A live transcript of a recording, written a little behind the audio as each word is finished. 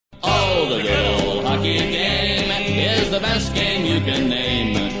the good old hockey game is the best game you can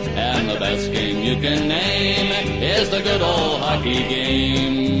name. And the best game you can name is the good old hockey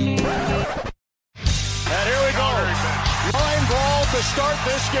game. And here we go. Line brawl to start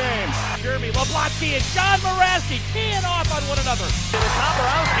this game. Jeremy Leblotsky and John Moraski teeing off on one another. Tom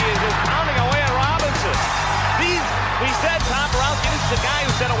Borowski is just pounding away at Robinson. We said Tom Borowski, this is a guy who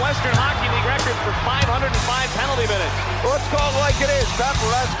set a Western Hockey League record for 505 penalty minutes. Let's call it like it is. Tom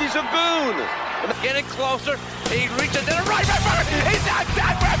Borowski's a goon. Getting closer. He reaches in the right. He's not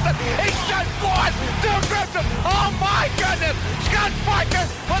Scott Grimson. He's just one. Stu Grimson. Oh my goodness. Scott Parker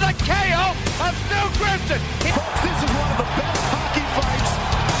with a KO of Stu Grimson. Folks, this is one of the best hockey fights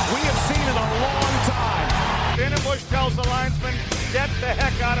we have seen in a long time. Bush tells the linesman, get the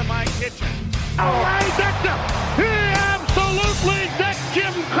heck out of my kitchen. Ray Dixon, he absolutely decked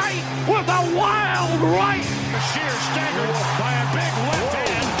Jim Kite with a wild right. A sheer stagger by a big left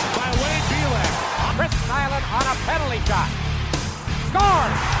hand by Wade Belak. Chris Nyland on a penalty shot.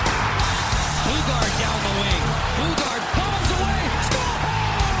 Scores! Bugard down the wing. Bugard pulls away.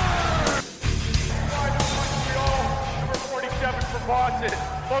 Montreal, number 47 for Boston.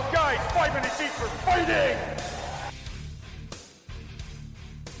 Both guys, 5 minutes each for fighting.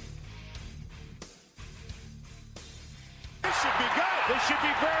 This should be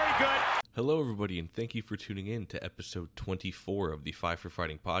very good. Hello, everybody, and thank you for tuning in to episode 24 of the Five for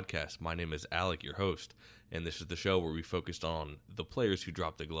Fighting podcast. My name is Alec, your host, and this is the show where we focused on the players who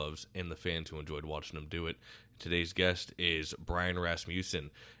dropped the gloves and the fans who enjoyed watching them do it. Today's guest is Brian Rasmussen,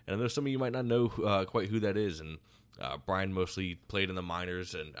 and I know some of you might not know quite who that is, and Brian mostly played in the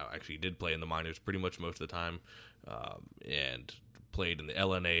minors, and actually did play in the minors pretty much most of the time, and played in the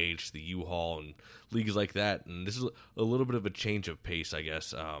LNH, the U-Haul, and leagues like that. And this is a little bit of a change of pace, I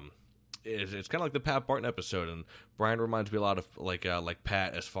guess. It's kind of like the Pat Barton episode, and Brian reminds me a lot of like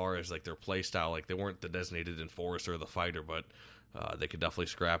Pat as far as like their play style. Like they weren't the designated enforcer or the fighter, but they could definitely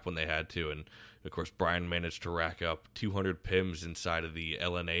scrap when they had to. And of course, Brian managed to rack up 200 PIMs inside of the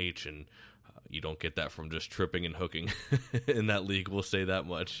LNH, and you don't get that from just tripping and hooking in that league, we'll say that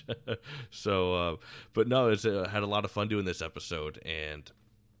much. So, but no, it's had a lot of fun doing this episode, and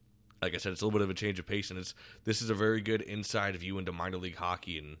like I said, it's a little bit of a change of pace, and this is a very good inside view into minor league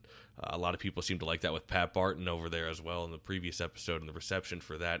hockey, and a lot of people seem to like that with Pat Barton over there as well in the previous episode, and the reception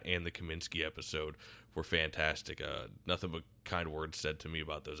for that and the Kaminsky episode were fantastic. Nothing but kind words said to me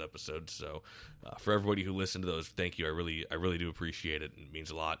about those episodes, so for everybody who listened to those, thank you. I really do appreciate it, and it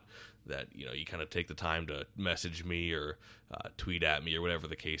means a lot that you kind of take the time to message me or tweet at me or whatever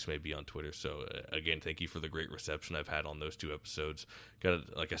the case may be on Twitter. So again, thank you for the great reception I've had on those two episodes.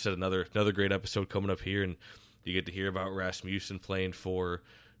 Got, like I said, another great episode coming up here, and you get to hear about Rasmussen playing for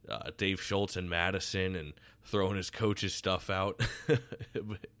Dave Schultz and Madison and throwing his coach's stuff out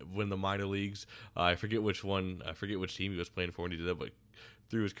when the minor leagues. I forget which team he was playing for when he did that, but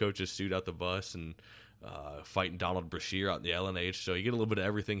threw his coach's suit out the bus and fighting Donald Brashear out in the LNH. So you get a little bit of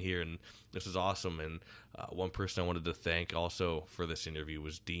everything here, and this is awesome. And one person I wanted to thank also for this interview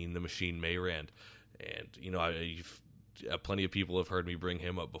was Dean the Machine Mayrand. And, plenty of people have heard me bring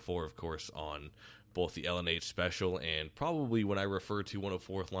him up before, of course, on both the LNH special and probably when I refer to one of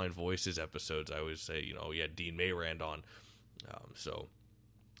Fourth Line Voices episodes, I always say, Dean Mayrand on. So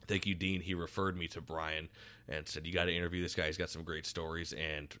thank you, Dean. He referred me to Brian and said, you got to interview this guy. He's got some great stories.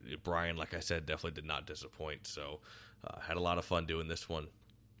 And Brian, like I said, definitely did not disappoint. So had a lot of fun doing this one.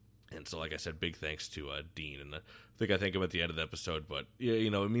 And so, like I said, big thanks to Dean. And I think I thank him at the end of the episode. But,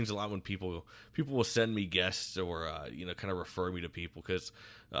 it means a lot when people will send me guests or, kind of refer me to people. Because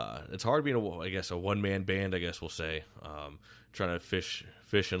it's hard being, a one-man band, I guess we'll say. Trying to fish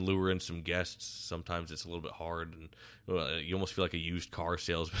and lure in some guests. Sometimes it's a little bit hard. And you almost feel like a used car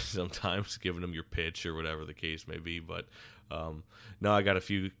salesman sometimes, giving them your pitch or whatever the case may be. But no, I got a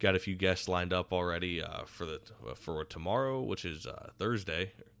few guests lined up already for tomorrow, which is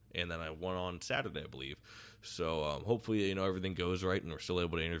Thursday. And then I went on Saturday, I believe. So hopefully, everything goes right and we're still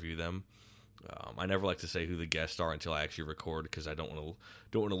able to interview them. I never like to say who the guests are until I actually record because I don't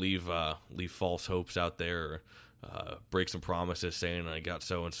want to leave false hopes out there or break some promises saying I got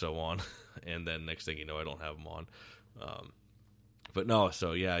so and so on, and then next thing you know, I don't have them on. But no,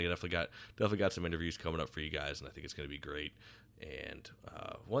 so yeah, I definitely got some interviews coming up for you guys, and I think it's going to be great. And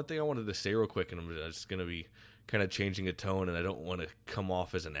one thing I wanted to say real quick, and I'm just going to be kind of changing a tone, and I don't want to come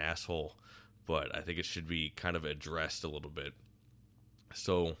off as an asshole, but I think it should be kind of addressed a little bit.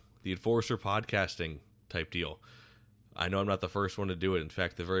 So the Enforcer podcasting type deal, I know I'm not the first one to do it. In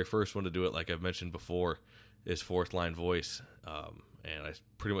fact, the very first one to do it, like I've mentioned before, is Fourth Line Voice. And I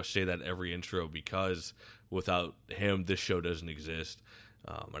pretty much say that every intro because without him, this show doesn't exist.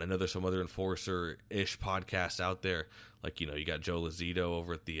 And I know there's some other enforcer-ish podcasts out there. Like, you got Joe Lazito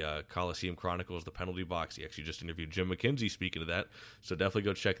over at the Coliseum Chronicles, the Penalty Box. He actually just interviewed Jim McKenzie, speaking of that. So definitely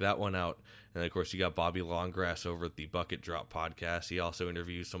go check that one out. And, of course, you got Bobby Longgrass over at the Bucket Drop Podcast. He also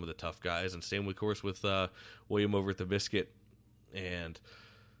interviews some of the tough guys. And same, of course, with William over at the Biscuit. And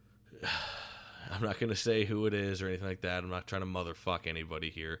I'm not going to say who it is or anything like that. I'm not trying to motherfuck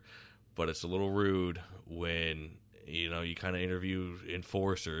anybody here. But it's a little rude when, you kind of interview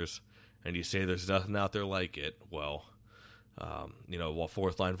enforcers and you say there's nothing out there like it. Well, while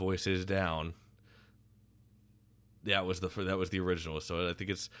Fourth Line Voice is down, that was the original. So I think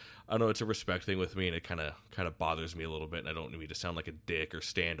it's a respect thing with me, and it kind of bothers me a little bit. And I don't mean to sound like a dick or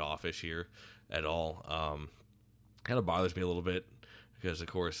standoffish here at all. Kind of bothers me a little bit because, of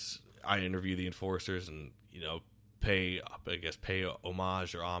course, I interview the enforcers and pay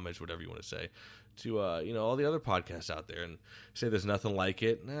homage or homage, whatever you want to say, to all the other podcasts out there, and say there's nothing like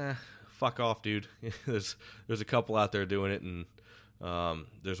it. Nah, fuck off, dude. there's a couple out there doing it, and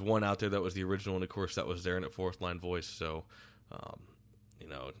there's one out there that was the original, and of course that was Darren at Fourth Line Voice. So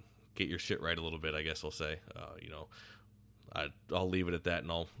get your shit right a little bit, I guess I'll say. I'll leave it at that,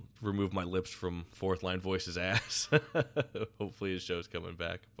 and I'll remove my lips from Fourth Line Voice's ass. Hopefully his show's coming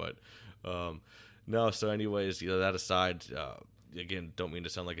back, but no. So anyways, that aside, again, don't mean to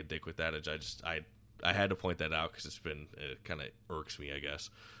sound like a dick with that. I had to point that out because it kind of irks me, I guess.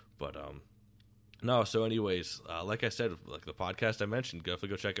 But no. So anyways, like I said, like the podcast I mentioned, definitely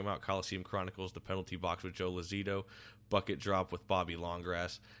go check them out. Coliseum Chronicles, The Penalty Box with Joe Lazito, Bucket Drop with Bobby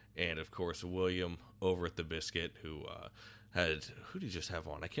Longgrass, and of course William over at the Biscuit, who who did he just have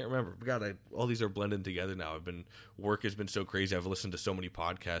on? I can't remember. God, all these are blending together now. Work has been so crazy. I've listened to so many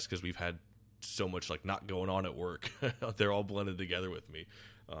podcasts because we've had so much like not going on at work. They're all blended together with me.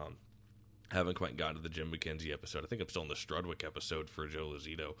 Haven't quite gotten to the Jim McKenzie episode. I think I'm still in the Strudwick episode for Joe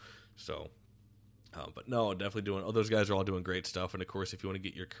Lazito. So, but no, definitely doing. All those guys are all doing great stuff. And of course, if you want to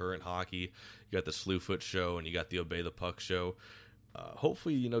get your current hockey, you got the Slewfoot show and you got the Obey the Puck show.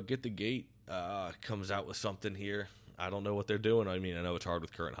 Hopefully, Get the Gate comes out with something here. I don't know what they're doing. I mean, I know it's hard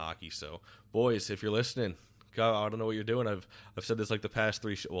with current hockey. So, boys, if you're listening, God, I don't know what you're doing. I've said this like the past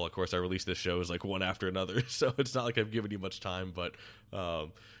 3 well, of course, I released this shows like one after another, so it's not like I've given you much time. But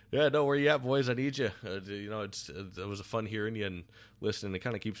yeah, no, where you at, boys? I need you. It was a fun hearing you and listening. It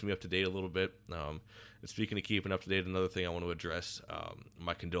kind of keeps me up to date a little bit. And speaking of keeping up to date, another thing I want to address: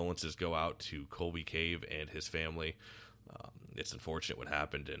 my condolences go out to Colby Cave and his family. It's unfortunate what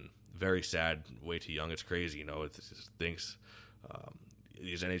happened, and very sad. Way too young. It's crazy, It's things.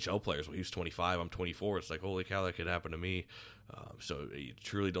 These NHL players, well, he was 25, I'm 24. It's like, holy cow, that could happen to me. So you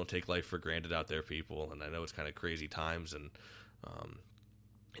truly don't take life for granted out there, people. And I know it's kind of crazy times. And,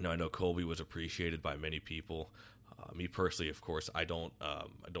 I know Colby was appreciated by many people. Me personally, of course, I don't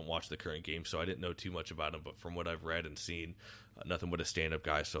watch the current game, so I didn't know too much about him. But from what I've read and seen, nothing but a stand-up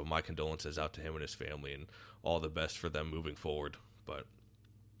guy. So my condolences out to him and his family, and all the best for them moving forward. But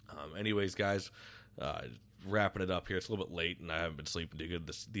anyways, guys, wrapping it up here. It's a little bit late, and I haven't been sleeping too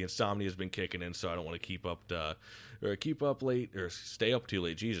good. The insomnia has been kicking in, so I don't want to keep up late or stay up too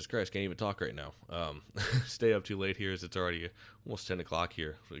late. Jesus Christ, can't even talk right now. Stay up too late here, as it's already almost 10 o'clock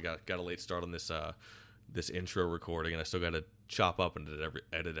here. So we got a late start on this intro recording, and I still got to chop up and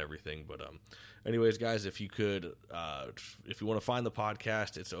edit everything. But anyways, guys, if you want to find the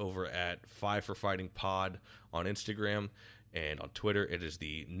podcast, it's over at 5 for Fighting Pod on Instagram. And on Twitter, it is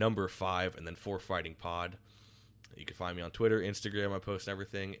the number 5 and then 4 Fighting Pod. You can find me on Twitter, Instagram. I post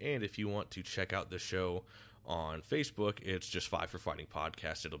everything. And if you want to check out the show on Facebook, it's just 5 for Fighting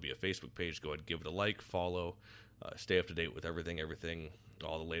Podcast. It'll be a Facebook page. Go ahead and give it a like, follow, stay up to date with everything.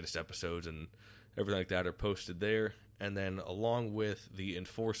 All the latest episodes and everything like that are posted there. And then along with the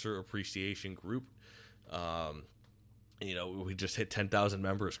Enforcer Appreciation Group, we just hit 10,000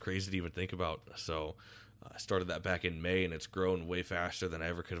 members. Crazy to even think about. So I started that back in May, and it's grown way faster than I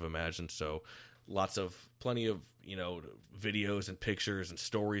ever could have imagined. So plenty of videos and pictures and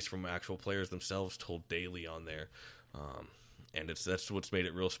stories from actual players themselves told daily on there. And that's what's made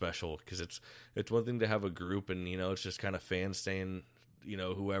it real special, because it's one thing to have a group and it's just kind of fans saying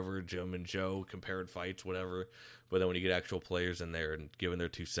whoever, Jim and Joe, compared fights, whatever. But then when you get actual players in there and giving their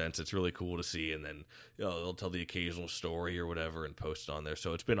 2 cents, it's really cool to see. And then they'll tell the occasional story or whatever and post it on there.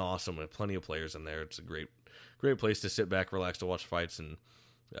 So it's been awesome, and plenty of players in there. It's a great place to sit back, relax, to watch fights. And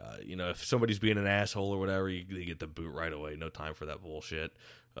if somebody's being an asshole or whatever, you get the boot right away. No time for that bullshit.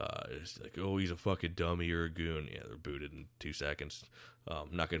 It's like, oh, he's a fucking dummy or a goon. Yeah, they're booted in 2 seconds. I'm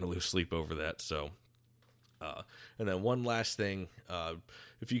not going to lose sleep over that. So And then one last thing,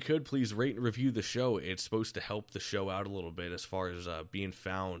 if you could please rate and review the show. It's supposed to help the show out a little bit as far as being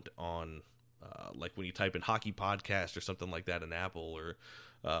found on, like when you type in hockey podcast or something like that in Apple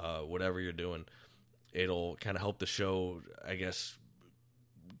or whatever you're doing. It'll kind of help the show, I guess,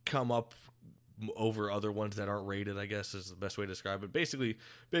 come up over other ones that aren't rated, I guess is the best way to describe it. Basically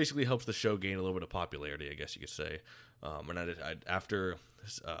helps the show gain a little bit of popularity, I guess you could say. And I after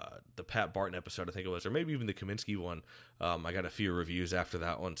the Pat Barton episode, I think it was, or maybe even the Kaminsky one, I got a few reviews after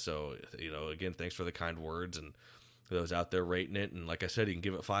that one. So, again, thanks for the kind words and for those out there rating it. And like I said, you can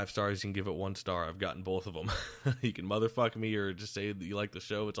give it 5 stars, you can give it 1 star. I've gotten both of them. You can motherfuck me or just say that you like the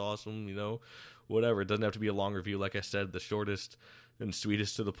show. It's awesome, whatever. It doesn't have to be a long review. Like I said, the shortest and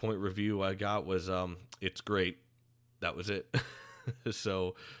sweetest to the point review I got was, it's great. That was it.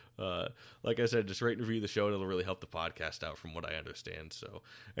 So, like I said, just rate and review the show. It'll really help the podcast out from what I understand. So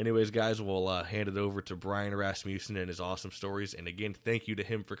anyways, guys, we'll hand it over to Brian Rasmussen and his awesome stories. And again, thank you to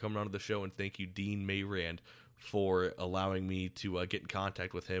him for coming onto the show. And thank you, Dean Mayrand, for allowing me to get in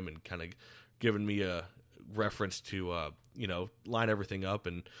contact with him and kind of giving me a reference to, line everything up.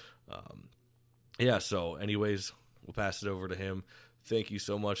 And, so anyways, we'll pass it over to him. Thank you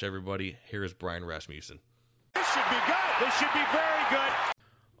so much, everybody. Here is Brian Rasmussen. This should be good. This should be very good.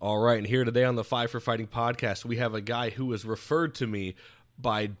 All right, and here today on the Five for Fighting podcast, we have a guy who was referred to me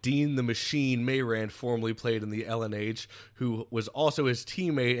by Dean the Machine Mayrand, formerly played in the LNH, who was also his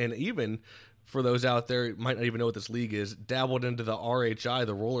teammate, and even, for those out there might not even know what this league is, dabbled into the RHI,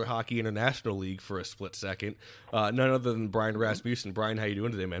 the Roller Hockey International League, for a split second. None other than Brian Rasmussen. Brian, how you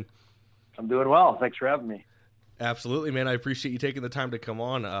doing today, man? I'm doing well. Thanks for having me. Absolutely, man. I appreciate you taking the time to come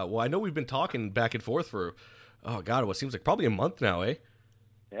on. Well, I know we've been talking back and forth for, what seems like probably a month now, eh?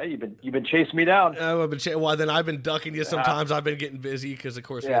 Yeah, you've been chasing me down. Then I've been ducking you sometimes. I've been getting busy because, of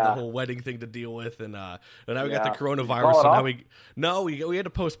course, we had the whole wedding thing to deal with, and now we got the coronavirus. So now we had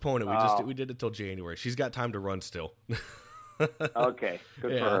to postpone it. We did it till January. She's got time to run still. Okay,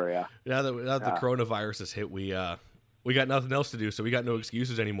 good for her. Yeah. Now that the coronavirus has hit, we got nothing else to do, so we got no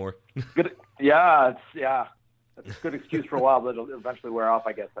excuses anymore. Good. Yeah, That's a good excuse for a while, but it'll eventually wear off,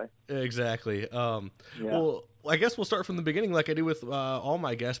 I guess. Exactly. Well, I guess we'll start from the beginning like I do with all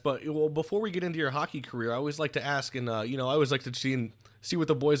my guests. But before we get into your hockey career, I always like to ask, and I always like to see what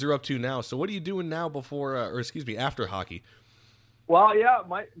the boys are up to now. So what are you doing now after hockey? Well, yeah,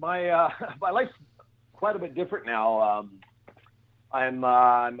 my life's quite a bit different now. I'm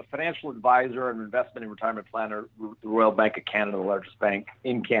a financial advisor and investment and retirement planner with the Royal Bank of Canada, the largest bank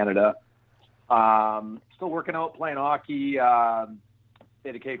in Canada. Still working out, playing hockey.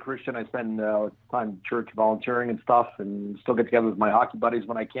 Dedicated Christian. I spend time in church volunteering and stuff, and still get together with my hockey buddies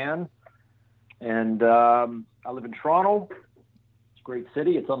when I can. And I live in Toronto. It's a great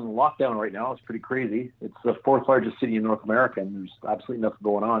city. It's on lockdown right now. It's pretty crazy. It's the 4th largest city in North America, and there's absolutely nothing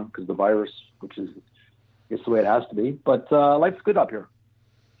going on because of the virus, which is, I guess, the way it has to be. But life's good up here.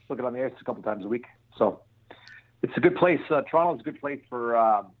 Still get on the ice a couple times a week. So it's a good place. Toronto's a good place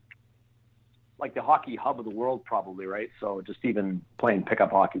for like the hockey hub of the world, probably, right? So just even playing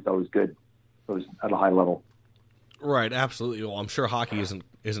pickup hockey is always good. Always at a high level. Right, absolutely. Well, I'm sure hockey isn't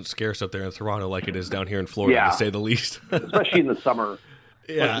scarce up there in Toronto like it is down here in Florida, to say the least. Especially in the summer.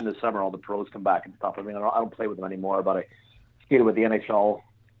 Yeah. Especially in the summer, all the pros come back and stuff. I mean, I don't play with them anymore, but I skated with the NHL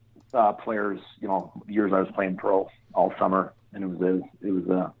players. Years I was playing pro all summer, and it was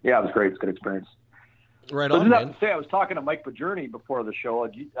great. It's a good experience. Right on, man. To say, I was talking to Mike Bajorny before the show.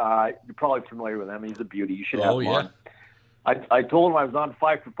 You're probably familiar with him. He's a beauty. You should have him on. I told him I was on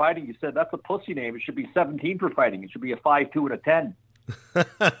 5 for Fighting. He said, that's a pussy name. It should be 17 for Fighting. It should be a 5, 2, and a 10.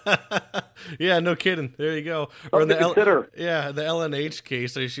 Yeah, no kidding. There you go. Or in the the LNH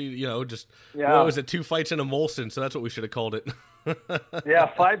case, what was it, 2 fights in a Molson, so that's what we should have called it.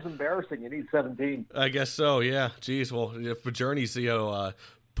 Yeah, 5's embarrassing. You need 17. I guess so, yeah. Jeez, well, if Bajorny's,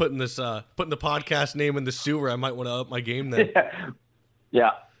 putting the podcast name in the sewer, I might want to up my game then.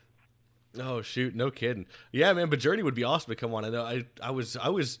 Yeah. Oh shoot, no kidding. Yeah, man, Bajorny would be awesome to come on. I know I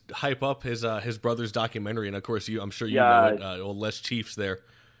was hype up his brother's documentary, and of course I'm sure you know it. Old Les Chiefs there.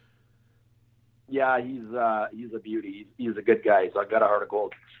 Yeah, he's a beauty. He's a good guy. So I got a heart of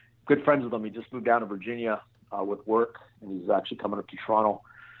gold. Good friends with him. He just moved down to Virginia with work, and he's actually coming up to Toronto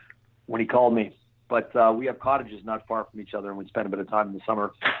when he called me. But we have cottages not far from each other, and we spend a bit of time in the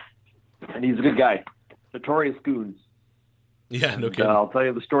summer. And he's a good guy. Notorious goons. Yeah, no kidding. I'll tell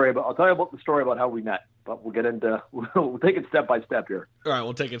you about the story about how we met. but we'll take it step by step here. All right,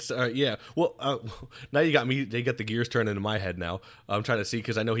 we'll take it. Yeah. Well, now you got me. They got the gears turning in my head now. I'm trying to see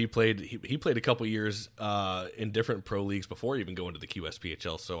because I know he played a couple years in different pro leagues before even going to the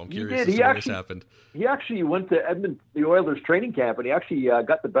QSPHL. So I'm curious as to when this happened. He actually went to the Oilers training camp, and he actually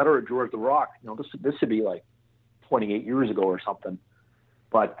got the better of George the Rock. This would be like 28 years ago or something.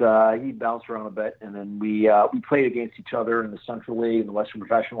 But he bounced around a bit, and then we played against each other in the Central League, in the Western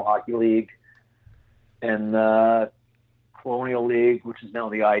Professional Hockey League, and Colonial League, which is now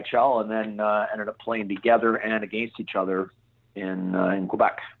the IHL, and then ended up playing together and against each other in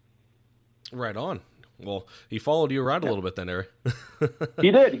Quebec. Right on. Well, he followed you around a little bit then, Eric.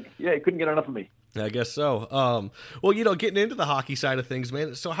 He did. Yeah, he couldn't get enough of me. I guess so. Well, getting into the hockey side of things,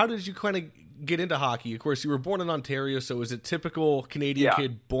 man. So how did you kind of get into hockey? Of course, you were born in Ontario, so is it typical Canadian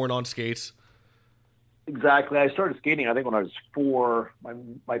kid born on skates? Exactly. I started skating, I think, when I was 4.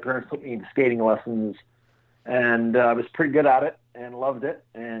 My parents put me in skating lessons, and I was pretty good at it and loved it.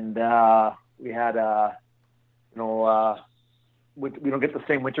 And we had we don't get the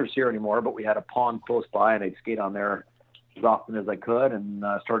same winters here anymore, but we had a pond close by, and I'd skate on there as often as I could, and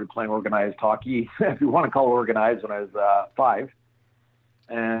started playing organized hockey, if you want to call it organized, when I was 5.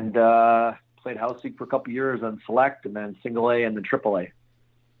 And played house league for a couple of years, then select, and then single A, and then triple A.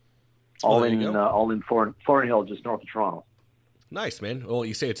 All in Thornhill, just north of Toronto. Nice, man. Well,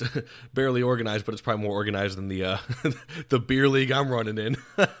 you say it's barely organized, but it's probably more organized than the the beer league I'm running in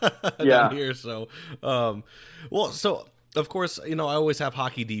down here. So, so of course, I always have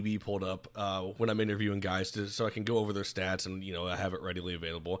Hockey DB pulled up when I'm interviewing guys so I can go over their stats and I have it readily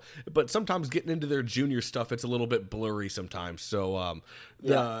available. But sometimes getting into their junior stuff, it's a little bit blurry sometimes. So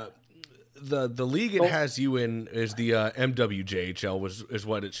the league it has you in is the MWJHL is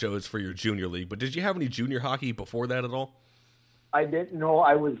what it shows for your junior league. But did you have any junior hockey before that at all? I didn't know.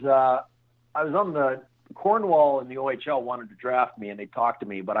 I was on the Cornwall, and the OHL wanted to draft me, and they talked to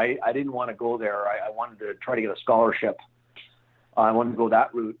me, but I didn't want to go there. I wanted to try to get a scholarship. I wanted to go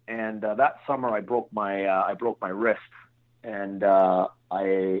that route, and that summer I broke my wrist, and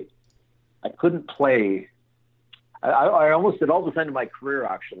I couldn't play. I almost did all this end of my career,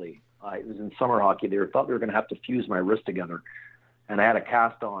 actually. It was in summer hockey. They thought they were going to have to fuse my wrist together, and I had a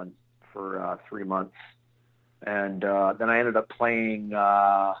cast on for 3 months. And then I ended up playing.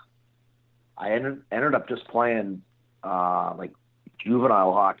 I ended up just playing like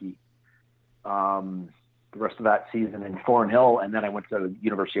juvenile hockey the rest of that season in Thornhill, and then I went to the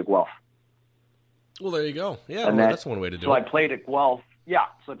University of Guelph. Well, there you go. Yeah, that's one way to do it. So I played at Guelph. Yeah,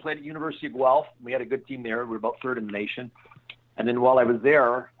 so I played at University of Guelph. We had a good team there. We were about 3rd in the nation. And then while I was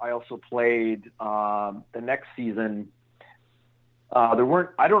there, I also played the next season. I don't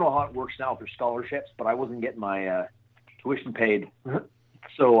know how it works now for scholarships, but I wasn't getting my tuition paid.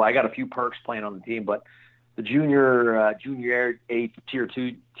 So I got a few perks playing on the team, but the junior A tier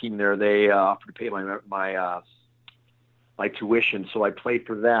 2 team there, they offered to pay my tuition. So I played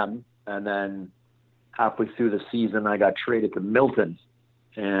for them. And then halfway through the season, I got traded to Milton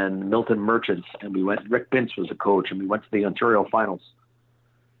Merchants. And Rick Bintz was the coach, and we went to the Ontario finals.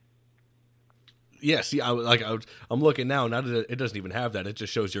 Yeah, see, I'm looking now. Now that it doesn't even have that, it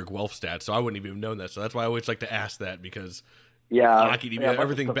just shows your Guelph stats. So I wouldn't even have known that. So that's why I always like to ask that, because hockey,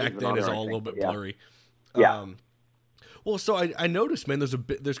 everything back then is all a little bit blurry. Yeah. Well, so I noticed, man.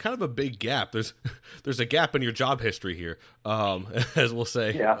 There's kind of a big gap. There's a gap in your job history here, as we'll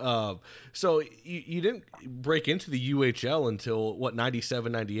say. Yeah. So you didn't break into the UHL until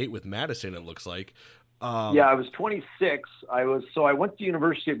 97, 98 with Madison. It looks like. I was 26. I went to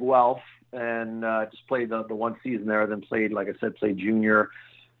University of Guelph and just played the one season there. Then played junior,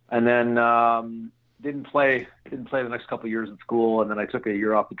 and then didn't play the next couple of years in school. And then I took a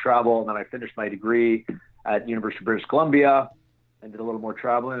year off to travel, and then I finished my degree at University of British Columbia and did a little more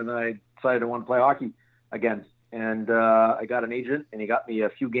traveling. And then I decided I want to play hockey again. And I got an agent, and he got me a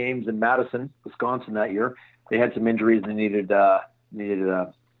few games in Madison, Wisconsin that year. They had some injuries and needed a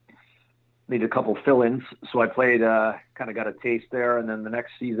couple fill-ins. So I played, kind of got a taste there. And then the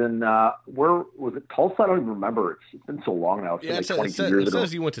next season, where was it? Tulsa? I don't even remember. It's been so long now. It's like 22 years ago. It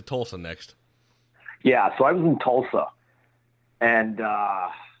says you went to Tulsa next. Yeah, so I was in Tulsa, and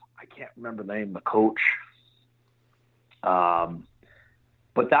I can't remember the name of the coach.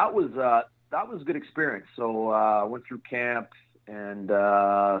 But that was a good experience. So I went through camp, and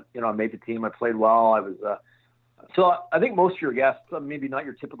I made the team. I played well. I was so I think most of your guests, maybe not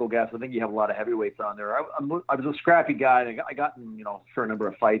your typical guests, I think you have a lot of heavyweights on there. I was a scrappy guy, and I got in a fair number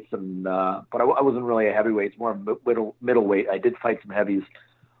of fights, and but I wasn't really a heavyweight. It's more middleweight. I did fight some heavies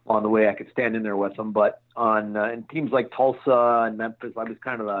on the way I could stand in there with them. But on in teams like Tulsa and Memphis, I was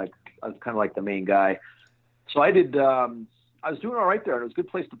kind of like the main guy. So I did. I was doing all right there. It was a good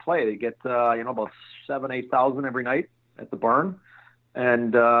place to play. They get about 7,000-8,000 every night at the barn,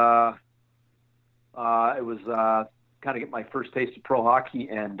 and it was kind of get my first taste of pro hockey.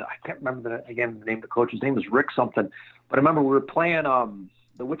 And I can't remember the name of the coach. His name was Rick something. But I remember we were playing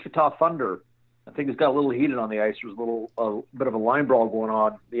the Wichita Thunder. I think it got a little heated on the ice. There was a bit of a line brawl going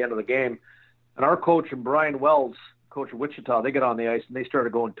on at the end of the game. And our coach and Brian Wells, coach of Wichita, they got on the ice and they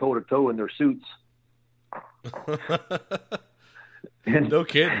started going toe-to-toe in their suits. No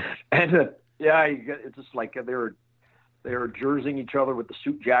kidding. And it's just like they were jerseying each other with the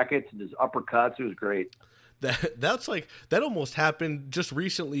suit jackets and his uppercuts. It was great. That almost happened just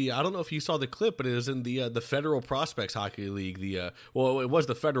recently. I don't know if you saw the clip, but it was in the Federal Prospects Hockey League. It was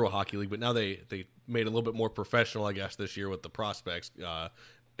the Federal Hockey League, but now they made it a little bit more professional, I guess, this year with the Prospects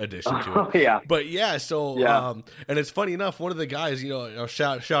addition to it. Yeah. But yeah, so yeah. And it's funny enough, one of the guys, I'll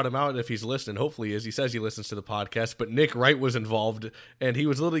shout him out if he's listening. Hopefully he is. He says he listens to the podcast, but Nick Wright was involved, and he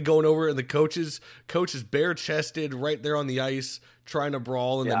was literally going over, and the coach is bare chested right there on the ice trying to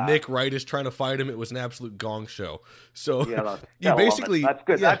brawl, and then Nick Wright is trying to fight him. It was an absolute gong show. So you basically, that's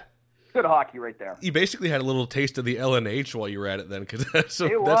good. Yeah, that's good hockey right there. You basically had a little taste of the LNH while you were at it then, because that's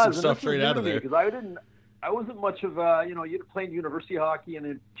some stuff straight out of there. Because I wasn't much of you playing university hockey and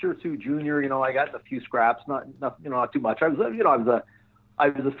in Tier 2 junior. I got a few scraps, not too much. I was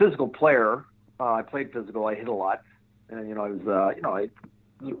a physical player. I played physical. I hit a lot, and I was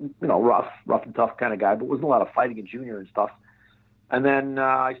rough and tough kind of guy, but wasn't a lot of fighting in junior and stuff. And then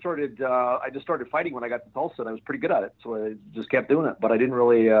I just started fighting when I got to Tulsa, and I was pretty good at it. So I just kept doing it. But I didn't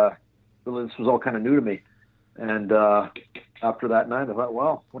really, this was all kind of new to me. And after that night, I thought,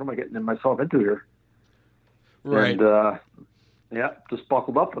 well, what am I getting myself into here? Right. And just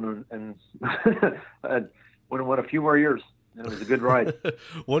buckled up and went a few more years. And it was a good ride.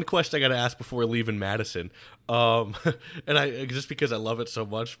 One question I got to ask before leaving Madison, and I just because I love it so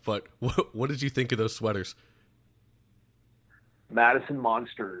much, but what did you think of those sweaters? Madison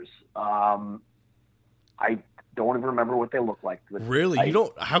Monsters. I don't even remember what they looked like. Really? You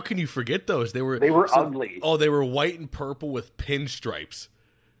don't? How can you forget those? They were ugly. Oh, they were white and purple with pinstripes.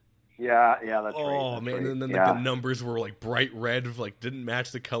 Yeah, that's right. Oh man, and then the numbers were like bright red, didn't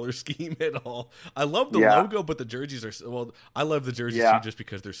match the color scheme at all. I love the logo, but the jerseys are I love the jerseys too, just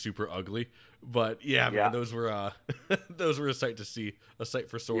because they're super ugly. But man, those were those were a sight to see, a sight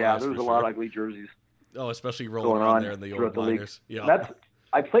for sore eyes. Yeah, there was a lot of ugly jerseys. Oh, especially rolling around there in the old minors. Yeah,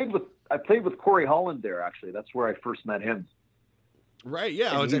 I played with Corey Holland there. Actually, that's where I first met him. Right.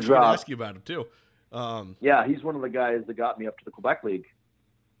 Yeah, I was actually going to ask you about him too. He's one of the guys that got me up to the Quebec League.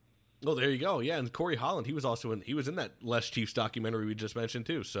 Oh, there you go. Yeah, and Corey Holland, he was in that Les Chiefs documentary we just mentioned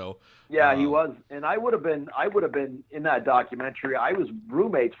too. So yeah, he was, and I would have been in that documentary. I was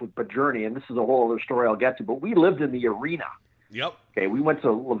roommates with Bajorny, and this is a whole other story I'll get to. But we lived in the arena. Yep. Okay, we went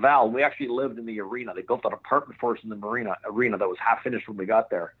to Laval. And we actually lived in the arena. They built an apartment for us in the arena that was half finished when we got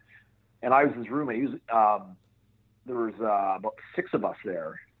there. And I was his roommate. There was about 6 of us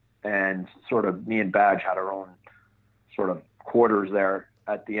there, and sort of me and Badge had our own sort of quarters there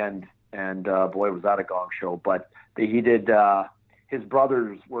at the end. And boy, was that a gong show. But he did. His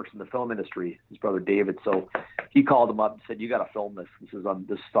brother works in the film industry. His brother David. So he called him up and said, "You got to film this.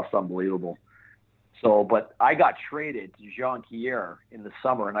 This stuff's unbelievable." So, but I got traded to Jean-Pierre in the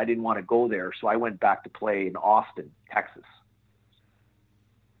summer, and I didn't want to go there, so I went back to play in Austin, Texas.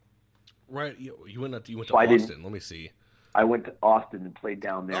 Right, you went to Austin. Let me see. I went to Austin and played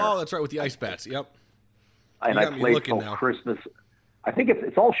down there. Oh, that's right, with the Ice Bats. Yep. And I played till Christmas. I think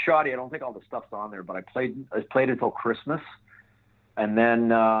it's all shoddy. I don't think all the stuff's on there, but I played until Christmas, and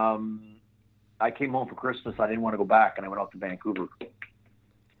then I came home for Christmas. I didn't want to go back, and I went out to Vancouver.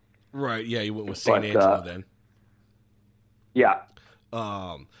 Right, yeah, you went with St. Angelo then. Yeah.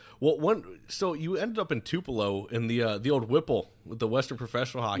 So you ended up in Tupelo in the old Whipple with the Western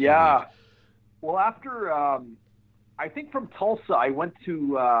Professional Hockey League. Yeah. Well, after I think from Tulsa, I went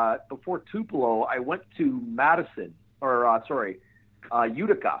to before Tupelo, I went to Madison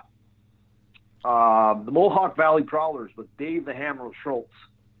Utica. The Mohawk Valley Prowlers with Dave the Hammer Schultz.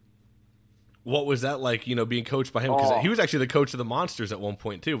 What was that like, being coached by him? Because he was actually the coach of the Monsters at one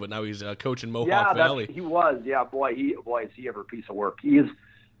point too, but now he's a coach in Mohawk Valley. He was. Yeah, boy, is he ever a piece of work. He's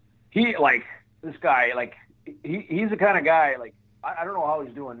the kind of guy, I don't know how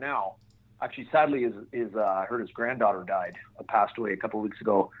he's doing now. Actually, sadly, I heard his granddaughter passed away a couple of weeks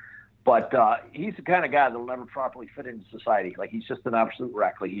ago. But he's the kind of guy that'll never properly fit into society. He's just an absolute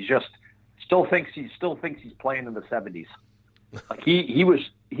wreck. He's just still thinks he's playing in the 70s. He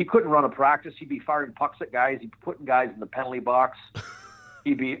he couldn't run a practice. He'd be firing pucks at guys. He'd be putting guys in the penalty box.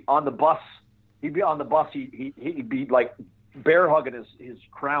 He'd be on the bus. He'd be like bear hugging his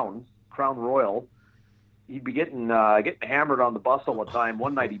crown royal. He'd be getting hammered on the bus all the time.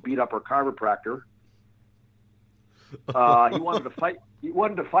 One night he beat up our chiropractor. He wanted to fight. He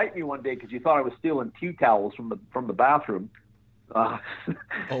wanted to fight me one day because he thought I was stealing tea towels from the bathroom. Oh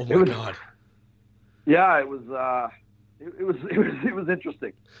my God! Yeah, it was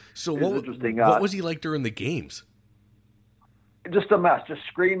interesting. So what was he like during the games? Just a mess, just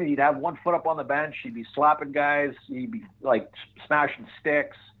screaming. He'd have one foot up on the bench. He'd be slapping guys. He'd be like smashing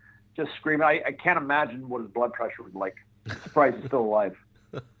sticks, just screaming. I can't imagine what his blood pressure was like. I'm surprised he's still alive.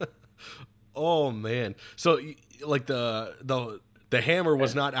 Oh man! So like the hammer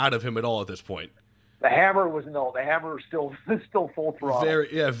was not out of him at all at this point. The hammer was still full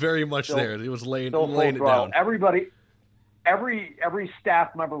throttle. Very much still, there. It was laying it down. Everybody, every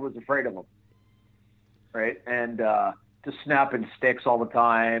staff member was afraid of him, right? And just snapping sticks all the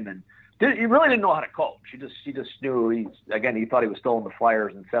time, and he really didn't know how to coach. He just knew he thought he was still in the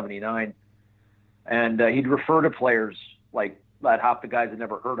Flyers in '79, and he'd refer to players like that half the guys had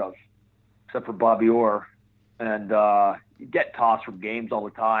never heard of, except for Bobby Orr, and he'd get tossed from games all the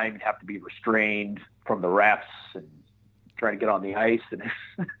time. He'd have to be restrained from the refs and trying to get on the ice. And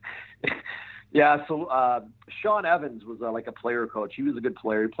yeah, so Sean Evans was like a player coach. He was a good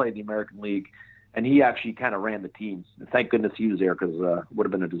player. He played in the American League, and he actually kind of ran the team. And thank goodness he was there because it would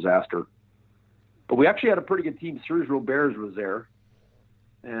have been a disaster. But we actually had a pretty good team. Serge Roberts was there,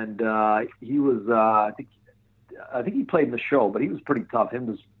 and he was I think he played in the show, but he was pretty tough.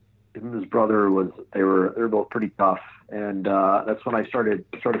 Him and his brother they were both pretty tough, and that's when I started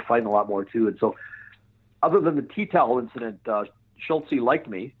fighting a lot more too. And so, other than the tea towel incident, Schultz liked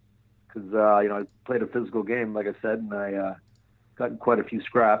me because I played a physical game, like I said, and I got in quite a few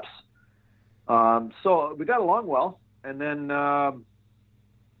scraps. So we got along well, and then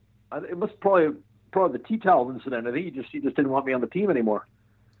it was probably the tea towel incident. I think he just didn't want me on the team anymore.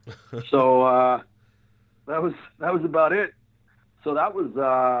 So that was about it. So that was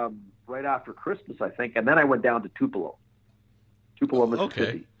right after Christmas, I think, and then I went down to Tupelo, Mississippi,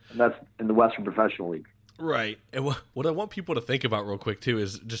 okay. And that's in the Western Professional League. Right. And what I want people to think about real quick, too,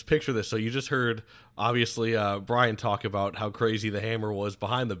 is just picture this. So you just heard, obviously, Brian talk about how crazy the hammer was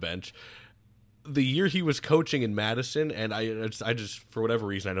behind the bench. The year he was coaching in Madison, and I just, for whatever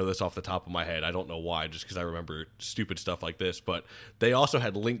reason, I know this off the top of my head. I don't know why, just because I remember stupid stuff like this. But they also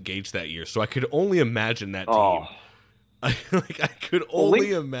had Link Gates that year, so I could only imagine that team. I could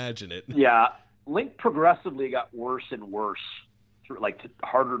only imagine it. Yeah. Link progressively got worse and worse,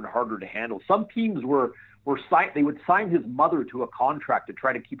 harder and harder to handle. Some teams they would sign his mother to a contract to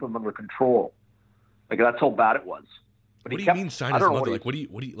try to keep him under control. Like, that's how bad it was. But what do you mean sign his mother? What do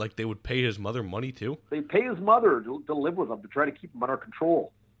you like? They would pay his mother money too? They pay his mother to live with him to try to keep him under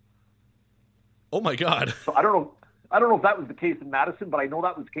control. Oh my God! So I don't know if that was the case in Madison, but I know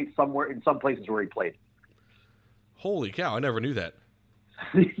that was the case somewhere in some places where he played. Holy cow! I never knew that.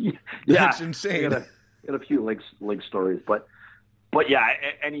 Yeah, that's insane. Got a few Link stories, but yeah,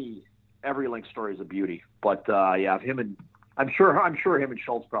 every Link story is a beauty. But yeah, I'm sure him and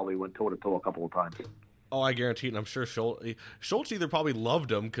Schultz probably went toe to toe a couple of times. Oh, I guarantee it. And I'm sure Schultz either probably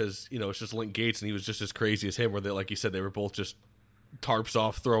loved him because it's just Link Gates and he was just as crazy as him. Where they, like you said, they were both just tarps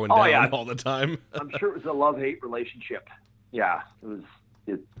off, throwing down all the time. I'm sure it was a love-hate relationship. Yeah, it was.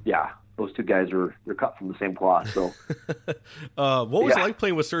 Yeah, those two guys they're cut from the same cloth. So, what was it like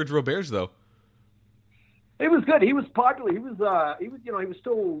playing with Serge Roberts though? It was good. He was popular. He was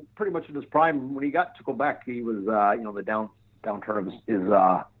still pretty much in his prime when he got to Quebec. He was the downturn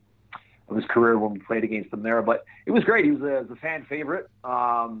of his career when we played against him there. But it was great. He was a fan favorite.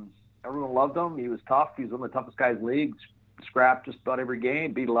 Everyone loved him. He was tough. He was one of the toughest guys in the league. Scrapped just about every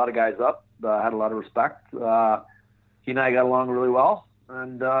game. Beat a lot of guys up. Had a lot of respect. He and I got along really well,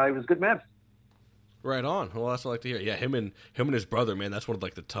 and he was a good man. Right on. Well, that's what I like to hear. Yeah, him and his brother, man, that's one of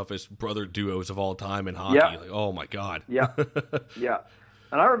the toughest brother duos of all time in hockey. Yeah. Oh my God. Yeah, yeah.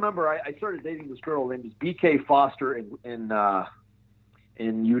 And I remember I started dating this girl named BK Foster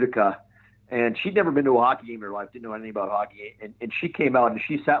in Utica, and she'd never been to a hockey game in her life, didn't know anything about hockey, and she came out and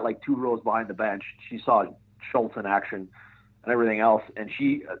she sat like 2 rows behind the bench. She saw Schultz in action and everything else, and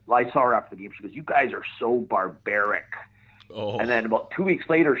I saw her after the game. She goes, "You guys are so barbaric." Oh. And then about 2 weeks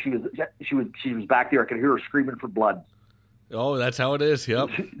later, she was back there. I could hear her screaming for blood. Oh, that's how it is. Yep.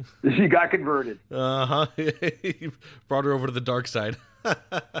 She got converted. Brought her over to the dark side.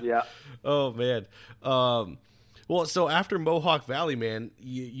 Yeah. Oh man. Well, so after Mohawk Valley, man,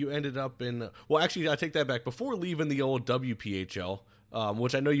 you ended up in. Well, actually, I take that back. Before leaving the old WPHL,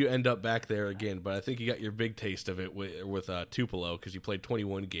 which I know you end up back there again, but I think you got your big taste of it with Tupelo because you played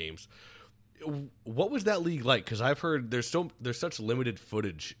 21 games. What was that league like? Because I've heard there's such limited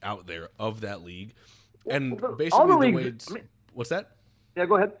footage out there of that league, and basically what's that? Yeah,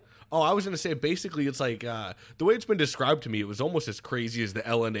 go ahead. Oh, I was going to say basically it's like the way it's been described to me, it was almost as crazy as the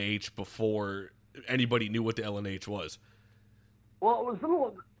LNH before anybody knew what the LNH was. Well, it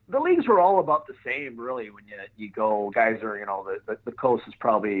was the leagues were all about the same, really. When you go, guys are the coast has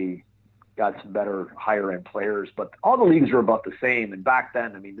probably got some better higher end players, but all the leagues are about the same. And back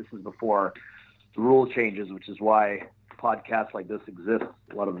then, I mean, this is before the rule changes, which is why podcasts like this exist.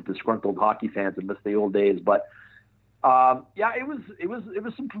 A lot of disgruntled hockey fans have missed the old days, but it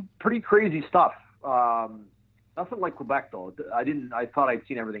was some pretty crazy stuff. Nothing like Quebec though. I thought I'd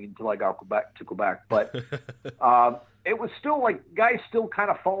seen everything until I got to Quebec, but it was still like guys still kind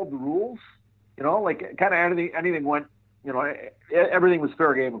of followed the rules, like kind of anything went, everything was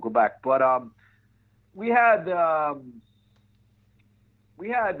fair game in Quebec. But we had our.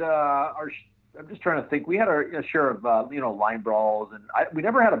 I'm just trying to think. We had our share of line brawls, and we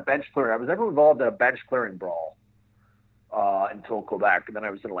never had a bench clearing. I was never involved in a bench clearing brawl until Quebec, and then I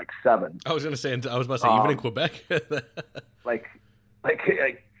was in like 7. I was about to say even in Quebec, like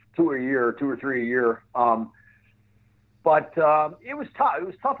 2 or 3 a year. But it was tough. It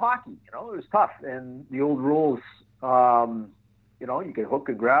was tough hockey. It was tough, and the old rules. You could hook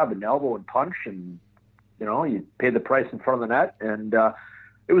and grab and elbow and punch, and you pay the price in front of the net, and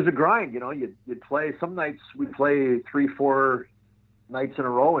it was a grind. You'd play. Some nights we'd play 3-4 nights in a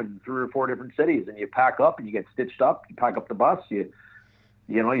row in 3 or 4 different cities, and you pack up and you get stitched up. You pack up the bus. You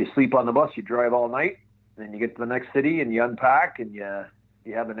sleep on the bus. You drive all night, and then you get to the next city and you unpack and you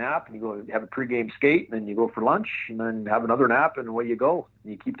have a nap and you go have a pregame skate, and then you go for lunch and then have another nap, and away you go.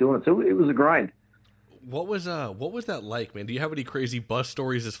 And you keep doing it. So it was a grind. What was that like, man? Do you have any crazy bus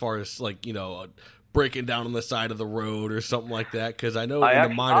stories as far as breaking down on the side of the road or something like that? Because I know in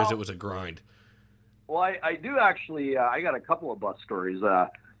the minors it was a grind. Well, I do actually. I got a couple of bus stories.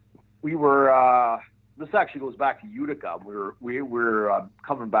 We were. This actually goes back to Utica. We were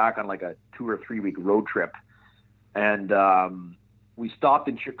coming back on like a 2 or 3 week road trip, and we stopped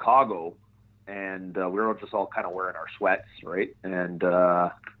in Chicago, and we were just all kind of wearing our sweats, right? And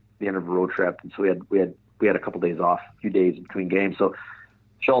the end of a road trip, and so we had a couple days off, a few days in between games. So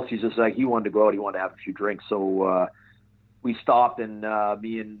Chelsea's just like, he wanted to go out, he wanted to have a few drinks. So we stopped, and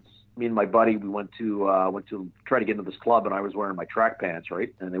me and my buddy, we went to try to get into this club, and I was wearing my track pants,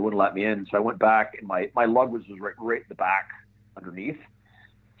 right? And they wouldn't let me in. So I went back, and my luggage was right in the back underneath.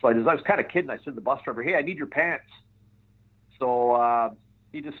 So I was kind of kidding. I said to the bus driver, "Hey, I need your pants." So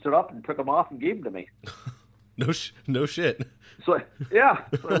he just stood up and took them off and gave them to me. No shit. So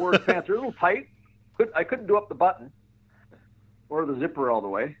I wore his pants. They're a little tight. I couldn't do up the button or the zipper all the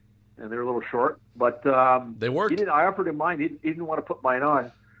way, and they're a little short. But they worked. I offered him mine. He didn't want to put mine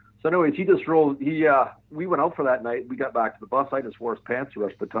on. So anyways, he just rolled. We went out for that night. We got back to the bus. I just wore his pants the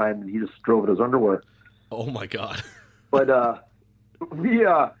rest of the time, and he just drove in his underwear. Oh my God. But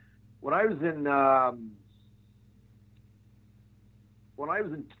when I was in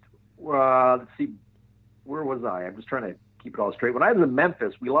let's see, where was I? I'm just trying to keep it all straight. When I was in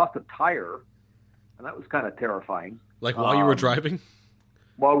Memphis, we lost a tire, and that was kind of terrifying. Like while you were driving?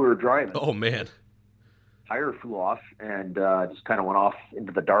 While we were driving. Oh, man. Tire flew off and just kind of went off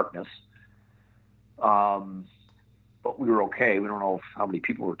into the darkness. But we were okay. We don't know how many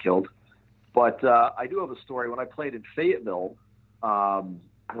people were killed. But I do have a story. When I played in Fayetteville,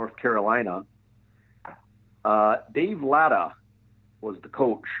 North Carolina, Dave Latta was the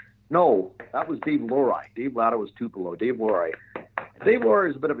coach. No, that was Dave Lorai. Dave Latta was Tupelo. Dave Lorai. Dave Lorai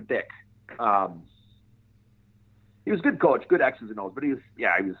is a bit of a dick. He was a good coach, good X's and O's, but he was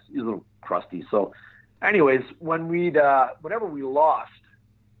a little crusty. So, anyways, whenever we lost,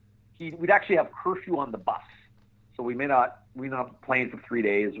 we'd actually have curfew on the bus. So we're not playing for 3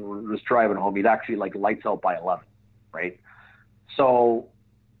 days. We're just driving home. He'd actually lights out by 11, right? So,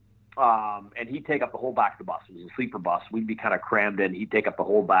 and he'd take up the whole back of the bus. It was a sleeper bus. We'd be kind of crammed in. He'd take up the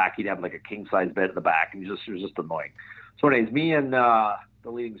whole back. He'd have like a king size bed at the back, and it was just annoying. So, anyways, me and the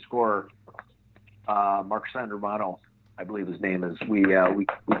leading scorer, Mark Sandermano, I believe his name is. We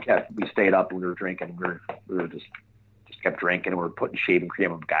stayed up and we were drinking. We were just kept drinking, and we were putting shaving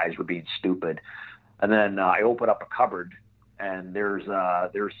cream on guys. We're being stupid. And then I open up a cupboard, and there's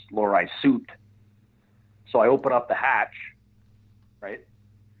Lorai's suit. So I open up the hatch, right?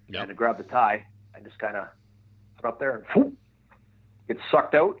 Yep. And I grab the tie. I just kind of put up there and whoop, get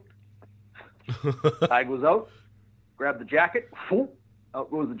sucked out. Tie goes out. Grab the jacket. Whoop, out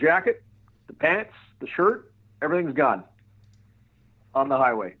goes the jacket, the pants, the shirt. Everything's gone. on the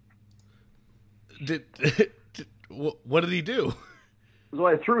highway. What did he do? So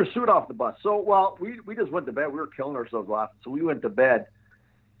I threw his suit off the bus. So, well, we just went to bed. We were killing ourselves laughing. So we went to bed,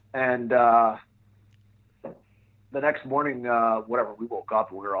 and the next morning, we woke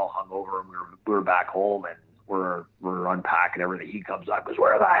up and we were all hungover, and we were back home, and we're unpacking everything. He comes up, goes,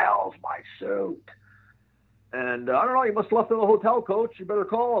 "Where the hell's my suit?" And I don't know. He must have left it in the hotel, coach. You better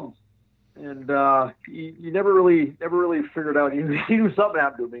call him. And he never really figured out. He knew something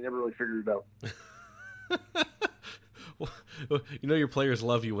happened to him. He never really figured it out. Well, your players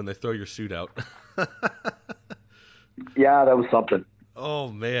love you when they throw your suit out. Yeah, that was something. Oh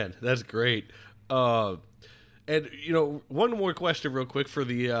man, that's great. And one more question real quick for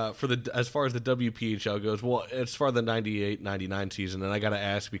the as far as the WPHL goes. Well, as far as the 98-99 season, and I got to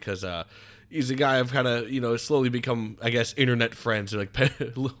ask because he's a guy I've kind of slowly become, I guess, internet friends, like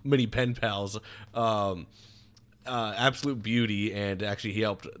mini pen pals. Absolute beauty, and actually he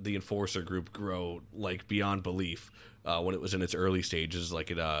helped the Enforcer group grow like beyond belief when it was in its early stages, like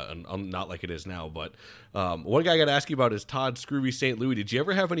it not like it is now. But one guy I got to ask you about is Todd Scrooby St. Louis. Did you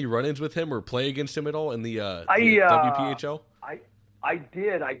ever have any run-ins with him or play against him at all in the WPHL? I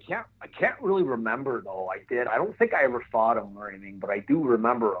did. I can't really remember though. I did. I don't think I ever fought him or anything, but I do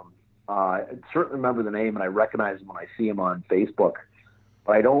remember him. I certainly remember the name, and I recognize him when I see him on Facebook.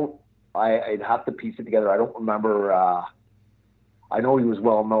 But I don't. I'd have to piece it together. I don't remember. I know he was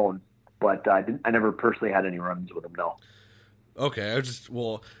well known, but I never personally had any run-ins with him. No. Okay, I'm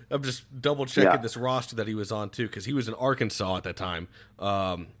just double checking this roster that he was on too, because he was in Arkansas at that time,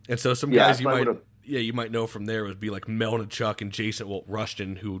 and so some guys you might know from there would be like Melnichuk and Jason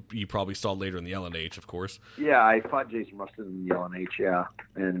Rushton, who you probably saw later in the LNH, of course. Yeah, I fought Jason Rushton in the LNH. Yeah,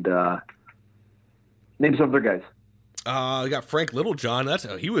 and name some other guys. I got Frank Littlejohn.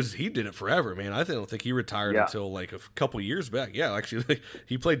 He did it forever, man. I don't think he retired until like a couple years back. Yeah, actually,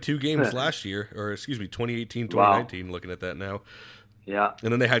 he played 2 games last year, or excuse me, 2018, 2019. Wow. Looking at that now. Yeah.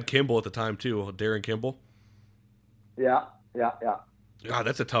 And then they had Kimball at the time too, Darren Kimball. Yeah. God,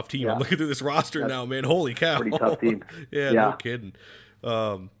 that's a tough team. Yeah. I'm looking through this roster now, man. Holy cow. Pretty tough team. Yeah, no kidding.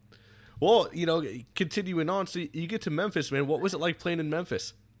 Well, continuing on, so you get to Memphis, man. What was it like playing in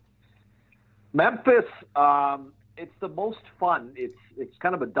Memphis? Memphis, it's the most fun. It's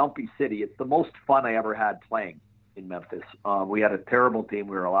kind of a dumpy city. It's the most fun I ever had playing in Memphis. We had a terrible team.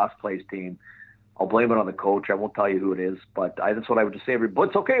 We were a last place team. I'll blame it on the coach. I won't tell you who it is, but that's what I would just say. But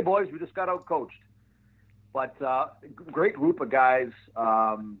it's okay, boys. We just got out coached. But great group of guys,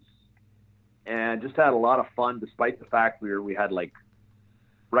 and just had a lot of fun, despite the fact we had like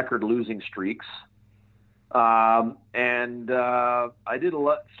record losing streaks. And I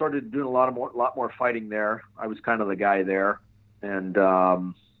started doing a lot more fighting there. I was kind of the guy there, and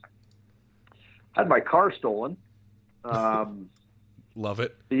had my car stolen. Love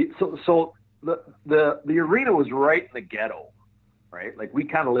it. So the arena was right in the ghetto, right? Like we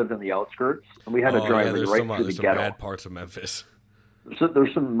kind of lived in the outskirts, and we had to drive right through the ghetto. Bad parts of Memphis.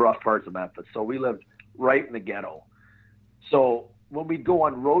 There's some rough parts of Memphis. So we lived right in the ghetto. So when we'd go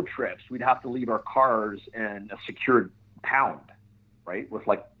on road trips, we'd have to leave our cars in a secured pound, right? With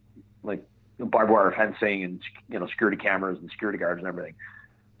like barbed wire fencing and, security cameras and security guards and everything.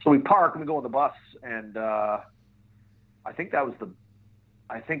 So we park and we go on the bus, and I get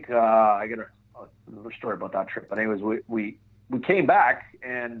another story about that trip. But anyways, we came back,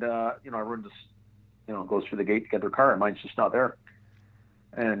 and everyone just, goes through the gate to get their car, and mine's just not there.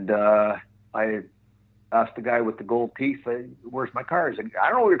 And I asked the guy with the gold teeth, "Where's my car?" He said, "I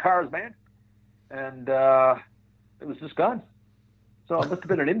don't know where your car is, man." And it was just gone. So it must have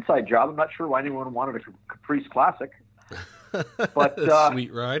been an inside job. I'm not sure why anyone wanted a Caprice Classic. But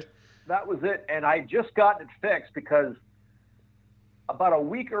sweet ride. That was it. And I just gotten it fixed because about a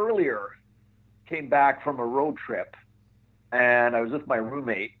week earlier, came back from a road trip, and I was with my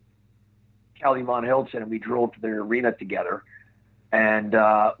roommate, Callie Von Hilton, and we drove to the arena together. And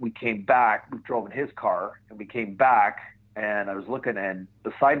we came back. We drove in his car, and we came back. And I was looking, and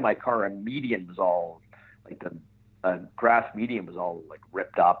beside my car, a median was all like the grass median was all like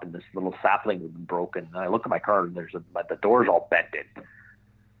ripped up, and this little sapling had been broken. And I look at my car, and the door's all bent in.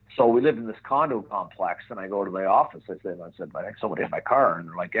 So we lived in this condo complex, and I go to the office. I said, I think somebody hit my car, and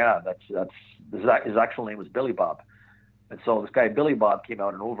they're like, "Yeah, his actual name was Billy Bob." And so this guy Billy Bob came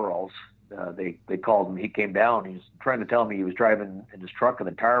out in overalls. They called him. He came down. He was trying to tell me he was driving in his truck, and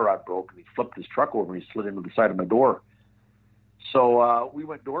the tire rod broke, and he flipped his truck over, and he slid into the side of my door. So we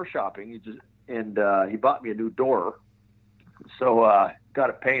went door shopping. He bought me a new door. So got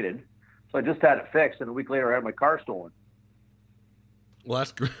it painted. So I just had it fixed, and a week later I had my car stolen. Well,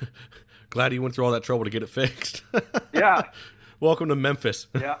 that's glad you went through all that trouble to get it fixed. Yeah. Welcome to Memphis.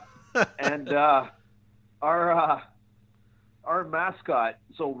 Yeah. And our mascot,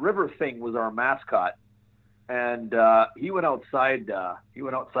 so River Thing was our mascot, and he went outside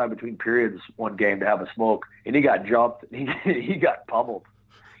between periods one game to have a smoke, and he got jumped. He got pummeled.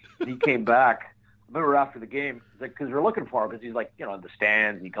 And he came back. I remember after the game, because we're looking for him, because he's like, in the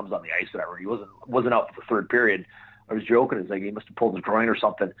stands, and he comes on the ice, whatever. He wasn't out for the third period. I was joking. It's like he must have pulled his groin or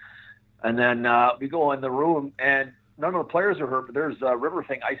something. And then we go in the room, and none of the players are hurt, but there's River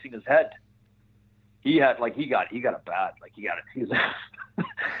Thing icing his head. He got it bad. Like he's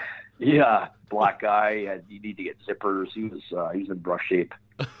black guy. You need to get zippers. He was in brush shape.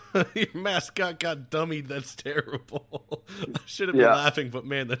 Your mascot got dummied. That's terrible. I should have been laughing, but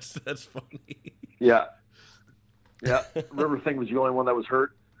man, that's funny. Yeah. River Thing was the only one that was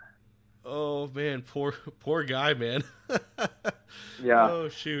hurt. Oh man, poor guy, man. Yeah. Oh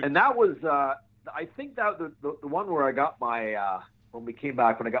shoot. And that was I think that the one where I got my when we came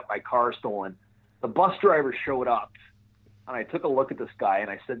back, when I got my car stolen, the bus driver showed up, and I took a look at this guy, and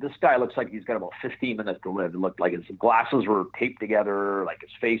I said, this guy looks like he's got about 15 minutes to live. It looked like his glasses were taped together, like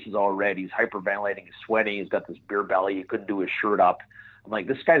his face is all red, he's hyperventilating, he's sweating, he's got this beer belly, he couldn't do his shirt up. I'm like,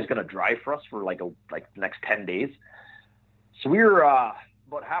 this guy's going to drive for us for like the next 10 days. So we were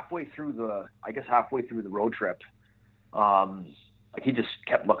about halfway through the road trip. Like he just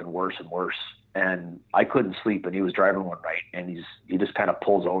kept looking worse and worse, and I couldn't sleep, and he was driving one night, and he just kind of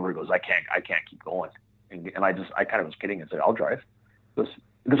pulls over and goes, I can't keep going. And I kind of was kidding and said, I'll drive. He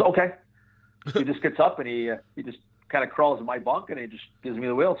goes, okay. He just gets up and he just kind of crawls in my bunk and he just gives me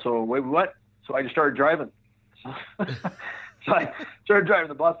the wheel. So away we went. So I just started driving. So I started driving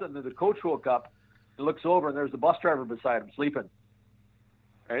the bus, and then the coach woke up and looks over, and there's the bus driver beside him sleeping.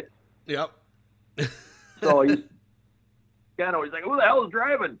 Right? Yep. So he's like, who the hell is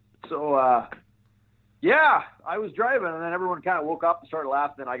driving? So, I was driving, and then everyone kind of woke up and started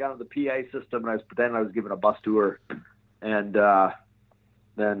laughing, and I got on the PA system, and I was pretending I was giving a bus tour, and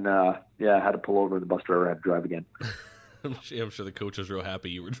then I had to pull over, and the bus driver had to drive again. I'm sure the coach was real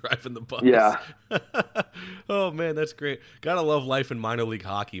happy you were driving the bus. Yeah. Oh, man, that's great. Gotta love life in minor league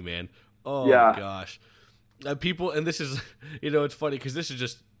hockey, man. Oh, yeah. Gosh. People, and this is, it's funny, because this is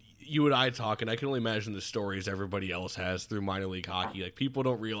just you and I talking. I can only imagine the stories everybody else has through minor league hockey. Like, people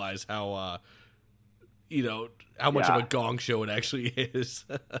don't realize how, how much of a gong show it actually is.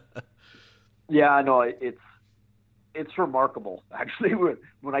 Yeah, no, it's remarkable. Actually,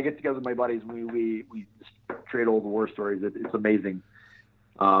 when I get together with my buddies, we just trade old war stories. It's amazing.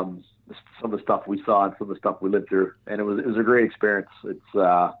 Some of the stuff we saw and some of the stuff we lived through, and it was a great experience. It's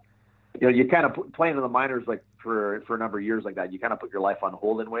you kind of playing in the minors like for a number of years like that. You kind of put your life on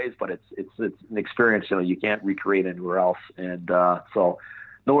hold in ways, but it's an experience you can't recreate anywhere else. And so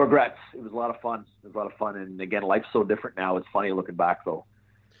no regrets. It was a lot of fun. And again, life's so different now. It's funny looking back though.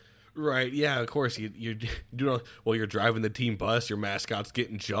 Right. Yeah. Of course. You're driving the team bus. Your mascot's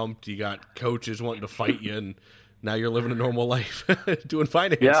getting jumped. You got coaches wanting to fight you, and now you're living a normal life, doing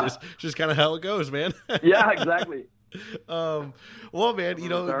finances. Yeah. Just kind of how it goes, man. Yeah. Exactly. Well, man,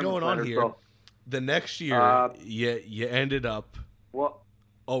 going on here, the next year, you ended up. Well.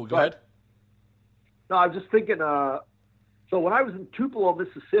 Oh, go ahead. No, I was just thinking. So when I was in Tupelo,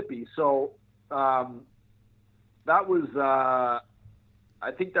 Mississippi, that was. I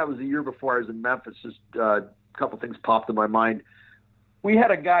think that was the year before I was in Memphis. Just a couple things popped in my mind. We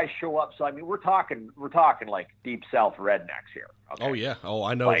had a guy show up. So I mean, we're talking like deep South rednecks here. Okay? Oh yeah. Oh,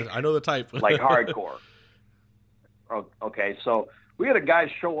 I know. I know the type. Like hardcore. Okay, so we had a guy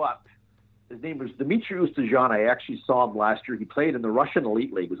show up. His name was Dmitry Ustajan. I actually saw him last year. He played in the Russian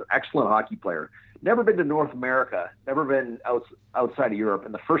Elite League. He was an excellent hockey player. Never been to North America. Never been outside of Europe.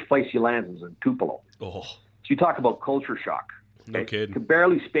 And the first place he lands was in Tupelo. Oh. So you talk about culture shock. Okay? No kidding. Could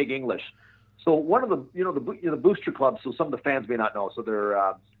barely speak English. So one of the the booster clubs. So some of the fans may not know. So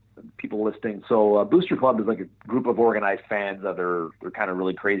they're people listening. So booster club is like a group of organized fans that are kind of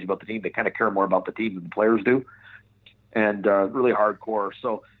really crazy about the team. They kind of care more about the team than the players do. And really hardcore.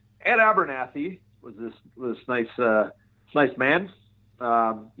 So Ed Abernathy was this nice man.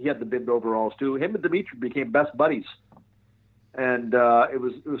 He had the bibbed overalls too. Him and Dimitri became best buddies, and it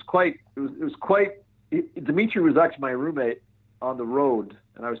was quite. Dimitri was actually my roommate on the road,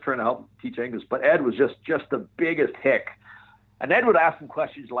 and I was trying to help him teach English. But Ed was just the biggest hick, and Ed would ask him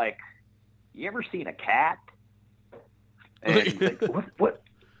questions like, "You ever seen a cat?" And he's like,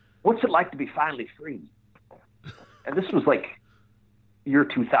 what's it like to be finally free? And this was like year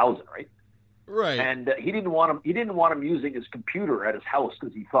 2000, right? Right. And he didn't want him using his computer at his house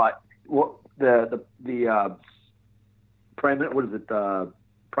because he thought the prime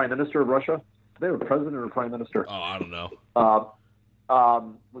minister of Russia, they were president or prime minister. Oh, I don't know.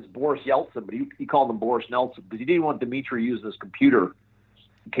 Was Boris Yeltsin, but he called him Boris Nelson because he didn't want Dmitry using his computer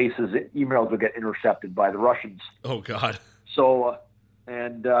in case his emails would get intercepted by the Russians. Oh, God. So,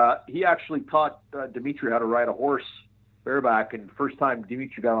 he actually taught Dmitry how to ride a horse bareback. And the first time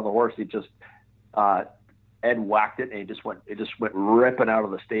Dmitry got on the horse, he just Ed whacked it, and it just went ripping out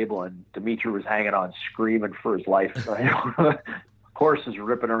of the stable. And Dmitry was hanging on, screaming for his life. Horse is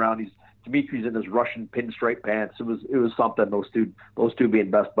ripping around. Dimitri's in his Russian pinstripe pants. It was something. Those two being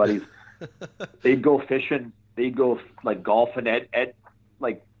best buddies. They'd go fishing. They'd go like golfing. Ed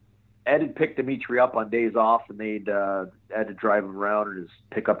had picked Dmitry up on days off, and they'd had to drive him around in his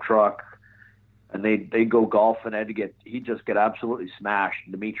pickup truck, and they'd go golfing. He'd just get absolutely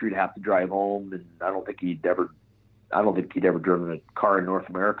smashed. Dimitri'd have to drive home, and I don't think he'd ever driven a car in North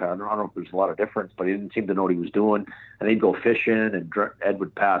America. I don't know if there's a lot of difference, but he didn't seem to know what he was doing. And they'd go fishing, and Ed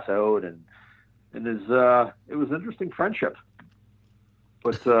would pass out, and it was an interesting friendship.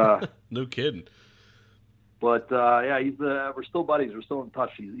 But no kidding. But we're still buddies. We're still in touch.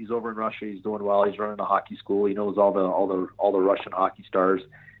 He's over in Russia. He's doing well. He's running a hockey school. He knows all the Russian hockey stars.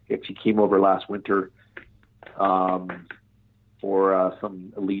 He actually came over last winter for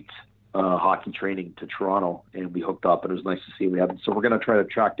some elite hockey training to Toronto, and we hooked up. And it was nice to see him. So we're going to try to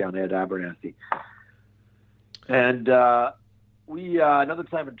track down Ed Abernathy. And we another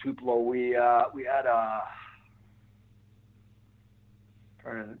time in Tupelo, we had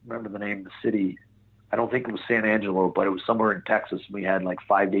trying to remember the name of the city. I don't think it was San Angelo, but it was somewhere in Texas. We had like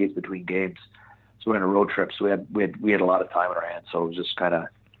 5 days between games, so we went on a road trip. So we had a lot of time on our hands. So it was just kind of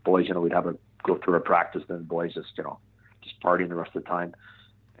boys, we'd have to go through a practice, then boys just partying the rest of the time.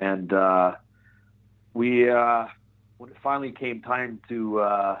 And when it finally came time to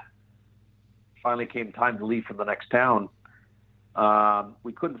leave for the next town,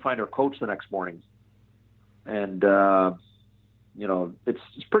 we couldn't find our coach the next morning, and it's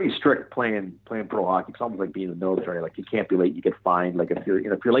pretty strict playing pro hockey. It's almost like being in the military. Like, you can't be late, you get fined. Like, if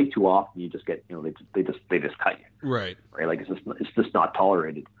you're late too often, you just get they just cut you. Right. Like, it's just not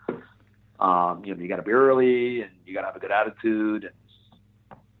tolerated. You got to be early, and you got to have a good attitude,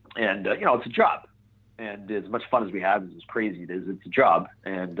 and it's a job. And as much fun as we have, as crazy it is, it's a job.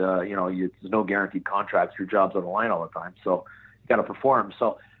 And there's no guaranteed contracts. Your job's on the line all the time, so you got to perform.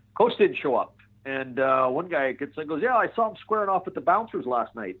 So coach didn't show up. And one guy goes, yeah, I saw him squaring off with the bouncers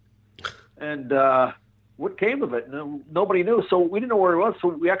last night. And what came of it? Nobody knew. So we didn't know where he was. So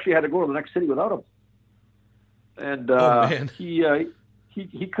we actually had to go to the next city without him. And he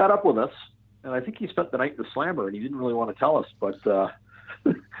caught up with us. And I think he spent the night in the Slammer, and he didn't really want to tell us. But I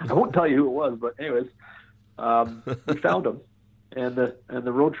won't tell you who it was. But anyways, we found him, and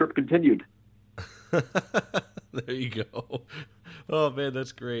the road trip continued. There you go. Oh, man,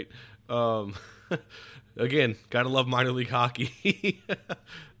 that's great. Again, gotta love minor league hockey.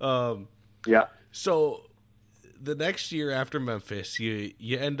 Yeah. So the next year after Memphis,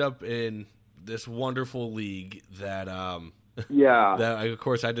 you end up in this wonderful league that that of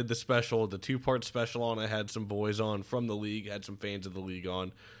course I did the 2-part special on. I had some boys on from the league, had some fans of the league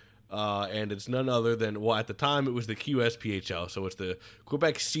on. And it's none other than, at the time it was the QSPHL, so it's the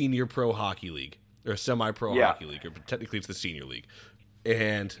Quebec Senior Pro Hockey League, or Semi-Pro Hockey League, or technically it's the Senior League.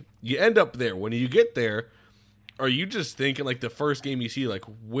 And you end up there. When you get there, are you just thinking, like, the first game you see, like,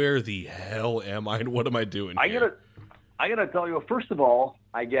 where the hell am I and what am I doing here? I gotta tell you, first of all,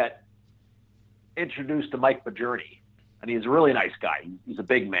 I get introduced to Mike Bajorny, and he's a really nice guy. He's a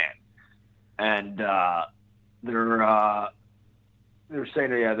big man. And they're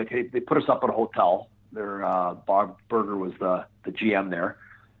saying they put us up at a hotel. Bob Berger was the GM there.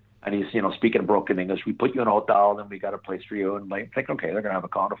 And he's, speaking broken English. We put you in a hotel, and then we got a place for you. And I think, okay, they're going to have a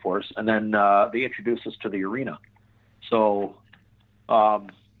condo for us. And then they introduced us to the arena. So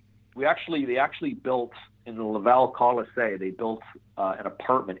they actually built in the Laval Colisée. They built an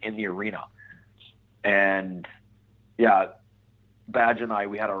apartment in the arena. And Badge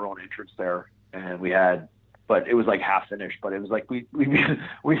and we had our own entrance there, and but it was like half finished. But it was like we'd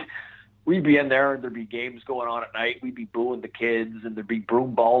be in there, and there'd be games going on at night. We'd be booing the kids, and there'd be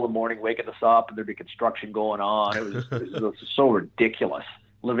broom ball in the morning waking us up, and there'd be construction going on. It was so ridiculous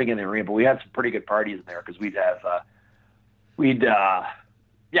living in the arena. But we had some pretty good parties in there because we just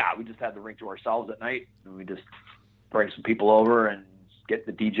had the rink to ourselves at night, and we just bring some people over and get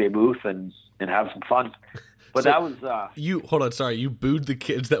in the DJ booth and have some fun. But so that was you booed the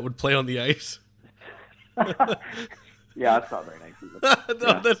kids that would play on the ice. Yeah, that's not very nice, is it?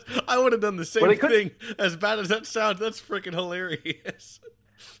 I would have done the same thing. As bad as that sounds, that's freaking hilarious.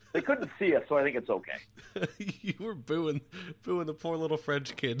 They couldn't see us, so I think it's okay. You were booing the poor little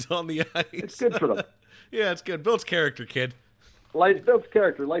French kids on the ice. It's good for them. Yeah, it's good. Builds character, kid. Builds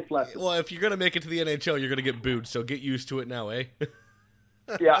character, life lessons. Well, if you're going to make it to the NHL, you're going to get booed, so get used to it now, eh?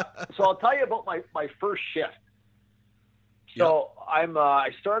 Yeah. So I'll tell you about my first shift. So yep. I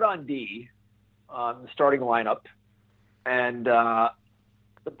start on D, the starting lineup, and the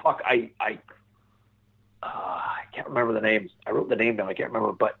puck, I can't remember the names. I wrote the name down. I can't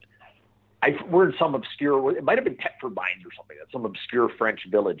remember, but we're in some obscure, it might have been Tetford Mines or something, some obscure French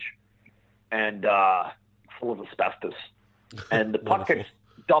village, and full of asbestos. And the puck gets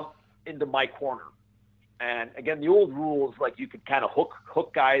dumped into my corner. And again, the old rule is like you could kind of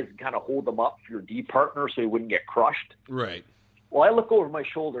hook guys and kind of hold them up for your D partner so you wouldn't get crushed. Right. Well, I look over my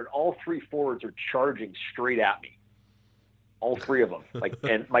shoulder and all three forwards are charging straight at me. All three of them.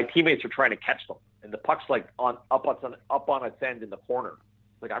 And my teammates are trying to catch them. And the puck's like up on its end in the corner.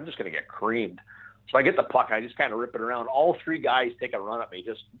 Like, I'm just going to get creamed. So I get the puck. I just kind of rip it around. All three guys take a run at me.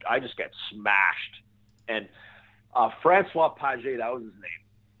 I just get smashed. And Francois Paget, that was his name.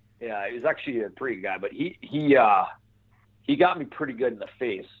 Yeah, he was actually a pretty good guy, but he got me pretty good in the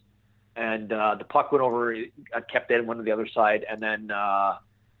face. And the puck went over. I kept it, went to the other side, and then I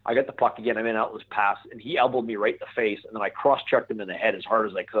got the puck again. I mean, out was pass, and he elbowed me right in the face, and then I cross-checked him in the head as hard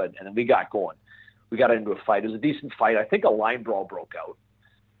as I could, and then we got going. We got into a fight. It was a decent fight. I think a line brawl broke out.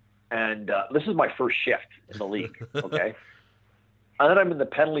 And this is my first shift in the league, okay? And then I'm in the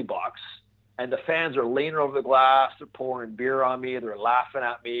penalty box, and the fans are leaning over the glass. They're pouring beer on me. They're laughing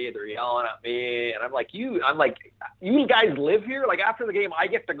at me. They're yelling at me. And I'm like, you guys live here? Like, after the game, I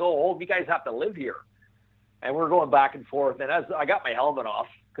get to go home. You guys have to live here. And we're going back and forth. And as I got my helmet off,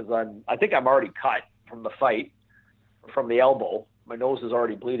 because I think I'm already cut from the fight, from the elbow. My nose is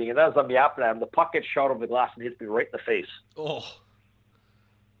already bleeding. And as I'm yapping at him, the puck gets shot over the glass and hits me right in the face. Oh.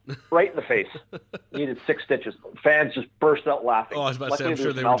 Right in the face. Needed 6 stitches. Fans just burst out laughing. Oh, I was about to say, I'm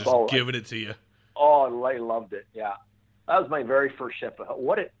sure they were just giving it to you. Oh, I loved it. Yeah. That was my very first shift.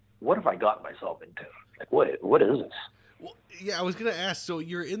 What have I gotten myself into? Like, what is this? Well, yeah, I was going to ask, so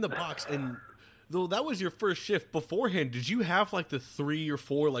you're in the box, and though that was your first shift beforehand, did you have like the 3 or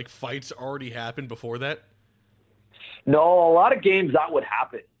 4 like fights already happen before that? No, a lot of games that would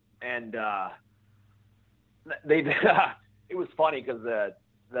happen. And it was funny because the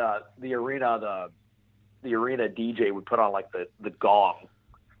arena DJ would put on like the gong,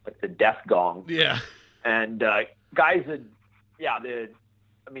 like the death gong. Yeah. And guys the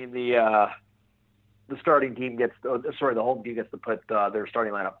starting team the home team gets to put their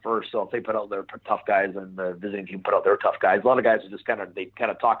starting lineup first. So if they put out their tough guys and the visiting team put out their tough guys, a lot of guys would just kind of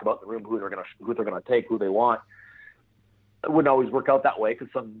talk about in the room who they're gonna take, who they want. It wouldn't always work out that way because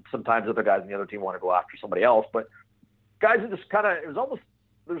sometimes other guys in the other team want to go after somebody else. But guys are just kind of,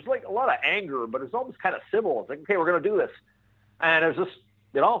 there's like a lot of anger, but it's almost kind of civil. It's like, okay, we're going to do this. And it's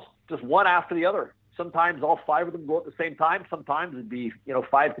just one after the other. Sometimes all 5 of them go at the same time. Sometimes it'd be,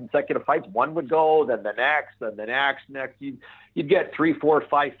 5 consecutive fights. One would go, then the next, then the next. You'd get 3, 4,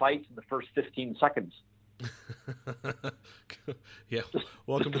 5 fights in the first 15 seconds. Yeah.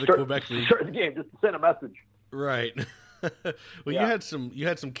 Welcome to the Quebec League. Start the game, just to send a message. Right. Well, yeah. you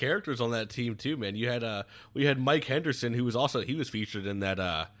had some characters on that team too, man. You had Mike Henderson, who was featured in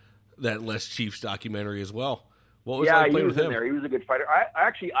that Les Chiefs documentary as well. What was like playing with him? There. He was a good fighter.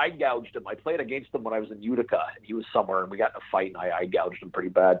 I gouged him. I played against him when I was in Utica, and he was somewhere, and we got in a fight, and I gouged him pretty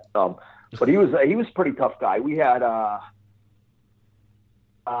bad. But he was a pretty tough guy. We had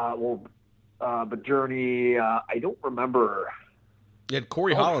but Journey. I don't remember. You had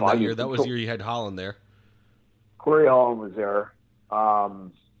Corey Holland that year. That was the year you had Holland there. Corey Holland was there.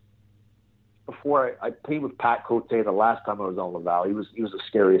 Before I played with Pat Cote the last time I was on Laval. He was the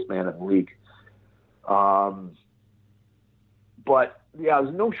scariest man in the league. But yeah,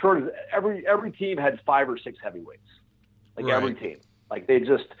 there's no shortage. Every team had 5 or 6 heavyweights. Like right. Every team. Like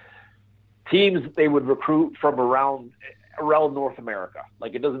teams they would recruit from around North America.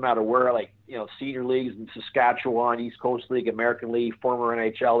 Like it doesn't matter where, like, senior leagues in Saskatchewan, East Coast League, American League, former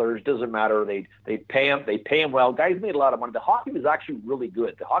NHLers, doesn't matter. They pay them well. Guys made a lot of money. The hockey was actually really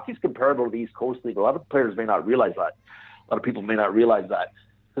good. The hockey's comparable to the East Coast League. A lot of players may not realize that. A lot of people may not realize that.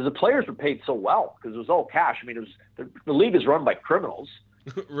 Because the players were paid so well because it was all cash. I mean, the league is run by criminals.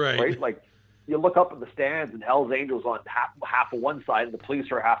 Right? Like, you look up in the stands and Hell's Angels on half of one side and the police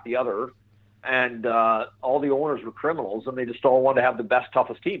are half the other. And all the owners were criminals, and they just all wanted to have the best,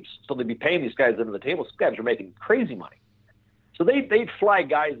 toughest teams. So they'd be paying these guys under the table. These guys are making crazy money. So they'd fly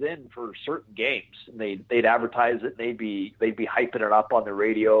guys in for certain games, and they'd advertise it. And they'd be hyping it up on the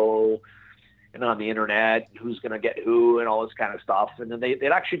radio. and on the internet, who's going to get who and all this kind of stuff. And then they'd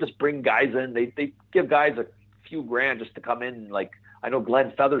actually just bring guys in. They give guys a few grand just to come in. Like, I know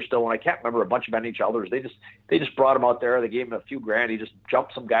Glenn Featherstone, I can't remember a bunch of NHLers. They just brought him out there. They gave him a few grand. He just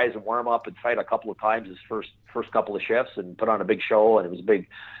jumped some guys and warm up and fight a couple of times his first couple of shifts and put on a big show. And it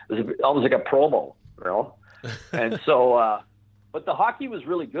was almost like a promo, you know? And so, but the hockey was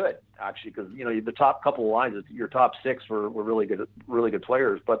really good, actually, because, you know, the top couple of lines, your top six were really good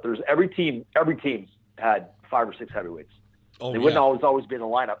players. But there's every team had 5 or 6 heavyweights. They wouldn't always be in the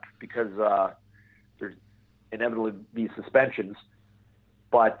lineup because there's inevitably be suspensions.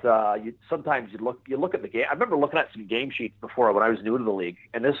 But sometimes you look at the game. I remember looking at some game sheets before when I was new to the league,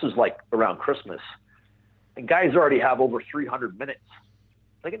 and this was like around Christmas, and guys already have over 300 minutes.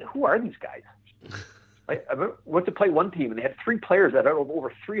 Like, who are these guys? I went to play one team, and they had 3 players that had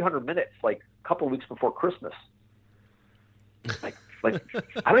over 300 minutes, like a couple of weeks before Christmas. Like I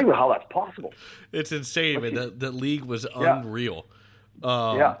don't even know how that's possible. It's insane, man. The league was unreal.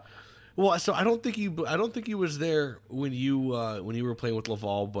 Yeah. Well, so I don't think he was there when you were playing with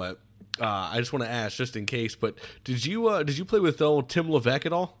Laval, but I just want to ask, just in case. But did you play with Tim Levesque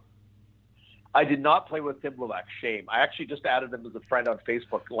at all? I did not play with Tim Levesque. Shame. I actually just added him as a friend on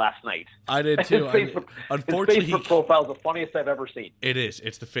Facebook last night. I did too. Unfortunately, his Facebook profile is the funniest I've ever seen. It is.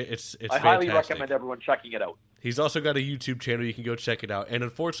 It's fantastic. I highly recommend everyone checking it out. He's also got a YouTube channel. You can go check it out. And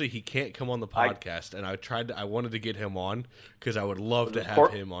unfortunately, he can't come on the podcast. And I wanted to get him on because I would love to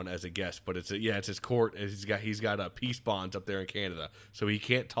have him on as a guest. But it's his court. And he's got peace bonds up there in Canada, so he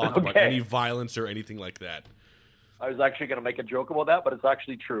can't talk about any violence or anything like that. I was actually going to make a joke about that, but it's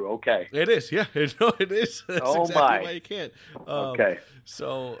actually true. Okay. It is, yeah. It is. That's exactly why you can't. Okay.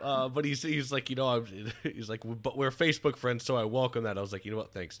 So, but he's like, you know, he's like, but we're Facebook friends, so I welcome that. I was like, you know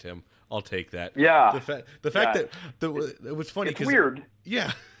what? Thanks, Tim. I'll take that. Yeah. The fact that it was funny. It's weird.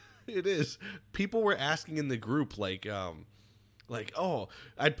 Yeah, it is. People were asking in the group, like, oh,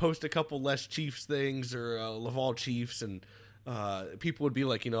 I'd post a couple less Chiefs things or Laval Chiefs, and people would be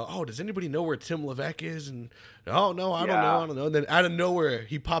like, you know, oh, does anybody know where Tim Levesque is? And oh no, I don't know. And then out of nowhere,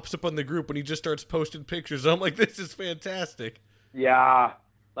 he pops up on the group and he just starts posting pictures. I'm like, this is fantastic. Yeah,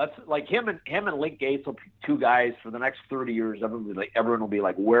 that's like him and Link Gates will be 2 guys for the next 30 years. Everyone will be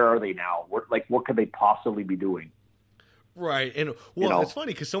like, where are they now? What could they possibly be doing? Right, and it's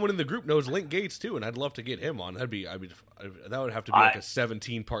funny because someone in the group knows Link Gates too, and I'd love to get him on. That would have to be like a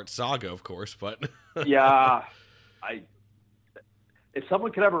 17-part saga, of course, but yeah, if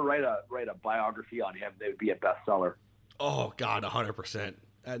someone could ever write a biography on him, they would be a bestseller. Oh God, 100%,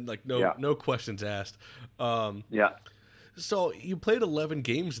 and like no questions asked. Yeah. So you played 11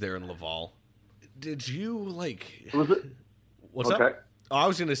 games there in Laval. Did you Was it? What's up? Oh, I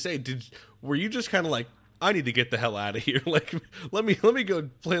was gonna say, were you just kind of like, I need to get the hell out of here? Like, let me go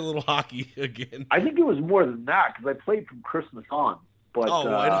play a little hockey again. I think it was more than that because I played from Christmas on. But,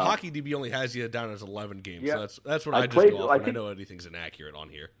 and Hockey DB only has you down as 11 games. Yeah. So that's what I just go off. I know anything's inaccurate on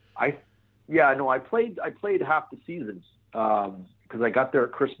here. I played half the season because I got there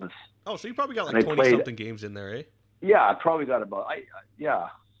at Christmas. Oh, so you probably got like 20-something games in there, eh? Yeah, I probably got about.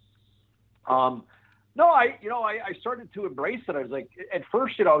 No, I started to embrace it. I was like, at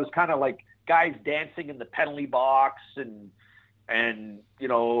first, you know, I was kind of like guys dancing in the penalty box and you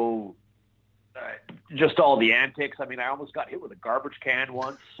know. Just all the antics. I mean, I almost got hit with a garbage can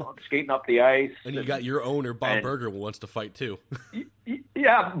once skating up the ice. And you got your owner, Bob Berger, who wants to fight too.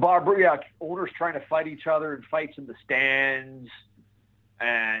 Yeah, Bob Berger. Yeah, owners trying to fight each other and fights in the stands,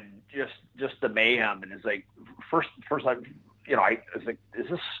 and just the mayhem. And it's like first, I was like, is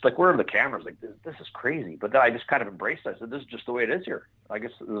this like, where are the cameras? Like, this is crazy. But then I just kind of embraced it. I said, this is just the way it is here. I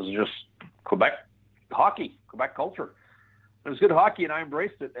guess this is just Quebec hockey, Quebec culture. It was good hockey, and I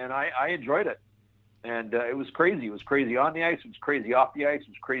embraced it, and I enjoyed it. And it was crazy. It was crazy on the ice. It was crazy off the ice. It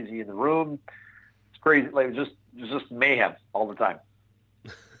was crazy in the room. It's crazy. Like, it was just mayhem all the time.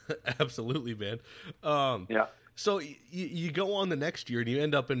 Absolutely, man. Yeah. So you go on the next year, and you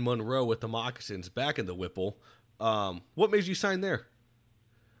end up in Monroe with the Moccasins back in the Whipple. What made you sign there?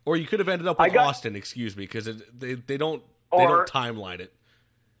 Or you could have ended up with Austin, excuse me, because they don't timeline it.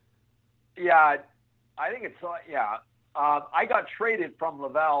 Yeah, I think it's I got traded from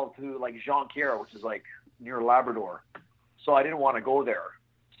Laval to like Jonquière, which is like near Labrador. So I didn't want to go there.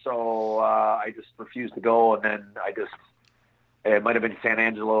 So I just refused to go. And then it might have been San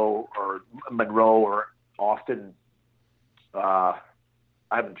Angelo or Monroe or Austin. I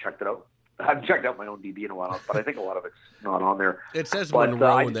haven't checked it out. I haven't checked out my own DB in a while, but I think a lot of it's not on there. It says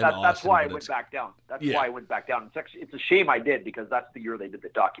Monroe and then Austin. That's why I went back down. Why I went back down. It's a shame I did because that's the year they did the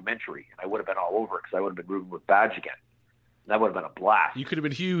documentary, and I would have been all over it because I would have been rooting with Badge again. That would have been a blast. You could have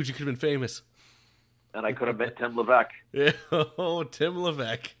been huge. You could have been famous. and I could have met Tim Levesque. Yeah, oh, Tim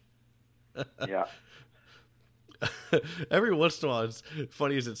Levesque. Yeah. Every once in a while, as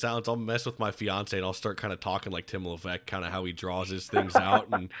funny as it sounds, I'll mess with my fiance and I'll start kind of talking like Tim Levesque, kind of how he draws his things out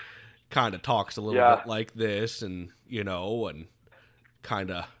and kind of talks a little bit like this, and and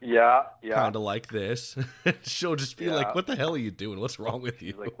kind of like this. She'll just be like, "What the hell are you doing? What's wrong with you?"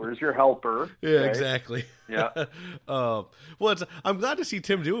 He's like, "Where's your helper?" Yeah, okay. Exactly. Yeah. I'm glad to see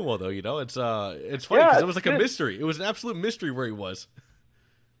Tim doing well, though. It's funny because it was like a mystery. It was an absolute mystery where he was.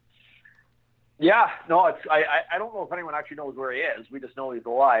 Yeah, no, I don't know if anyone actually knows where he is. We just know he's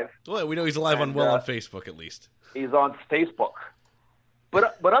alive. Well, we know he's alive on Facebook at least. He's on Facebook,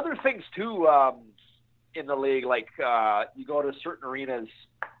 but other things too in the league, like you go to certain arenas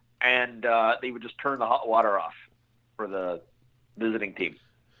and they would just turn the hot water off for the visiting team.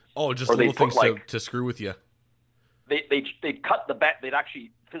 Oh, just little things to screw with you. They'd cut the bench. They'd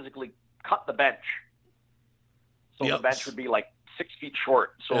actually physically cut the bench, so the bench would be like 6 feet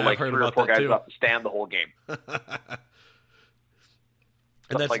short, so like 3 or 4 guys would have to stand the whole game.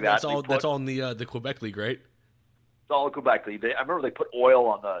 And that's all in the Quebec League, right? It's all in Quebec League. I remember they put oil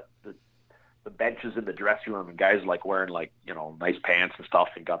on the benches in the dressing room, and guys like wearing nice pants and stuff,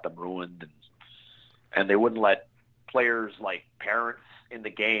 and got them ruined. And they wouldn't let players like parents in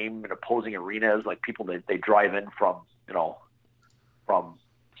the game in opposing arenas, like people that they drive in from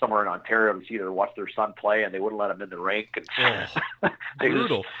somewhere in Ontario to see or watch their son play, and they wouldn't let him in the rink. And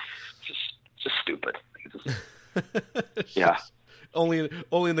brutal. Just stupid. Only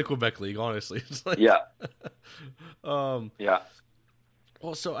in the Quebec League, honestly. It's like, yeah. Yeah.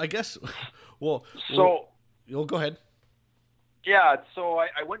 Well, so I guess. Well, you'll go ahead. Yeah. So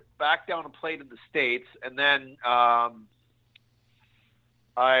I went back down and played in the States, and then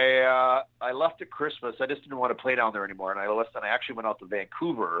I left at Christmas. I just didn't want to play down there anymore, and I left. And I actually went out to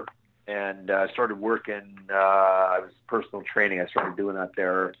Vancouver and started working. I was personal training. I started doing that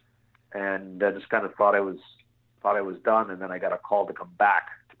there, and I just kind of thought I was done. And then I got a call to come back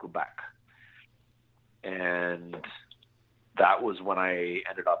to Quebec, and that was when I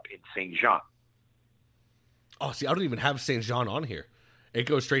ended up in Saint Jean. Oh, see, I don't even have Saint Jean on here. It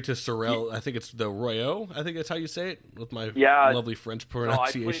goes straight to Sorel. I think it's the Royaux. I think that's how you say it with my lovely French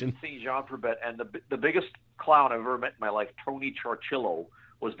pronunciation. No, I played in Saint Jean for a bit, and the biggest clown I've ever met in my life, Tony Chorchillo,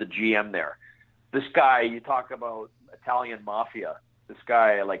 was the GM there. This guy, you talk about Italian mafia. This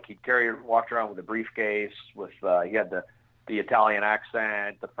guy, like, he walked around with a briefcase with he had the Italian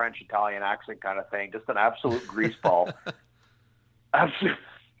accent, the French Italian accent kind of thing, just an absolute greaseball. Absolute.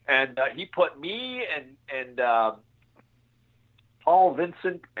 And he put me and Paul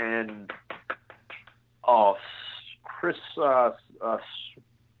Vincent and Chris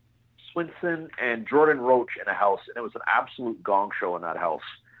Swinson and Jordan Roach in a house, and it was an absolute gong show in that house.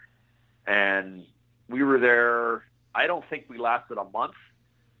 And we were there. I don't think we lasted a month.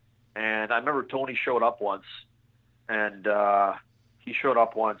 And I remember Tony showed up once, and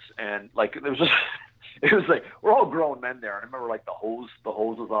like it was just. It was like, we're all grown men there. And I remember like the hose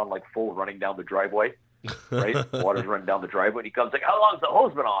was on like full running down the driveway, right? Water's running down the driveway. And he comes like, "How long's the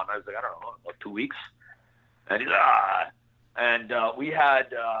hose been on?" I was like, "I don't know, about 2 weeks." And he's and we had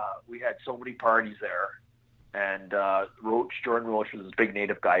so many parties there. And Jordan Roach was this big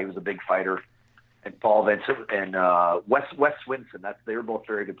native guy. He was a big fighter. And Paul Vincent and Wes Swinson. They were both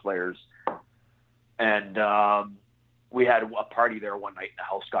very good players. And we had a party there one night. The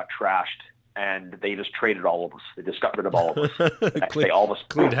house got trashed. And they just traded all of us. They just got rid of all of us. All of us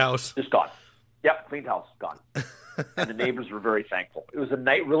cleaned house. Just gone. Yep, cleaned house, gone. And the neighbors were very thankful. It was a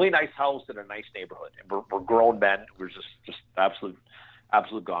really nice house in a nice neighborhood. And we're grown men. We're just absolute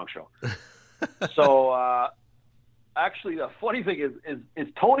gong show. So actually, the funny thing is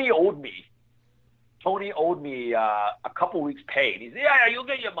Tony owed me. A couple weeks pay. And he's yeah, you'll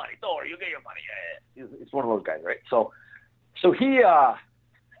get your money. Don't worry, you'll get your money. Yeah. He's one of those guys, right? So he.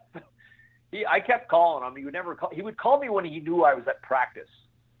 I kept calling him. He would never call. He would call me when he knew I was at practice.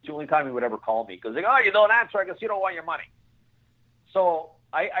 It's the only time he would ever call me. Because like, "Oh, you don't answer. I guess you don't want your money." So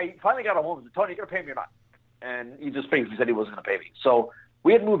I finally got a hold of him. "Tony, you going to pay me or not?" And he just basically said he wasn't going to pay me. So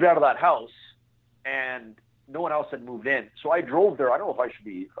we had moved out of that house, and no one else had moved in. So I drove there. I don't know if I should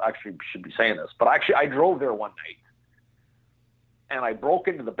be saying this, but actually I drove there one night, and I broke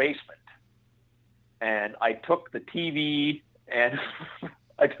into the basement, and I took the TV and.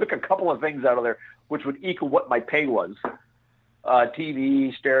 I took a couple of things out of there, which would equal what my pay was.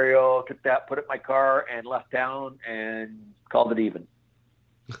 TV, stereo, took that, put it in my car, and left town, and called it even.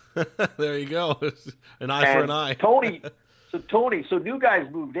 There you go. An eye for an eye. So new guys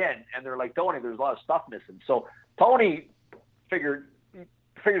moved in, and they're like, "Tony, there's a lot of stuff missing." So Tony figured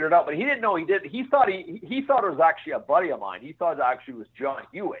figured it out, but he didn't know he did. He thought it was actually a buddy of mine. He thought it actually was John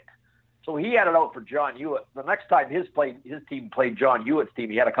Hewitt. So he had it out for John Hewitt. The next time his team played John Hewitt's team,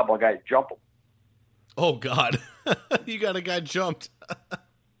 he had a couple of guys jump him. Oh God, you got a guy jumped.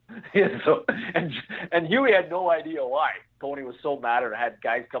 Yeah, so, and Huey had no idea why. Tony was so mad and had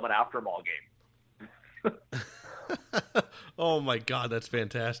guys coming after him all game. Oh my God, that's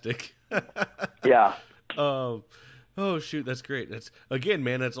fantastic. Yeah. Oh shoot, that's great. That's again,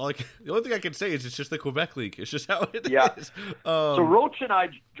 man. That's all. The only thing I can say is it's just the Quebec League. It's just how it is. So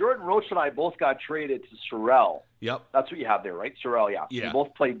Jordan Roach and I both got traded to Sorel. Yep. That's what you have there, right? Sorel, yeah. Yeah. We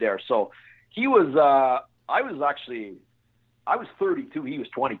both played there. So he was. I was 32. He was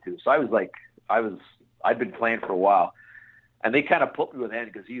 22. So I'd been playing for a while, and they kind of put me with him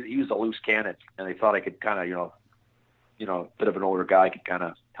because he was a loose cannon, and they thought I could kind of bit of an older guy could kind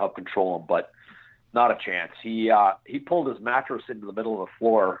of help control him, but. Not a chance. He pulled his mattress into the middle of the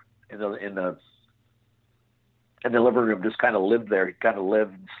floor in the living room. Just kind of lived there. He kind of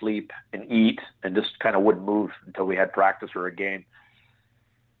lived and sleep and eat and just kind of wouldn't move until we had practice or a game.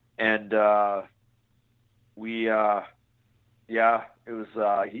 And it was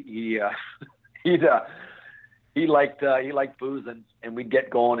he liked booze and we'd get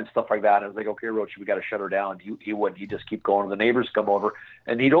going and stuff like that. And I was like, okay, Roach, we got to shut her down. He wouldn't. He'd just keep going. The neighbors come over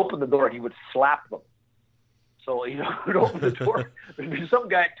and he'd open the door and he would slap them. So, he'd open the door. There'd be some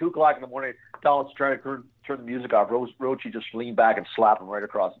guy at 2:00 in the morning telling us to try to turn the music off. Roach, he just leaned back and slapped him right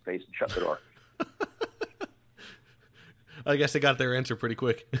across the face and shut the door. I guess they got their answer pretty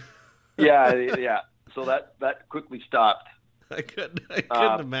quick. Yeah. So that quickly stopped. I couldn't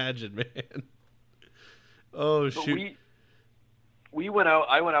imagine, man. Oh shoot! We went out.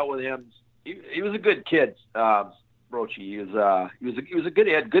 I went out with him. He was a good kid, Roachy. He was a good.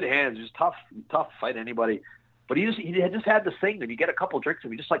 He had good hands. He was tough to fight anybody. But he just had this thing that you get a couple of drinks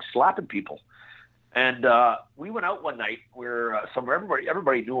and he just like slapping people. And we went out one night where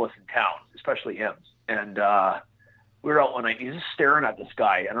everybody knew us in town, especially him. And we were out one night. And he's just staring at this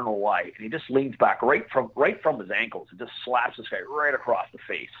guy. I don't know why. And he just leans back right from his ankles and just slaps this guy right across the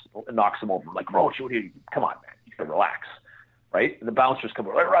face and knocks him over. I'm like, Roach, come on, man, you can relax, right? And the bouncers come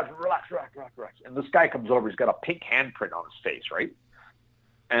over, relax. And this guy comes over. He's got a pink handprint on his face, right?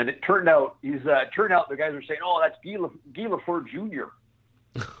 And it turned out the guys were saying, oh, that's Guy Lafleur Jr.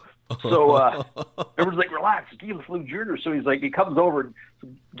 So everyone's like, relax, Guy Lafleur Jr. So he's like, he comes over, and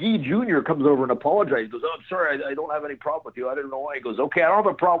Guy Jr. comes over and apologizes. He goes, oh, I'm sorry, I don't have any problem with you. I didn't know why. He goes, okay, I don't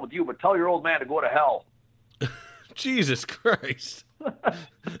have a problem with you, but tell your old man to go to hell. Jesus Christ.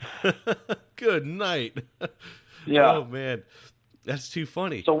 Good night. Yeah. Oh, man. That's too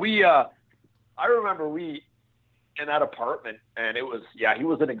funny. So I remember in that apartment, and it was, he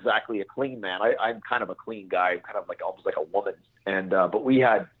wasn't exactly a clean man. I'm kind of a clean guy, kind of like almost like a woman. And, but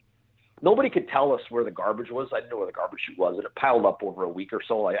nobody could tell us where the garbage was. I didn't know where the garbage chute was, and it piled up over a week or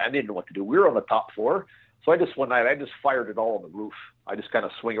so. I didn't know what to do. We were on the top floor. So one night, I just fired it all on the roof. I just kind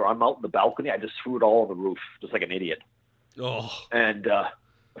of swing around. I'm out in the balcony. I just threw it all on the roof, just like an idiot. Oh. And I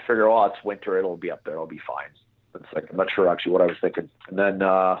figure, it's winter. It'll be up there. It'll be fine. It's like, I'm not sure actually what I was thinking. And then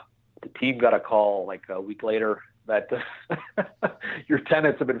the team got a call like a week later that your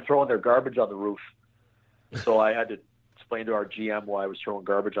tenants have been throwing their garbage on the roof. So I had to explain to our GM why I was throwing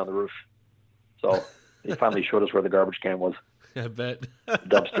garbage on the roof. So they finally showed us where the garbage can was. I bet.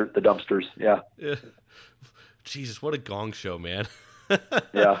 The dumpsters, yeah. Jesus, what a gong show, man.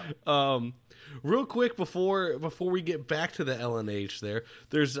 Yeah. Real quick before we get back to the LNH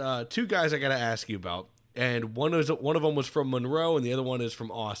there's two guys I got to ask you about. And one of them was from Monroe and the other one is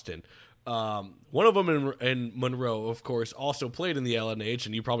from Austin. One of them in Monroe, of course, also played in the LNH,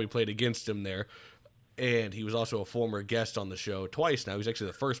 and you probably played against him there. And he was also a former guest on the show twice now. He was actually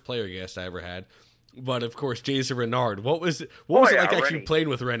the first player guest I ever had. But, of course, Jason Renard. What was it like actually Rennie. playing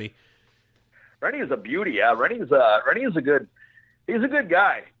with Rennie? Rennie is a beauty, yeah. Rennie is a good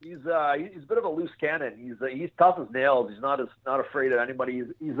guy. He's a bit of a loose cannon. He's tough as nails. He's not afraid of anybody.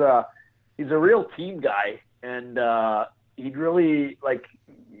 He's a real team guy, and he'd really, like,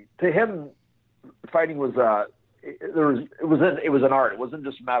 to him, fighting was it was an art. It wasn't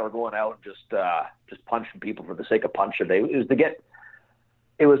just a matter of going out and just punching people for the sake of punching.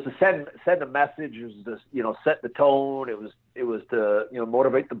 It was to send a message. It was to set the tone. It was to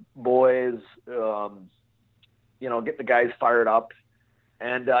motivate the boys. Get the guys fired up.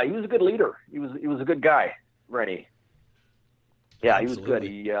 And he was a good leader. He was a good guy, Rennie. Yeah,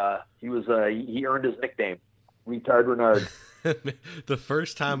 Absolutely. He was good. He earned his nickname, Retard Renard. The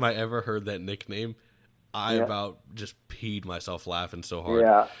first time I ever heard that nickname, I about just peed myself laughing so hard.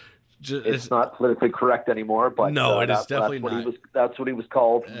 Yeah. It's not politically correct anymore, but no, it is definitely not. That's what he was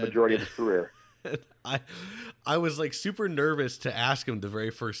called for the majority of his career. I was like super nervous to ask him the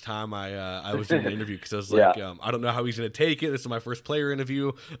very first time I was doing the interview, because I was like, I don't know how he's going to take it. This is my first player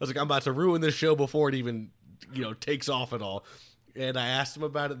interview. I was like, I'm about to ruin this show before it even takes off at all. And I asked him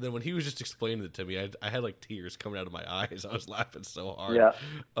about it. And then when he was just explaining it to me, I had like tears coming out of my eyes. I was laughing so hard. Yeah.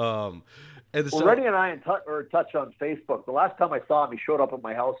 Reddy and I are in touch on Facebook. The last time I saw him, he showed up at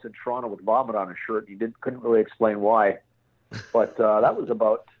my house in Toronto with vomit on his shirt. He couldn't really explain why, but that was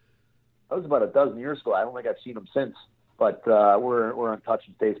about a dozen years ago. I don't think I've seen him since. But we're in touch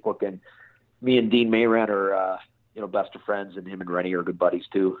on Facebook, and me and Dean Mayran are best of friends, and him and Rennie are good buddies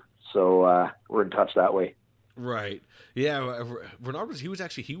too. So we're in touch that way. Right. Yeah. Renard he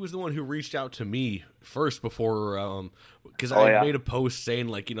was the one who reached out to me first before, because I made a post saying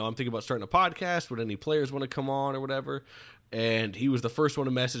like, I'm thinking about starting a podcast. Would any players want to come on or whatever? And he was the first one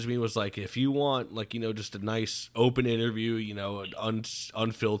to message me, was like, if you want like, just a nice open interview,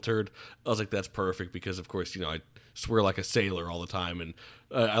 unfiltered. I was like, that's perfect, because of course, I swear like a sailor all the time. And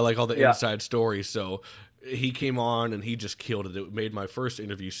I like all the inside stories. So he came on and he just killed it. It made my first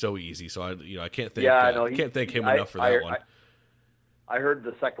interview so easy. So I can't thank can't thank him enough for that one. I heard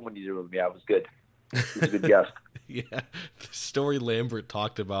the second one you did with me. It was good. He was a good guest. Yeah, the story Lambert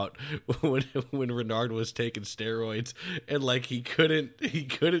talked about when Renard was taking steroids, and like he couldn't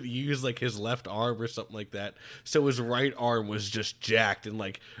use like his left arm or something like that, so his right arm was just jacked, and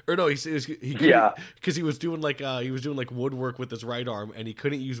like, or no, because he was doing like woodwork with his right arm, and he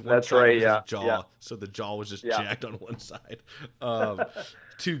couldn't use one side of his jaw, so the jaw was just jacked on one side.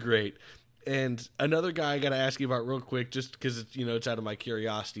 Too great. And another guy I got to ask you about real quick, just because it's out of my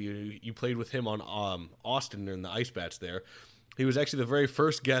curiosity. You played with him on Austin in the Ice Bats there. He was actually the very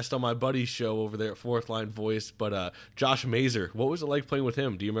first guest on my buddy's show over there at Fourth Line Voice. But Josh Mazer, what was it like playing with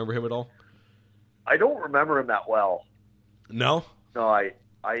him? Do you remember him at all? I don't remember him that well. No? No, I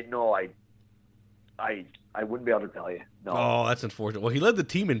wouldn't be able to tell you. No. Oh, that's unfortunate. Well, he led the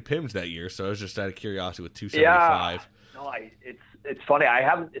team in PIMS that year, so I was just out of curiosity with 275. Yeah. No, it's funny. I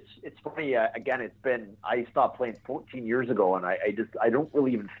haven't. It's funny. Again, I stopped playing 14 years ago, and I don't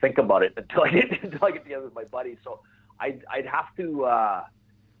really even think about it until I get together with my buddies. So I'd have to.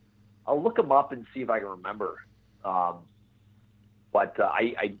 I'll look them up and see if I can remember. But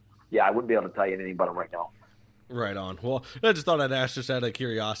I wouldn't be able to tell you anything about them right now. Right on. Well, I just thought I'd ask just out of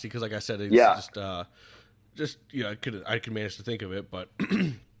curiosity, because, like I said, it's just I could manage to think of it. But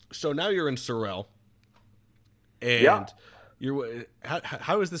so now you're in Sorel, and.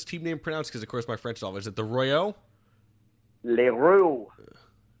 How is this team name pronounced? Because of course my French is off. Is it the Royaux? Les Royaux.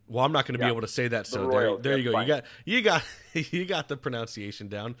 Well, I'm not going to be able to say that. So there you go. Fine. You got the pronunciation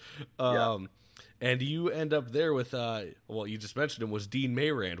down. And you end up there with you just mentioned him, was Dean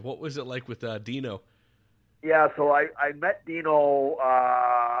Mayrand. What was it like with Dino? Yeah, so I met Dino.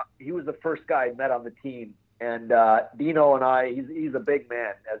 He was the first guy I met on the team, and Dino and I. He's a big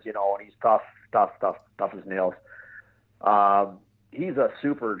man, as you know, and he's tough as nails. He's a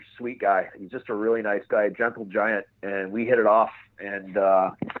super sweet guy. He's just a really nice guy, a gentle giant, and we hit it off, and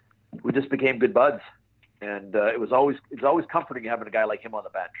we just became good buds. And it's always comforting having a guy like him on the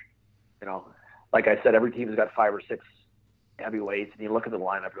bench. Like I said, every team's got 5 or 6 heavyweights, and you look at the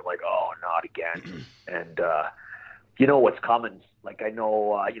lineup, you're like, oh, not again. And you know what's coming. Like I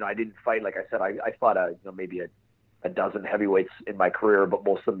know, I didn't fight. Like I said, I fought maybe a dozen heavyweights in my career, but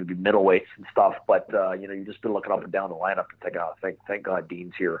most of them would be middleweights and stuff. But you just been looking up and down the lineup and thinking, oh, thank God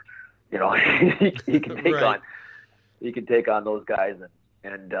Dean's here. He can take on those guys,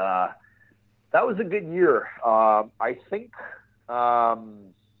 and that was a good year. I think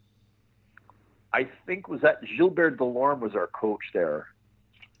was that Gilbert Delorme was our coach there.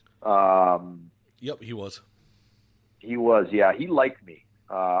 Yep, he was. He was, yeah. He liked me.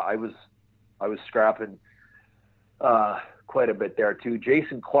 I was scrapping quite a bit there too.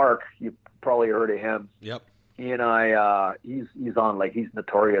 Jason Clark, you probably heard of him. Yep. He and I, he's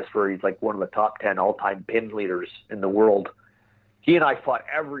notorious for, he's like one of the top 10 all-time pin leaders in the world. He and I fought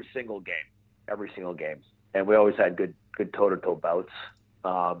every single game, and we always had good toe-to-toe bouts.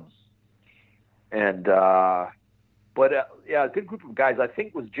 A good group of guys. I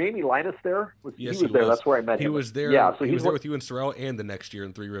think was Jamie Linus there. He was there. That's where I met him. He was there. Yeah, so he was there with you in Sorel and the next year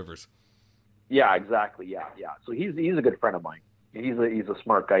in Three Rivers. Yeah, exactly. Yeah. So he's a good friend of mine. He's a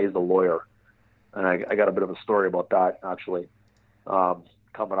smart guy. He's a lawyer, and I got a bit of a story about that actually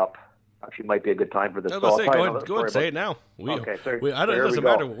coming up. Actually, might be a good time for this. Go ahead, say it now. Okay, sorry. It doesn't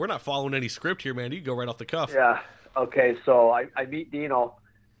matter. We're not following any script here, man. You can go right off the cuff. Yeah. Okay. So I meet Dino,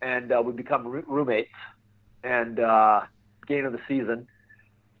 and we become roommates. And beginning of the season,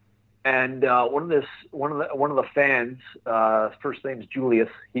 And one of the fans, first name's Julius.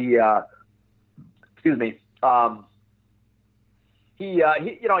 He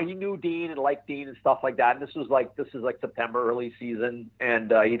knew Dean and liked Dean and stuff like that. And this is like September, early season,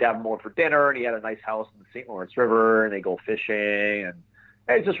 and he'd have him over for dinner, and he had a nice house in the St. Lawrence River, and they go fishing, and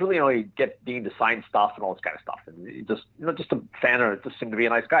it's just really, he'd get Dean to sign stuff and all this kind of stuff, and he just a fan, or just seemed to be a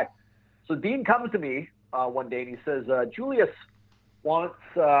nice guy. So Dean comes to me one day and he says, Julius wants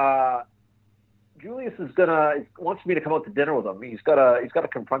me to come out to dinner with him. He's got to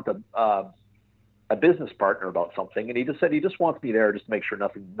confront a business partner about something, and he just said he just wants me there just to make sure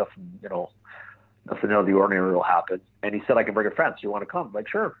nothing out of the ordinary will happen. And he said I can bring a friend. So you want to come? I'm like,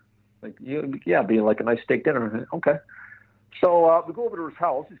 sure. Like, be like a nice steak dinner. Okay. So we go over to his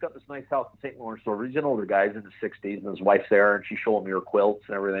house. He's got this nice house in St. Lawrence River. He's an older guy. He's in his 60s, and his wife's there, and she's showing me her quilts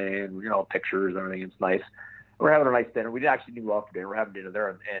and everything, and pictures and everything. It's nice. We're having a nice dinner. We actually didn't go out for dinner. We're having dinner there,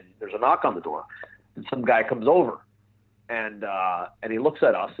 and there's a knock on the door, and some guy comes over, and he looks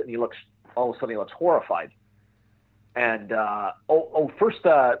at us, and all of a sudden he looks horrified. And first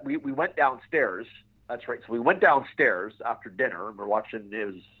we went downstairs. That's right. So we went downstairs after dinner, and we're watching.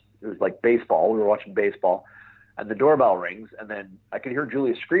 It was like baseball. We were watching baseball. And the doorbell rings, and then I could hear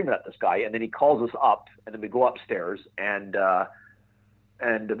Julius screaming at this guy, and then he calls us up, and then we go upstairs, and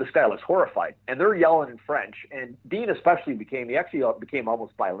this guy looks horrified, and they're yelling in French, and Dean especially became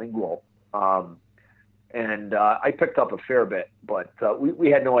almost bilingual, and I picked up a fair bit, but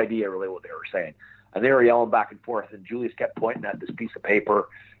we had no idea really what they were saying, and they were yelling back and forth, and Julius kept pointing at this piece of paper,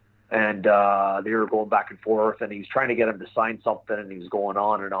 and they were going back and forth, and he's trying to get him to sign something, and he was going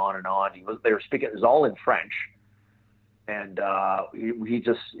on and on and on. They were speaking. It was all in French. And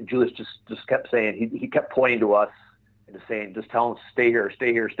Julius just kept saying, he kept pointing to us and just saying, just tell him to stay here,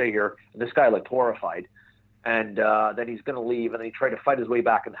 stay here, stay here. And this guy looked horrified. And then he's going to leave. And then he tried to fight his way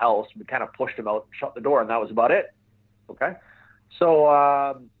back in the house. We kind of pushed him out, shut the door, and that was about it. Okay. So,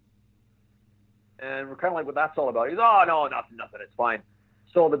 and we're kind of like, well, that's all about. He's, oh, no, nothing, it's fine.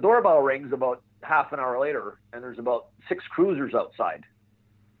 So the doorbell rings about half an hour later, and there's about 6 cruisers outside.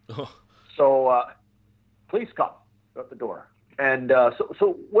 Oh. So police come at the door. And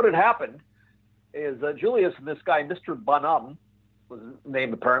so what had happened is Julius and this guy, Mr. Bonhomme, was his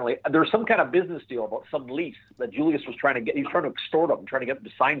name apparently, there was some kind of business deal about some lease that Julius was trying to get. He was trying to extort him, trying to get him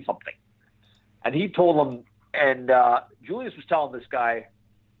to sign something. And he told him, and Julius was telling this guy,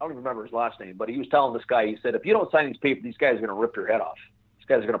 I don't even remember his last name, but he was telling this guy, he said, if you don't sign these papers, these guys are going to rip your head off. These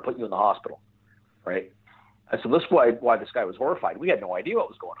guys are going to put you in the hospital, right? And so this is why this guy was horrified. We had no idea what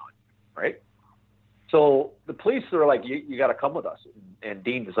was going on, right? So the police are like, you got to come with us. And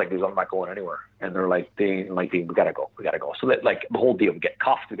Dean is like, I'm not going anywhere. And they're like, Dean, we got to go. So that, like, the whole deal, we get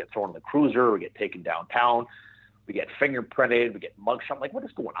cuffed, we get thrown in the cruiser, we get taken downtown, we get fingerprinted, we get mugshot. I'm like, what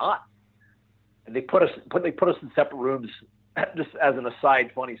is going on? And they put us in separate rooms. Just as an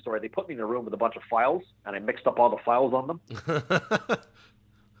aside, funny story, they put me in a room with a bunch of files, and I mixed up all the files on them.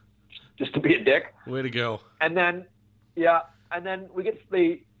 just to be a dick. Way to go. And then, we get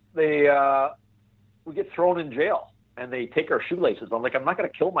we get thrown in jail, and they take our shoelaces. I'm like, I'm not going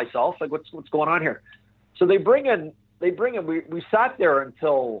to kill myself. Like, what's going on here? So they bring in. We sat there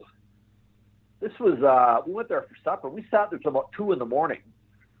until this was. We went there for supper. We sat there till about 2 a.m,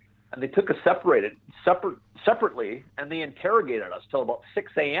 and they took us separately, and they interrogated us till about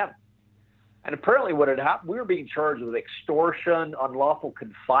 6 a.m. And apparently, what had happened, we were being charged with extortion, unlawful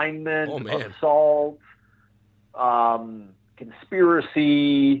confinement, assault,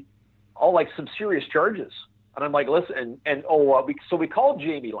 conspiracy. All like some serious charges. And I'm like, listen, so we called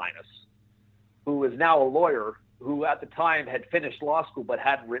Jamie Linus, who is now a lawyer, who at the time had finished law school but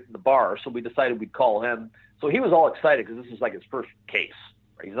hadn't written the bar. So we decided we'd call him. So he was all excited because this is like his first case.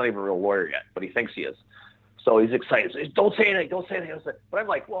 Right? He's not even a real lawyer yet, but he thinks he is. So he's excited. So he's, don't say anything. But I'm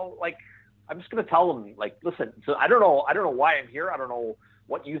like, well, like, I'm just going to tell him, like, listen, so I don't know why I'm here. I don't know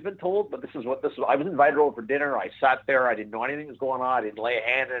what you've been told, but this is. I was invited over for dinner. I sat there. I didn't know anything was going on. I didn't lay a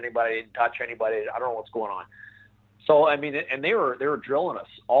hand on anybody. I didn't touch anybody. I don't know what's going on. So, I mean, and they were drilling us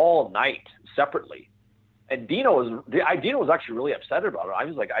all night separately. And Dino was actually really upset about it. I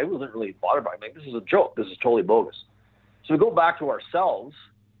was like, I wasn't really bothered by it. Like, this is a joke. This is totally bogus. So we go back to our cells,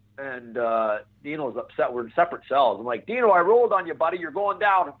 and Dino's upset. We're in separate cells. I'm like, Dino, I rolled on you, buddy. You're going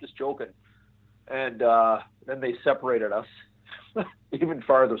down. I'm just joking. And then they separated us even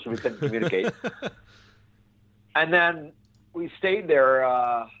farther so we couldn't communicate. And then we stayed there,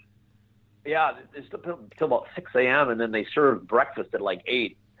 until about 6 a.m., and then they served breakfast at like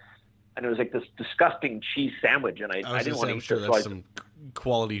 8. And it was like this disgusting cheese sandwich, and I didn't want to eat it. So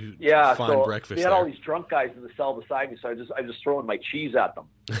quality Yeah, fine so breakfast. we had there. all these drunk guys in the cell beside me, so I just throwing my cheese at them.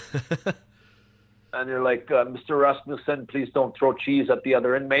 And they're like, Mr. Rasmussen, please don't throw cheese at the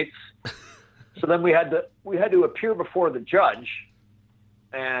other inmates. So then we had to appear before the judge,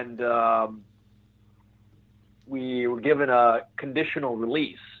 and we were given a conditional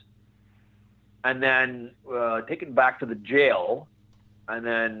release, and then taken back to the jail, and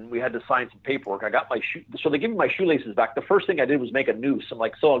then we had to sign some paperwork. I got my so they gave me my shoelaces back. The first thing I did was make a noose. I'm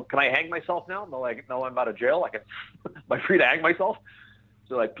like, so can I hang myself now? And they're like, no, I'm out of jail. Am I free to hang myself?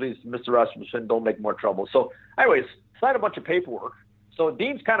 So like, please, Mr. Rasmussen, don't make more trouble. So anyways, signed a bunch of paperwork. So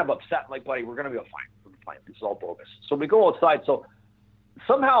Dean's kind of upset, like, buddy, we're going to be fine. We're fine. This is all bogus. So we go outside. So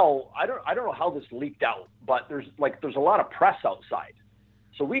somehow, I don't know how this leaked out, but there's a lot of press outside.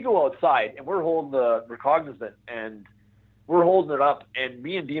 So we go outside and we're holding the recognizant and we're holding it up, and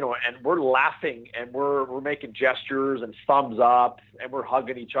me and Dino, and we're laughing and we're making gestures and thumbs up, and we're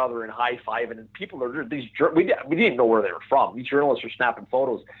hugging each other and high-fiving, and people are we didn't know where they were from. These journalists are snapping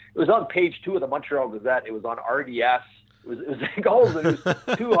photos. It was on page 2 of the Montreal Gazette. It was on RDS. It was like all of it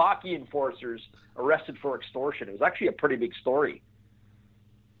was 2 hockey enforcers arrested for extortion. It was actually a pretty big story.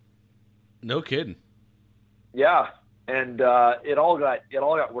 No kidding. Yeah, and it all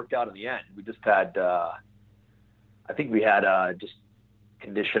got worked out in the end. We just had. I think we had just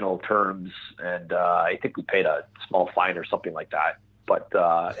conditional terms, and I think we paid a small fine or something like that. But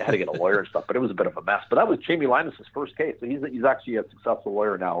I had to get a lawyer and stuff. But it was a bit of a mess. But that was Jamie Linus' first case. So he's actually a successful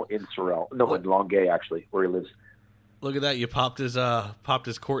lawyer now in Sorel. No, in Longueuil, actually, where he lives. Look at that! You popped his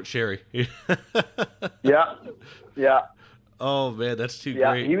court sherry. Yeah. Oh man, that's too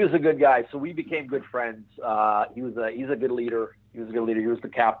great. Yeah, he was a good guy. So we became good friends. He's a good leader. He was the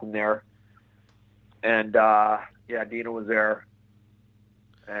captain there. And Dino was there,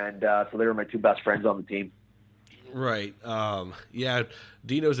 and so they were my 2 best friends on the team. Right. Yeah,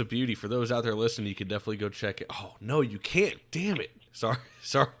 Dino's a beauty. For those out there listening, you can definitely go check it. Oh no, you can't. Damn it.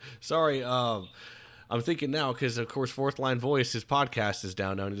 Sorry. I'm thinking now because of course Fourth Line Voice, his podcast is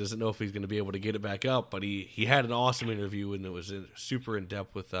down now, and he doesn't know if he's going to be able to get it back up. But he had an awesome interview, and it was super in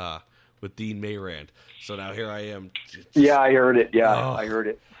depth with Dean Mayrand. So now here I am. Yeah, I heard it. Yeah, I heard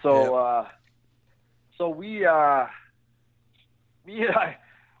it. So. Yeah. So we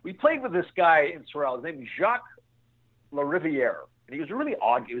played with this guy in Sorel. His name is Jacques Lariviere, and he was really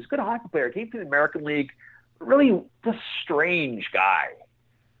odd. He was a good hockey player. He came to the American League, really just strange guy,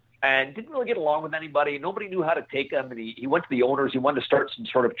 and didn't really get along with anybody. Nobody knew how to take him, and he went to the owners. He wanted to start some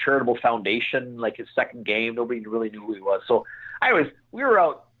sort of charitable foundation, like his second game. Nobody really knew who he was. So, anyways, we were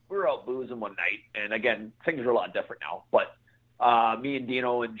out boozing one night, and again, things are a lot different now. But me and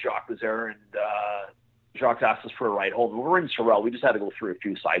Dino and Jacques was there, and Jacques asked us for a ride home. We were in Sorel. We just had to go through a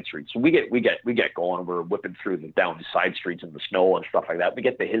few side streets. So we get going. We're whipping through down the side streets in the snow and stuff like that. We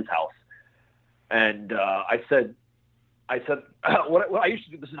get to his house, and I said, what I used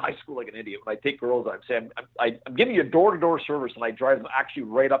to do this in high school like an idiot. When I take girls, I'd say, I'm giving you a door-to-door service, and I drive them actually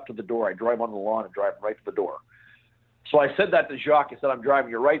right up to the door. I drive on the lawn and drive them right to the door. So I said that to Jacques. I said, I'm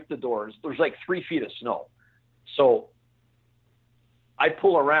driving you right to the door. There's like 3 feet of snow. So I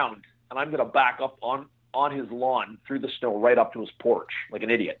pull around, and I'm going to back up on his lawn through the snow right up to his porch like an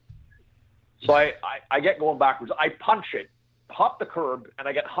idiot. So I get going backwards. I punch it, hop the curb, and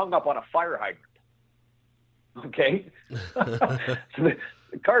I get hung up on a fire hydrant. Okay? So the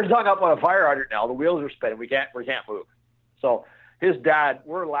car's hung up on a fire hydrant now. The wheels are spinning. We can't move. So his dad,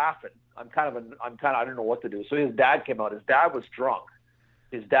 we're laughing. I don't know what to do. So his dad came out. His dad was drunk.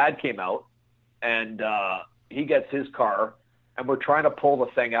 His dad came out, and he gets his car, and we're trying to pull the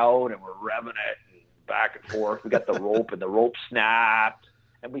thing out, and we're revving it and back and forth. We got the rope, and the rope snapped,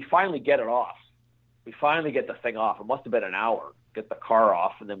 and we finally get it off. We finally get the thing off. It must have been an hour. Get the car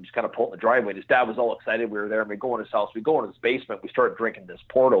off, and then we just kind of pull it in the driveway. And his dad was all excited. We were there, and we go in his house. We go in his basement. We started drinking this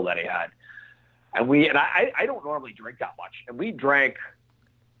Porto that he had. And I don't normally drink that much. And we drank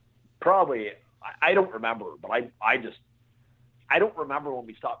probably, I don't remember, but I don't remember when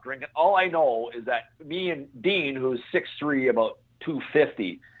we stopped drinking. All I know is that me and Dean, who's 6'3", about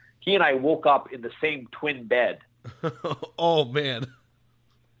 250, he and I woke up in the same twin bed. Oh, man.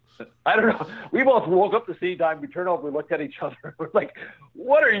 I don't know. We both woke up the same time. We turned over, we looked at each other. We're like,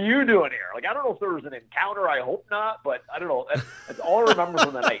 what are you doing here? Like, I don't know if there was an encounter. I hope not, but I don't know. That's all I remember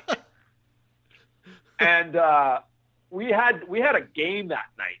from the night. And we had a game that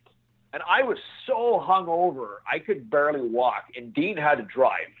night. And I was so hungover, I could barely walk. And Dean had to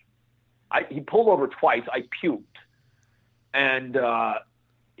drive. He pulled over twice. I puked. And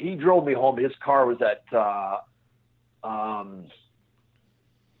he drove me home. His car was at, I'm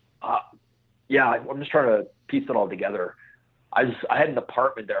just trying to piece it all together. I had an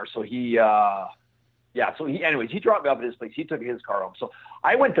apartment there, so he anyways, he dropped me off at his place. He took his car home. So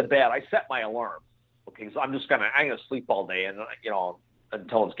I went to bed. I set my alarm. Okay, so I'm gonna sleep all day, and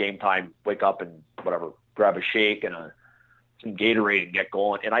until it's game time, wake up and whatever, grab a shake and some Gatorade and get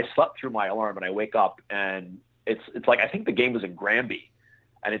going. And I slept through my alarm, and I wake up, and it's like, I think the game was in Granby,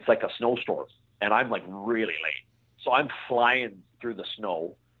 and it's like a snowstorm, and I'm like really late. So I'm flying through the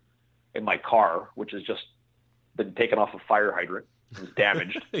snow in my car, which has just been taken off a fire hydrant. It was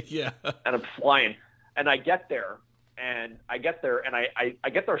damaged. Yeah. And I'm flying, and I get there, and I get there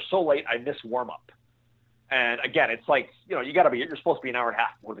so late I miss warm up. And again, it's like, you're supposed to be an hour and a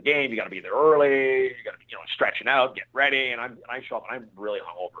half before the game. You got to be there early. You got to be, stretching out, get ready. And I show up, and I'm really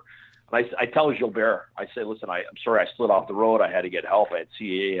hungover. And I tell Gilbert, I say, listen, I'm sorry, I slid off the road. I had to get help. I had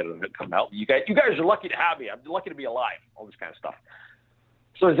CAA and it come out. You guys are lucky to have me. I'm lucky to be alive. All this kind of stuff.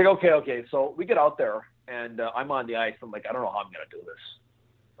 So he's like, okay. So we get out there, and I'm on the ice. I'm like, I don't know how I'm going to do this.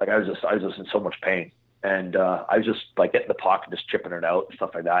 Like, I was just in so much pain. And I was just like getting the puck and just chipping it out and stuff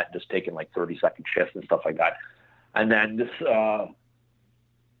like that, and just taking like 30-second shifts and stuff like that. And then this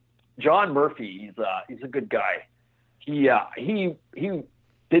John Murphy, he's a good guy. He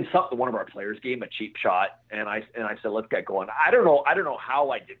did something to one of our players, gave him a cheap shot, and I said, let's get going. I don't know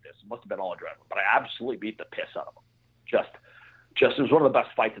how I did this. It must have been all adrenaline, but I absolutely beat the piss out of him. Just it was one of the best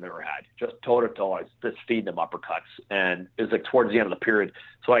fights I've ever had. Just toe to toe, I was just feeding him uppercuts, and it was like towards the end of the period.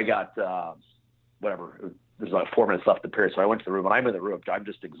 So I got there's like 4 minutes left in the period. So I went to the room, and I'm in the room. I'm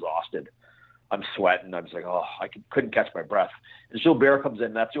just exhausted. I'm sweating. I'm just like, I couldn't catch my breath. And Gilbert comes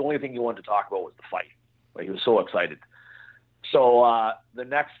in. That's the only thing he wanted to talk about was the fight. Like, he was so excited. So the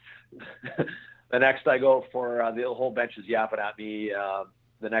next I go for the whole bench is yapping at me.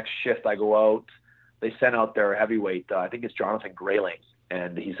 The next shift I go out. They sent out their heavyweight. I think it's Jonathan Grayling,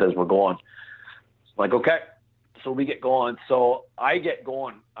 and he says we're going. I'm like, okay. So we get going. So I get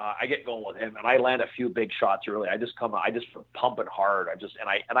going with him, and I land a few big shots early. I just pumping hard. I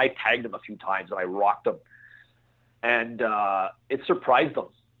tagged him a few times, and I rocked him, and it surprised him.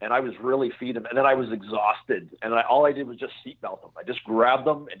 And I was really feeding him, and then I was exhausted, and all I did was just seatbelt him. I just grabbed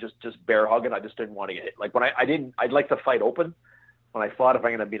him and just bear hugging. I just didn't want to get hit. Like when I'd like to fight open. When I thought if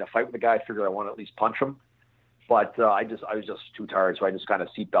I'm going to be in a fight with the guy, I figured I want to at least punch him. But I was just too tired, so I just kind of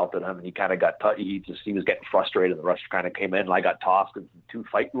seatbelted him, and he kind of got he was getting frustrated, and the rest kind of came in, and I got tossed in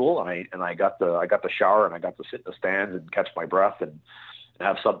 2-fight rule, and I got the shower, and I got to sit in the stands and catch my breath and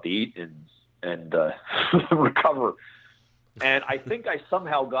have something to eat and recover. And I think I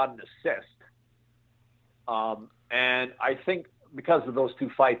somehow got an assist. And I think because of those 2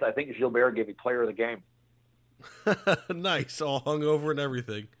 fights, I think Gilbert gave me player of the game. Nice, all hungover and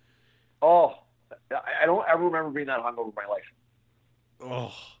everything. Oh, I don't ever remember being that hungover in my life.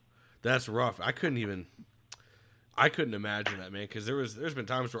 Oh, that's rough. I couldn't imagine that, man. Because there's been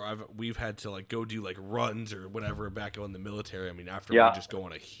times where we've had to like go do like runs or whatever back in the military. I mean, after we just go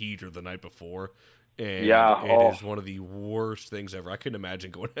on a heater the night before, and it is one of the worst things ever. I couldn't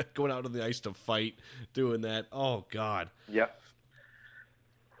imagine going out on the ice to fight, doing that. Oh God. Yep.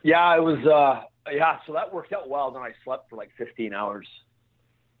 Yeah, it was. So that worked out well. Then I slept for like 15 hours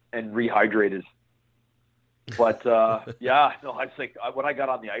and rehydrated. But I just think when I got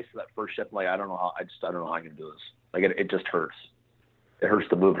on the ice for that first shift, like I don't know how I can do this. Like it just hurts. It hurts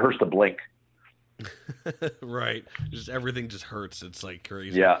to move. It hurts to blink. Right. Just everything just hurts. It's like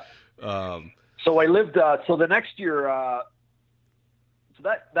crazy. Yeah. So I lived. So the next year. So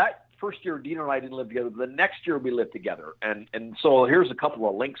that first year, Dino and I didn't live together. But the next year we lived together, and so here's a couple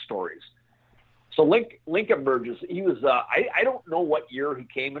of Link stories. So Link emerges. He was. I don't know what year he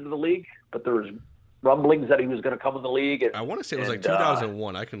came into the league, but there was rumblings that he was going to come in the league. And, I want to say it was like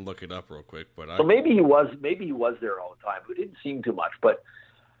 2001. I can look it up real quick, but so maybe he was there all the time. It didn't seem too much, but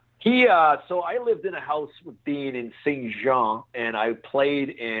he. So I lived in a house with Dean in Saint Jean, and I played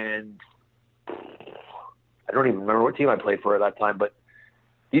in. I don't even remember what team I played for at that time, but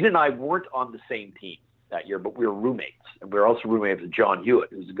Dean and I weren't on the same team that year, but we were roommates, and we were also roommates with John Hewitt,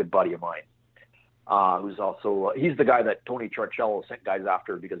 who's a good buddy of mine. Who's also he's the guy that Tony Charcello sent guys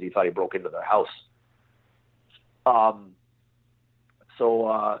after because he thought he broke into their house. That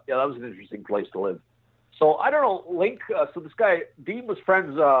was an interesting place to live. So I don't know, Link. So this guy Dean was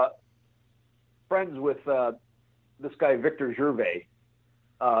friends with this guy Victor Gervais.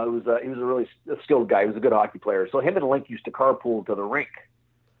 He was a really skilled guy. He was a good hockey player. So him and Link used to carpool to the rink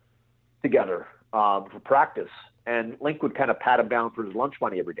together for practice. And Link would kind of pat him down for his lunch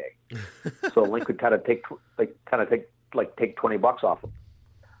money every day. So Link would kind of take $20 off him.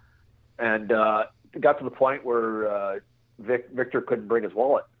 And it got to the point where Victor couldn't bring his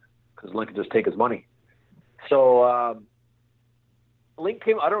wallet because Link could just take his money. So Link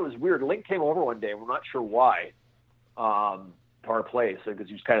came. I don't know. It was weird. Link came over one day. We're not sure why. To our place because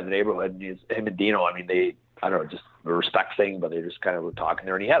he was kind of in the neighborhood, and him and Dino. I mean, I don't know, just a respect thing, but they just kind of were talking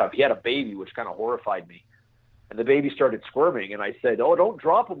there. And he had a baby, which kind of horrified me. And the baby started squirming, and I said, "Oh, don't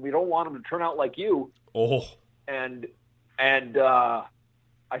drop him. We don't want him to turn out like you." Oh. And I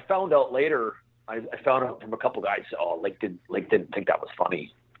found out later. I found out from a couple guys. Oh, Link didn't think that was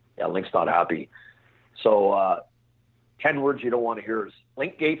funny. Yeah, Link's not happy. So 10 words you don't want to hear is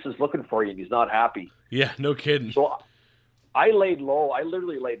Link Gates is looking for you, and he's not happy. Yeah, no kidding. So I laid low. I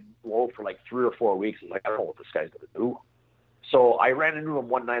literally laid low for like 3 or 4 weeks. I was like, I don't know what this guy's going to do. So I ran into him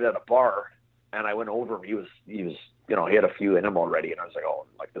one night at a bar, and I went over him. He was, he had a few in him already, and I was like, oh,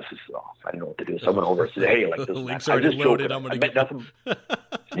 like this is, I didn't know what to do. So I went over and said, hey, like this Link's I already just loaded. joking. I'm going to get nothing.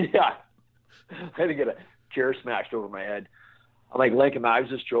 Yeah. I had to get a chair smashed over my head. I'm like, Link, man, I was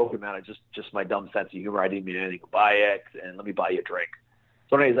just joking, man. I just my dumb sense of humor. I didn't mean anything. Buy it, and let me buy you a drink.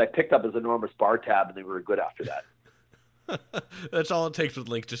 So anyways, I picked up his enormous bar tab, and they were good after that. That's all it takes with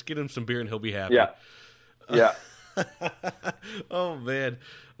Link. Just get him some beer, and he'll be happy. Yeah. Oh, man.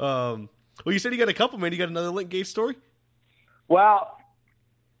 Well, you said you got a couple, man. You got another Link Gates story? Well,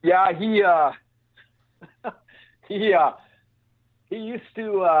 yeah, he used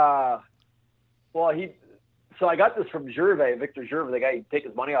to, so I got this from Victor Gervais, the guy he'd take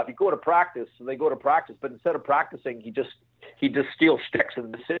his money off. He'd go to practice, so they go to practice, but instead of practicing, he'd just steal sticks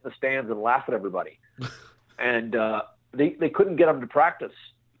and sit in the stands and laugh at everybody. And they couldn't get him to practice,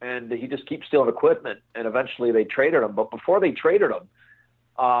 and he just keeps stealing equipment, and eventually they traded him. But before they traded him,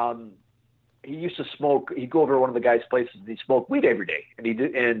 he used to smoke. He'd go over to one of the guys' places, and he'd smoke weed every day. And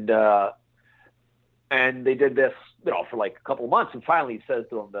they did this, for like a couple of months. And finally, he says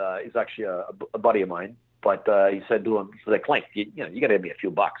to him, he's actually a buddy of mine, but he said to him, he's like, Link, you got to give me a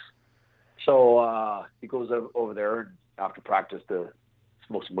few bucks. So he goes over there and after practice to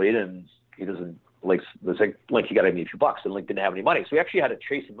smoke some weed, and he doesn't. Link, you got to give me a few bucks. And Link didn't have any money, so he actually had to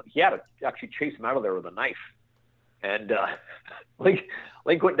chase him. He had to actually chase him out of there with a knife. And Link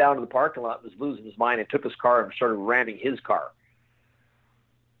went down to the parking lot and was losing his mind and took his car and started ramming his car.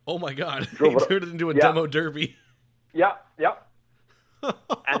 Oh my God! He turned it into a demo derby. Yeah.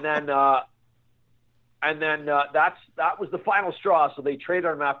 And then that was the final straw. So they traded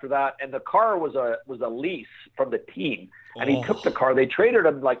him after that, and the car was a lease from the team, and he took the car. They traded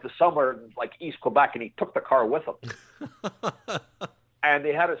him like the summer, like East Quebec, and he took the car with him. And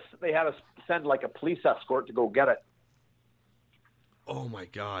they had to send like a police escort to go get it. Oh my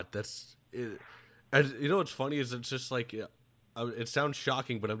God, that's it. And you know what's funny is it's just like. It sounds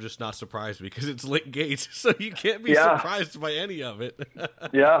shocking, but I'm just not surprised because it's Link Gates, so you can't be surprised by any of it.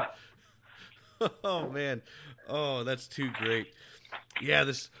 Yeah. Oh, man. Oh, that's too great. Yeah,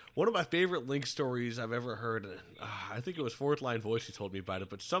 this one of my favorite Link stories I've ever heard. I think it was Fourth Line Voice who told me about it,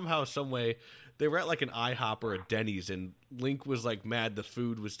 but somehow, some way, they were at like an IHOP or a Denny's, and Link was like mad the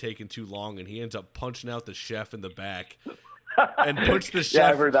food was taking too long, and he ends up punching out the chef in the back. And puts the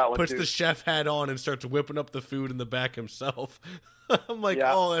chef hat on and starts whipping up the food in the back himself. I'm like,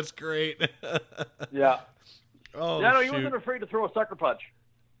 oh, that's great. Yeah. Oh, yeah, he wasn't afraid to throw a sucker punch.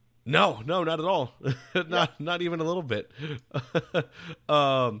 No, not at all. Not even a little bit.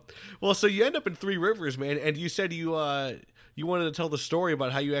 Well, so you end up in Three Rivers, man, and you said you wanted to tell the story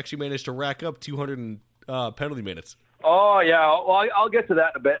about how you actually managed to rack up 200 penalty minutes. Oh, yeah. Well, I'll get to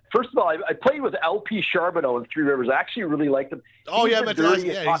that in a bit. First of all, I played with LP Charbonneau in Three Rivers. I actually really liked him.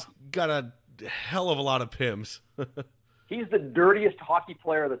 He's got a hell of a lot of PIMs. He's the dirtiest hockey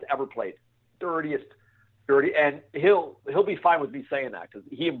player that's ever played. Dirty. And he'll be fine with me saying that because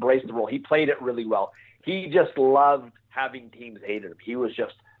he embraced the role. He played it really well. He just loved having teams hate him. He was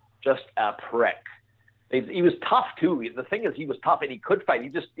just a prick. He was tough, too. The thing is, he was tough, and he could fight. He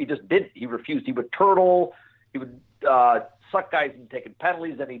just didn't. He refused. He would turtle. He would suck guys into taking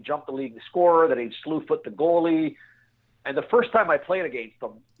penalties, then he'd jump the leading scorer, then he'd slew foot the goalie. And the first time I played against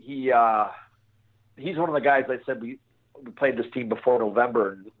him, he's one of the guys I said we played this team before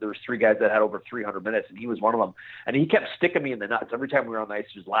November, and there was 3 guys that had over 300 minutes, and he was one of them. And he kept sticking me in the nuts. Every time we were on the ice,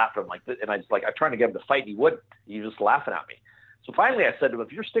 he was laughing like this. And I was like, I'm trying to get him to fight, and he wouldn't. He was just laughing at me. So finally I said to him,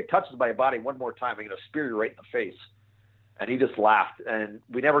 if your stick touches my body one more time, I'm going to spear you right in the face. And he just laughed. And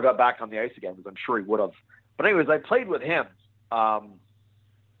we never got back on the ice again because I'm sure he would have. But anyways, I played with him, and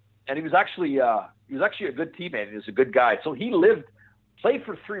he was actually a good teammate. He was a good guy. So he played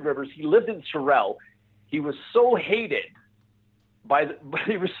for Three Rivers. He lived in Sorel. He was so hated by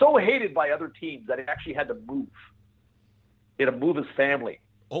other teams that he actually had to move. He had to move his family.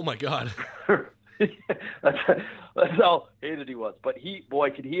 Oh my God! that's how hated he was. But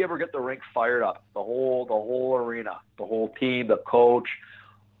could he ever get the rink fired up? The whole arena, the whole team, the coach.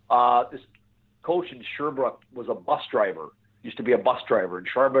 This coach in Sherbrooke was a bus driver. Used to be a bus driver, and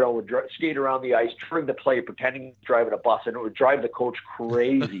Charbonneau would skate around the ice during the play, pretending he's driving a bus, and it would drive the coach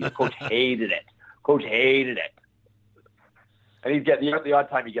crazy. The coach hated it. And he'd get the odd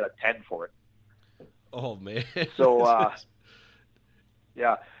time he'd get a 10 for it. Oh man. So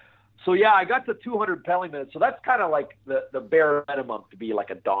yeah. So yeah, I got to 200 penalty minutes. So that's kind of like the bare minimum to be like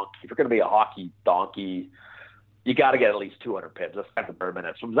a donkey. If you're going to be a hockey donkey, you got to get at least 200 pims. That's kind of the bare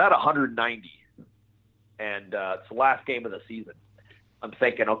minimum. So I was at 190, and it's the last game of the season. I'm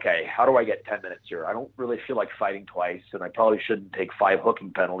thinking, okay, how do I get 10 minutes here? I don't really feel like fighting twice, and I probably shouldn't take 5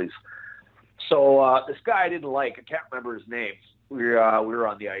 hooking penalties. So this guy I didn't like, I can't remember his name. We were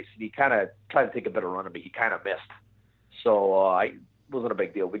on the ice, and he kind of tried to take a better run at me. He kind of missed. So it wasn't a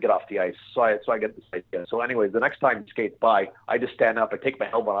big deal. We get off the ice. So I get this idea. So anyways, the next time he skates by, I just stand up, I take my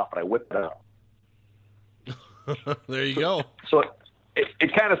helmet off, and I whip it out. There you go. So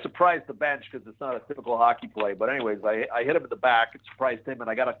it kind of surprised the bench because it's not a typical hockey play. But anyways, I hit him in the back. It surprised him, and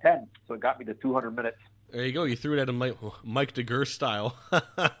I got a 10. So it got me to 200 minutes. There you go. You threw it at him Mike DeGurse style.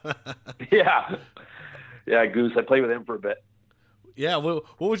 Yeah, Goose. I played with him for a bit. Yeah, what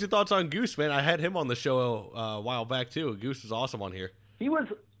was your thoughts on Goose, man? I had him on the show a while back too. Goose was awesome on here.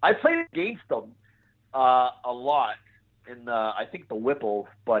 I played against him a lot in I think the Whipple,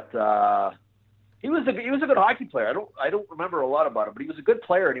 but he was a good hockey player. I don't remember a lot about him, but he was a good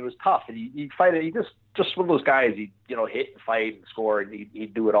player and he was tough and he'd fight. He just one of those guys. He'd hit and fight and score and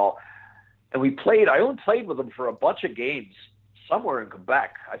he'd do it all. And I only played with him for a bunch of games somewhere in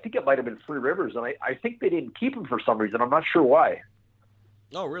Quebec. I think it might have been Three Rivers, and I think they didn't keep him for some reason. I'm not sure why.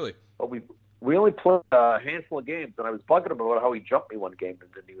 Oh, really? But we only played a handful of games, and I was bugging him about how he jumped me one game, and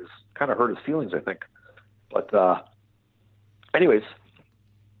then he was kind of hurt his feelings, I think. But anyways,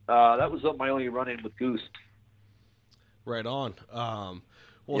 that was my only run-in with Goose. Right on.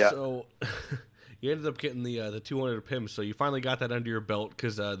 Yeah. So you ended up getting the 200 pims, so you finally got that under your belt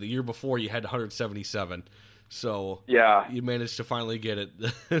because the year before you had 177. So yeah, you managed to finally get it.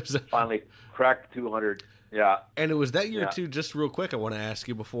 Finally cracked 200. Yeah, and it was that year too. Just real quick, I want to ask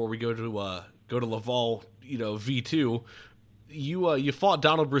you before we go to Laval, V2. You fought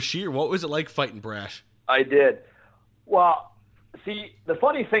Donald Brashear. What was it like fighting Brash? I did. Well, see, the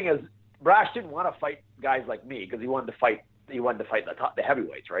funny thing is, Brash didn't want to fight guys like me because he wanted to fight the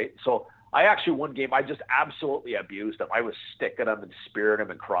heavyweights, right? So I actually one game I just absolutely abused him. I was sticking him and spearing him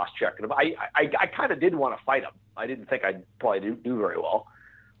and cross-checking him. I kind of did want to fight him. I didn't think I'd probably do very well.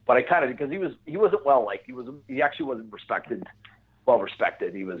 But I kind of, because he wasn't well liked. He actually wasn't well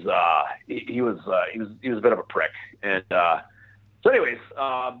respected. He was a bit of a prick. And so, anyways,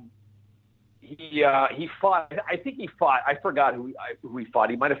 he fought. I think he fought. I forgot who he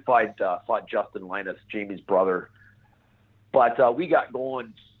fought. He might have fought Justin Linus, Jamie's brother. But we got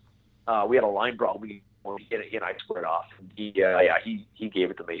going. We had a line brawl. He and I squared off. He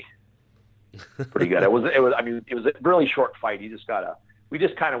gave it to me. Pretty good. It was. I mean, it was a really short fight. We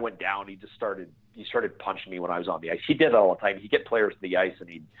just kind of went down. He started punching me when I was on the ice. He did it all the time. He'd get players to the ice, and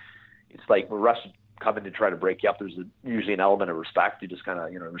it's like when Russ would come in to try to break you up, there's usually an element of respect. You just kind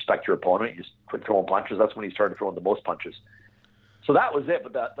of, respect your opponent. You just quit throwing punches. That's when he started throwing the most punches. So that was it.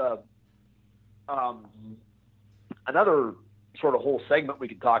 But another sort of whole segment we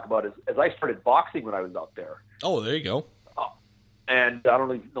could talk about is as I started boxing when I was out there. Oh, there you go. And I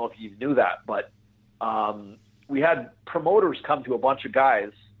don't even know if you knew that, but we had promoters come to a bunch of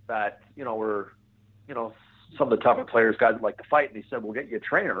guys that, were, some of the tougher players, guys that like to fight. And they said, we'll get you a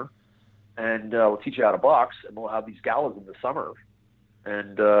trainer and we'll teach you how to box and we'll have these galas in the summer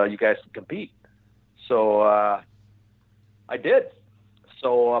and you guys can compete. So I did.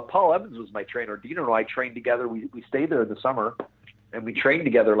 So Paul Evans was my trainer. Dino and I trained together. We stayed there in the summer and we trained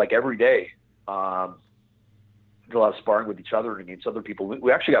together like every day. Did a lot of sparring with each other and against other people.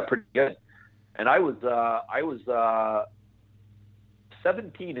 We actually got pretty good. And I was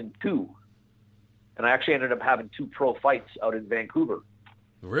 17-2, and I actually ended up having 2 pro fights out in Vancouver.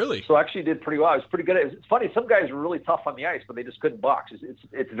 Really? So I actually did pretty well. I was pretty good. It's funny. Some guys were really tough on the ice, but they just couldn't box.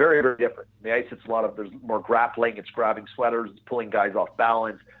 It's very, very different. On the ice, there's more grappling. It's grabbing sweaters. It's pulling guys off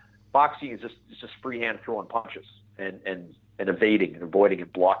balance. Boxing is just freehand throwing punches and evading and avoiding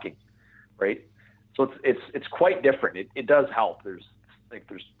and blocking, right? So it's quite different. It does help. There's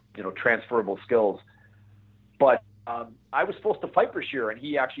transferable skills. But I was supposed to fight Brashear, and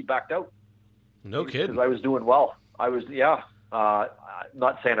he actually backed out. No kidding. Because I was doing well.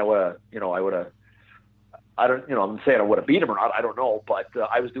 Not saying I would have, I'm saying I would have beat him or not. I don't know. But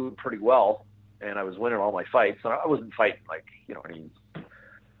I was doing pretty well. and I was winning all my fights. And I wasn't fighting I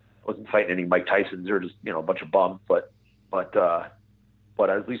wasn't fighting any Mike Tysons or just a bunch of bums, but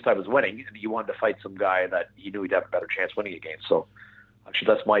at least I was winning. And he wanted to fight some guy that he knew he'd have a better chance winning against. So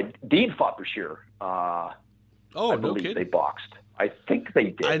actually, that's my Dean fought Bashir. I no kidding. They boxed. I think they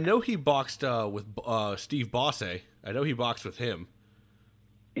did. I know he boxed with Steve Bosse. I know he boxed with him.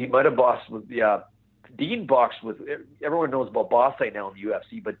 He might have boxed with Dean boxed with. Everyone knows about Bosse now in the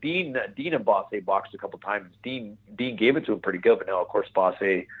UFC, but Dean and Bosse boxed a couple times. Dean gave it to him pretty good, but now of course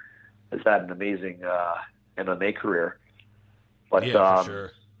Bosse has had an amazing MMA career. But yeah,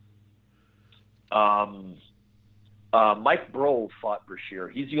 for sure. Mike Bro fought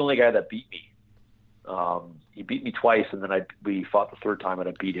Bashir. He's the only guy that beat me. He beat me twice, and then we fought the third time, and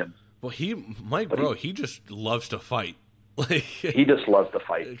I beat him. Well, Mike Bro, he just loves to fight. He just loves to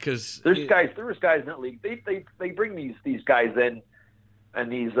fight. Because there was guys in that league. They bring these guys in,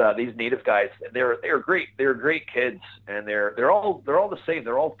 and these native guys, and they're great. They're great kids, and they're all the same.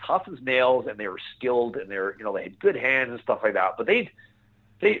 They're all tough as nails, and they were skilled, and they had good hands and stuff like that. But they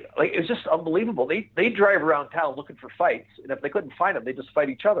like, it's just unbelievable. They drive around town looking for fights, and if they couldn't find them, they just fight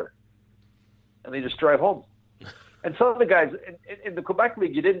each other, and they just drive home. And some of the guys in the Quebec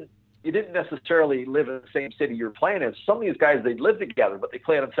League, you didn't necessarily live in the same city you're playing in. Some of these guys, they'd live together, but they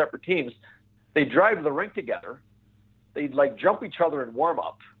played on separate teams. They drive to the rink together. They'd jump each other in warm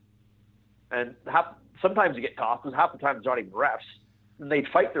up, and sometimes you get tossed. Because half the time it's not even refs. And they'd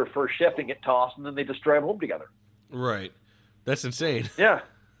fight their first shift and get tossed, and then they just drive home together. Right, that's insane. Yeah,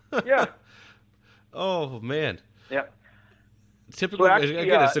 yeah. Oh man. Yeah. Typically, so actually,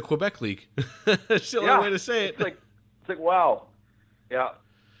 again, it's the Quebec League. That's the only way to say it. It's like wow. Yeah.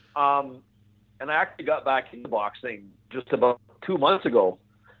 And I actually got back into boxing just about 2 months ago.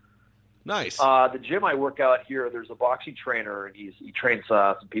 Nice. The gym I work out here, there's a boxing trainer, and he trains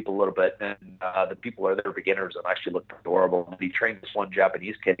some people a little bit, and the people are there beginners and actually look adorable. And he trained this one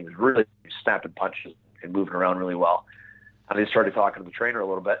Japanese kid. He was really snapping punches and moving around really well. And I started talking to the trainer a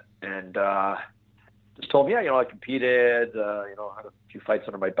little bit, and just told me, I competed, I had a few fights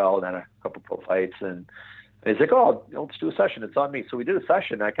under my belt and a couple pro fights, and he's like, let's do a session. It's on me. So we did a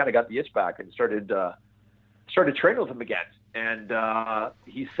session. I kind of got the itch back and started training with him again. And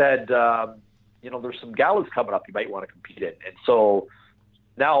he said, there's some galas coming up you might want to compete in. And so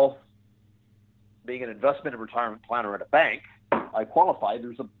now, being an investment and retirement planner at a bank, I qualified.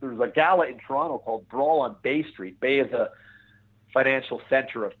 There's a gala in Toronto called Brawl on Bay Street. Bay is a financial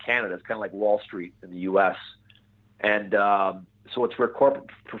center of Canada. It's kind of like Wall Street in the U.S. And so it's where corporate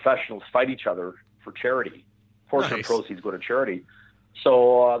professionals fight each other for charity. Portion of proceeds go to charity.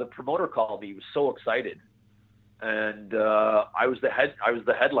 So the promoter called me. He was so excited, and I was the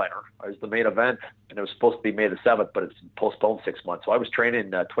headliner. I was the main event, and it was supposed to be May the 7th, but it's postponed 6 months. So I was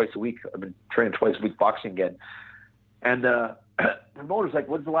training twice a week. I've been training twice a week boxing again. And the promoter's like,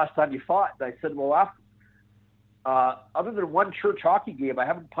 "When's the last time you fought?" And I said, "Well, other than one church hockey game, I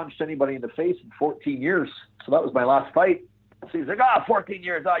haven't punched anybody in the face in 14 years. So that was my last fight." So he's like, 14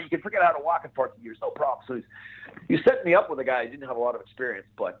 years. You can forget how to walk in 14 years. No problem. So he's setting me up with a guy who didn't have a lot of experience.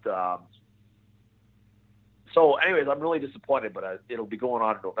 But so anyways, I'm really disappointed, but it'll be going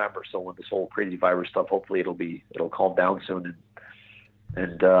on in November. So when this whole crazy virus stuff, hopefully it'll calm down soon.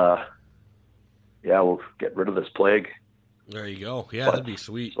 And we'll get rid of this plague. There you go. Yeah, that'd be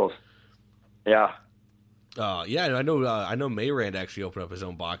sweet. So, yeah. I know Mayrand actually opened up his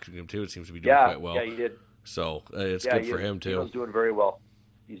own boxing gym too. It seems to be doing quite well. Yeah, he did. So it's good for him too. He's doing very well.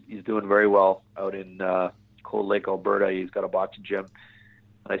 He's doing very well out in Cold Lake, Alberta. He's got a boxing gym.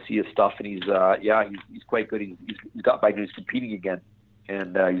 I see his stuff, and he's quite good. He's got back and he's competing again,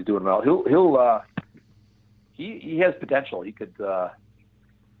 and he's doing well. He has potential. He could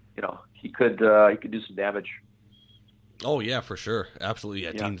he could do some damage. Oh yeah, for sure, absolutely.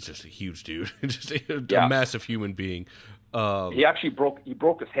 Yeah, Dean's just a huge dude, just a massive human being. He actually broke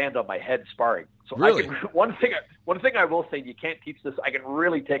his hand on my head sparring. So really? One thing I will say, you can't teach this. I can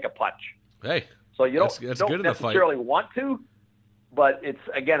really take a punch. Hey, so you don't good necessarily want to, but it's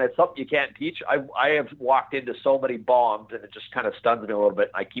something you can't teach. I have walked into so many bombs, and it just kind of stuns me a little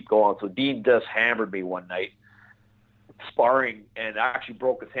bit. I keep going. So Dean just hammered me one night sparring, and actually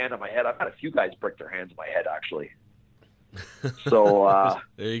broke his hand on my head. I've had a few guys break their hands on my head actually. So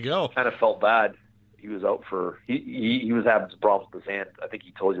there you go. Kind of felt bad. He was out for he was having some problems with his hand. I think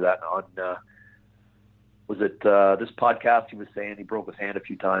he told you that on was it this podcast? He was saying he broke his hand a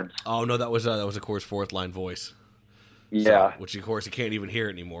few times. Oh no, that was of course Fourth Line Voice. Yeah, so, which of course you can't even hear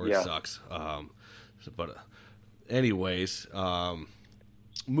it anymore. Yeah. It sucks. Anyways,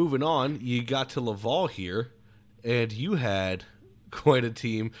 moving on, you got to Laval here, and you had quite a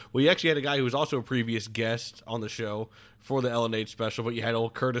team. Well, you actually had a guy who was also a previous guest on the show for the LNH special, but you had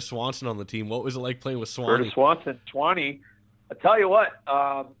old Curtis Swanson on the team. What was it like playing with Swanee? Curtis Swanson, 20. I tell you what,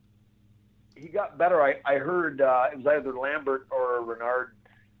 he got better. I heard it was either Lambert or Renard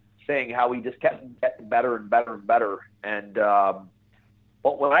saying how he just kept getting better and better and better. And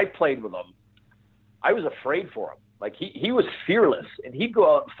but when I played with him, I was afraid for him. Like he was fearless, and he'd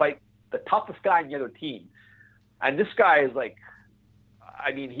go out and fight the toughest guy on the other team. And this guy is like,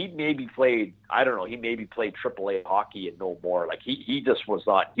 I mean, he maybe played AAA hockey and no more. Like he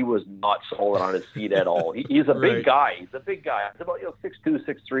was not solid on his feet at all. He's a big guy. He's about 6'2",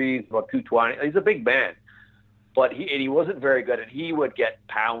 6'3", about 220. He's a big man. But he wasn't very good, and he would get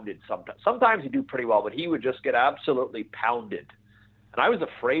pounded sometimes. Sometimes he'd do pretty well, but he would just get absolutely pounded. And I was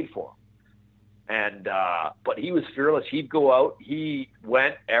afraid for him. And but he was fearless. He'd go out. He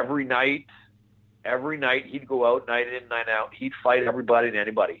went every night. Every night he'd go out, night in, night out. He'd fight everybody and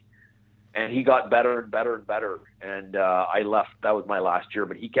anybody. And he got better and better and better. And I left. That was my last year.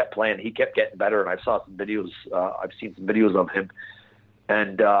 But he kept playing. He kept getting better. And I saw some videos. I've seen some videos of him.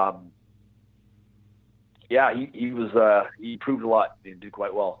 And yeah, he improved a lot. He did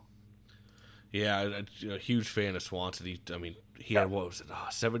quite well. Yeah, a huge fan of Swanson. He had, what was it,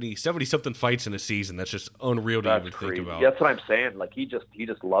 70-something fights in a season. That's just unreal to even think about. That's what I'm saying. Like, he just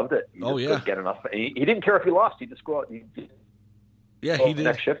loved it. He just couldn't get enough. He didn't care if he lost. He'd just go out. He did.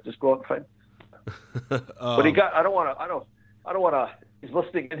 Next shift, just go out and fight. But he got. I don't want to. He's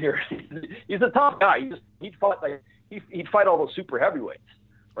listening in here. He's a tough guy. He'd fight all those super heavyweights,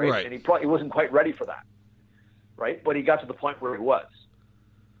 right? And he wasn't quite ready for that, right? But he got to the point where he was.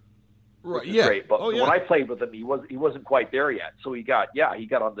 Right. Yeah. Great. But when I played with him, he wasn't quite there yet. So he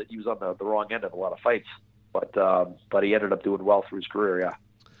was on the wrong end of a lot of fights. But he ended up doing well through his career. Yeah.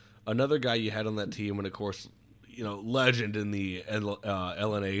 Another guy you had on that team, and of course, legend in the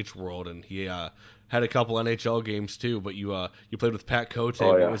LNH world, and he had a couple NHL games too. But you played with Pat Cote.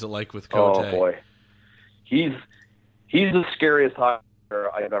 Oh, yeah. What was it like with Cote? Oh boy, he's the scariest hockey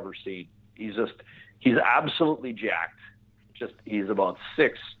player I've ever seen. He's absolutely jacked. He's about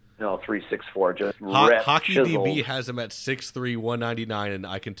 3'6'4", just ripped, Hockey chiseled. DB has him at 6'3", 199, and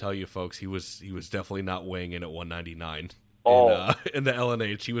I can tell you, folks, he was definitely not weighing in at 199 in the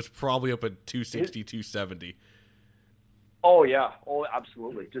LNH. He was probably up at 260, 270. Oh yeah,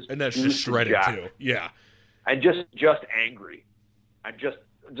 absolutely. And that's just shredded too. Yeah, and just angry, and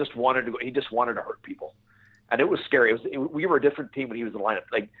just wanted to go. He just wanted to hurt people, and it was scary. We were a different team when he was in the lineup.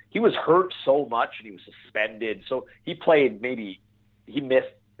 Like, he was hurt so much, and he was suspended. So he missed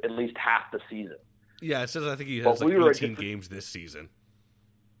at least half the season. Yeah, it says I think he has 18 games this season.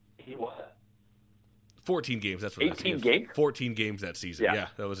 He what? 14 games. That's what 18 games. 14 games that season. Yeah,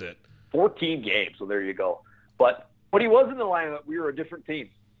 that was it. 14 games. So there you go. But when he was in the lineup, we were a different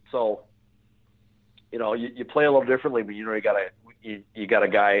team. So you play a little differently, but you got a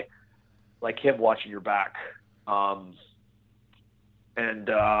guy like him watching your back. But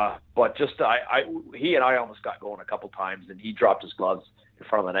he and I almost got going a couple times, and he dropped his gloves in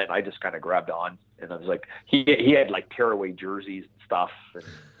front of the net, and I just kind of grabbed on, and I was like, he had like tearaway jerseys and stuff, and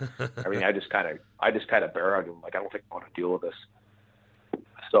I mean, I just kind of barraged him, like, I don't think I want to deal with this.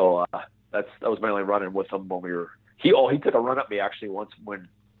 So that was my only run-in with him when he took a run at me actually once when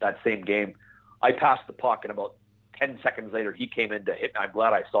that same game I passed the puck, and about 10 seconds later he came in to hit me. I'm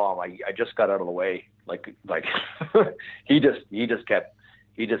glad I saw him. I just got out of the way, like he just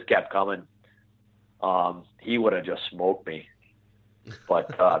kept coming. He would have just smoked me. But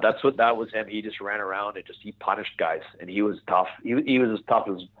that was him. He just ran around and he punished guys, and he was tough. He was as tough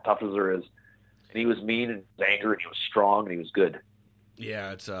as there is, and he was mean and angry, and he was strong, and he was good.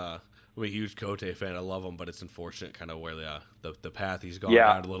 Yeah, I'm a huge Cote fan. I love him, but it's unfortunate kind of where the path he's gone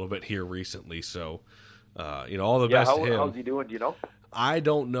down a little bit here recently. So, all the best to him. How's he doing? Do you know? I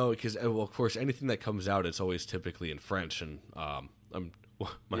don't know, because, well, of course, anything that comes out, it's always typically in French, and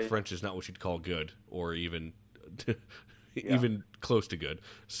my French is not what you'd call good, or even even close to good.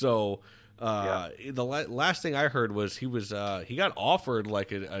 So the last thing I heard was he got offered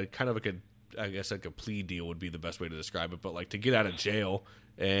like a kind of like I guess like a plea deal would be the best way to describe it, but like to get out of jail,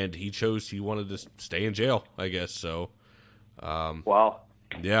 and he wanted to stay in jail, I guess. So, wow.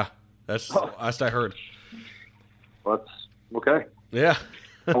 Yeah, that's the last I heard. That's okay. Yeah.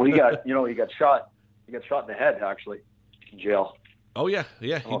 Well, he got shot. He got shot in the head, actually, in jail. Oh yeah, he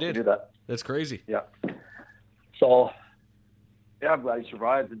did. Do that. That's crazy. Yeah. So, yeah, I'm glad he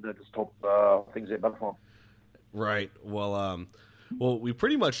survived, and I just hope things get better for him. Right. Well, Well, we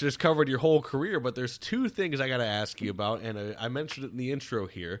pretty much just covered your whole career, but there's two things I got to ask you about, and I mentioned it in the intro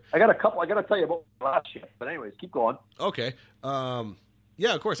here. I got a couple. I got to tell you about last year, but anyways, keep going. Okay.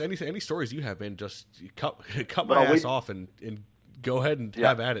 Yeah, of course. Any stories you have, man, just cut my ass off and go ahead and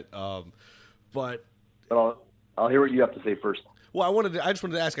have at it. But I'll hear what you have to say first. Well, I just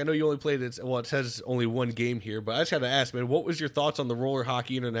wanted to ask. I know you only played it. Well, it says only one game here, but I just had to ask, man. What was your thoughts on the Roller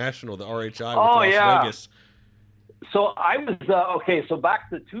Hockey International, the RHI, with Las Vegas? So I was okay. So back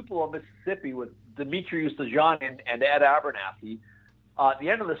to Tupelo, Mississippi, with Dmitry Ustajan and Ed Abernathy. At the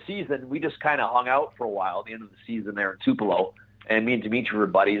end of the season, we just kind of hung out for a while. At the end of the season there in Tupelo, and me and Dmitry were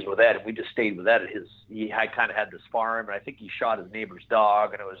buddies with Ed, and we just stayed with Ed. He had kind of had this farm, and I think he shot his neighbor's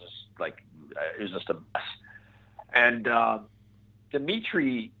dog, and it was just a mess. And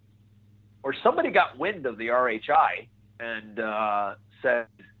Dmitry, or somebody got wind of the RHI and said,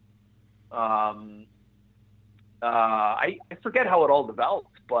 I forget how it all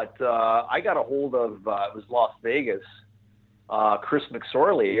developed, but I got a hold of, it was Las Vegas, Chris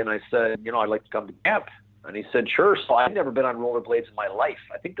McSorley, and I said, I'd like to come to camp. And he said, sure. So I'd never been on rollerblades in my life.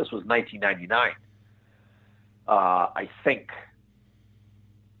 I think this was 1999, I think.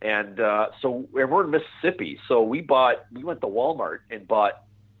 And so we're in Mississippi. So we went to Walmart and bought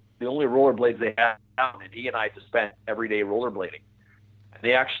the only rollerblades they had, and he and I just spent every day rollerblading.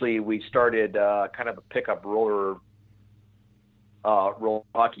 And we started kind of a pickup roller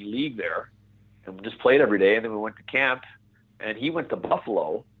hockey league there, and we just played every day. And then we went to camp, and he went to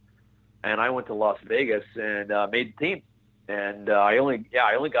Buffalo, and I went to Las Vegas and made the team. And I only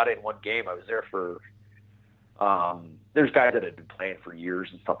got in one game. I was there for there's guys that had been playing for years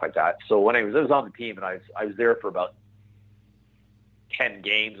and stuff like that. So when I was on the team, and I was there for about 10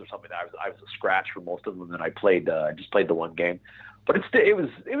 games or something. I was a scratch for most of them, and I just played the one game. But it was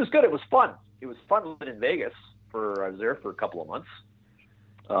good. It was fun. It was fun living in Vegas. I was there for a couple of months.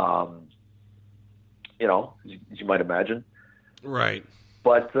 As you might imagine. Right.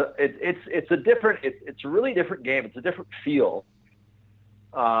 But it's a really different game. It's a different feel.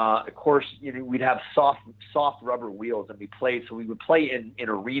 Of course, we'd have soft rubber wheels, and we would play in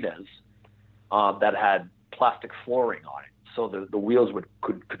arenas that had plastic flooring on it. So the wheels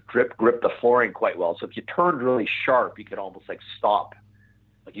could grip the flooring quite well. So if you turned really sharp, you could almost stop.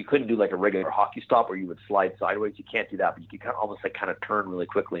 Like you couldn't do like a regular hockey stop where you would slide sideways. You can't do that, but you could almost kind of turn really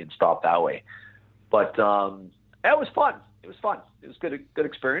quickly and stop that way. But it was fun. It was fun. It was good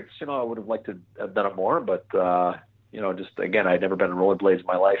experience. I would have liked to have done it more, but just again, I'd never been in rollerblades in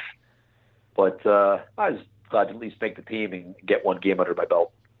my life. But I was glad to at least make the team and get one game under my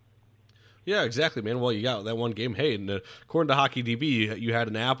belt. Yeah, exactly, man. Well, you got that one game. Hey, and according to Hockey DB, you had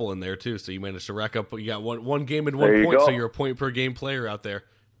an apple in there too, so you managed to rack up. You got one game and 1 point, so you're a point per game player out there.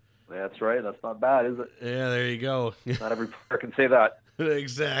 That's right. That's not bad, is it? Yeah, there you go. Not every player can say that.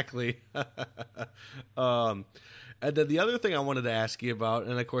 Exactly. And then the other thing I wanted to ask you about,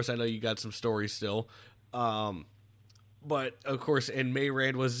 and of course I know you got some stories still, but of course, and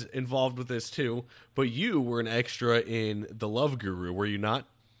Mayrand was involved with this too. But you were an extra in The Love Guru, were you not?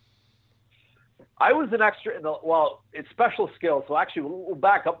 I was an extra in it's Special Skills. So actually, we'll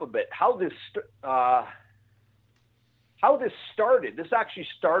back up a bit. How this started? This actually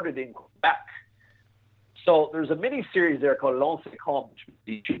started in Quebec. So there's a mini series there called L'On Se Compte,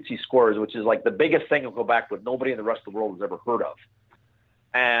 the Shootsy Scores, which is like the biggest thing in Quebec that nobody in the rest of the world has ever heard of.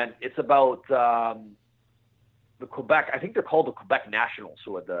 And it's about the Quebec. I think they're called the Quebec Nationals,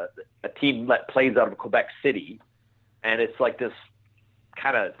 so a team that plays out of Quebec City, and it's like this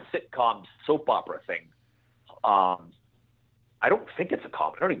kind of sitcom soap opera thing. I don't think it's a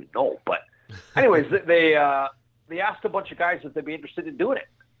comedy. I don't even know. But anyways, they asked a bunch of guys if they'd be interested in doing it.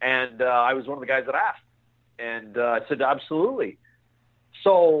 And I was one of the guys that asked. And I said, absolutely.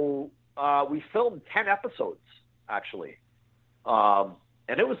 So we filmed 10 episodes, actually. And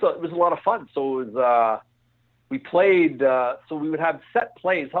it was a lot of fun. So it was, we played, so we would have set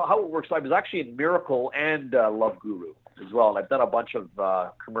plays. How it works, I was actually in Miracle and Love Guru as well. And I've done a bunch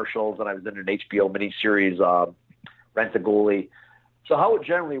of commercials, and I was in an HBO miniseries, Rent a Goalie. So how it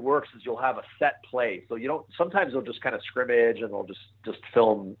generally works is you'll have a set play. So sometimes they'll just kind of scrimmage and they'll just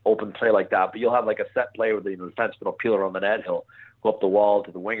film open play like that. But you'll have like a set play where the defenseman will peel around the net. He'll go up the wall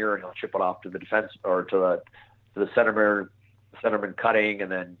to the winger and he'll chip it off to the defense or to the centerman cutting,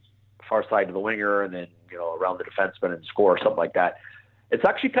 and then far side to the winger, and then around the defenseman and score or something like that. It's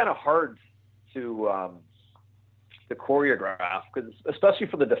actually kind of hard to choreograph, because especially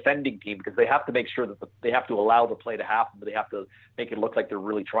for the defending team, because they have to make sure that they have to allow the play to happen, but they have to make it look like they're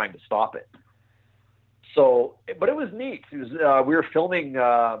really trying to stop it. So, but it was neat. It was, we were filming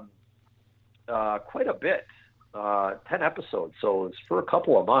quite a bit. 10 episodes, so it's for a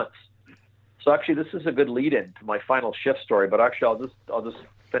couple of months. So actually, this is a good lead-in to my final shift story. But actually, I'll just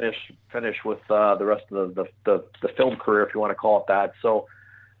finish with the rest of the film career, if you want to call it that. So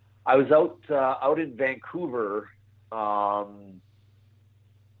I was out in Vancouver. I'm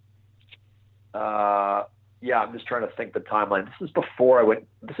just trying to think the timeline. This is before I went.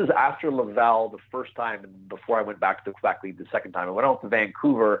 This is after Laval the first time, and before I went back to the Quebec League the second time. I went out to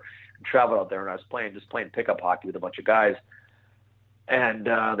Vancouver and traveled out there, and I was playing pickup hockey with a bunch of guys. And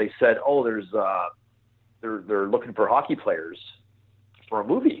they said, "Oh, they're looking for hockey players for a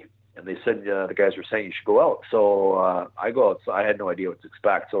movie." And they said the guys were saying you should go out. So I go out. So I had no idea what to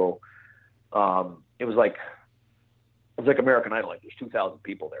expect. So it was like American Idol. Like there's 2,000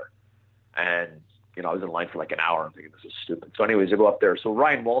 people there, and I was in line for like an hour. I'm thinking this is stupid. So anyways, I go up there. So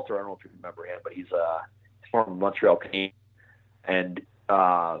Ryan Walter, I don't know if you remember him, but he's from Montreal Canadiens, and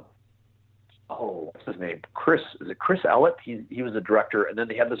what's his name? Chris Ellett? He was a director, and then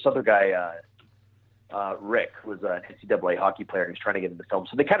they had this other guy, Rick, who was an NCAA hockey player. He was trying to get into film.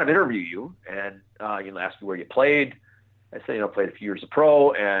 So they kind of interview you and ask you where you played. I said, played a few years of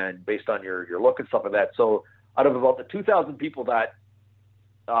pro, and based on your look and stuff like that. So out of about the 2,000 people that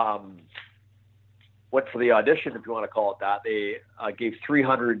went for the audition, if you want to call it that, they gave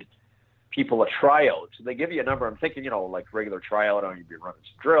 300 people a tryout. So they give you a number. I'm thinking, like regular tryout, you'd be running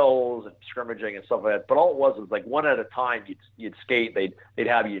some drills and scrimmaging and stuff like that. But all it was like one at a time. You'd skate. They'd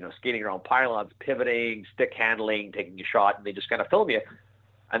have you, skating around pylons, pivoting, stick handling, taking a shot, and they just kind of film you.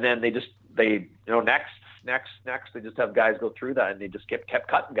 And then they next. They just have guys go through that, and they just kept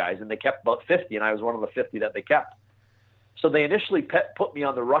cutting guys, and they kept about 50, and I was one of the 50 that they kept. So they initially put me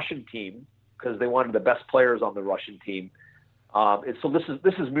on the Russian team because they wanted the best players on the Russian team. So this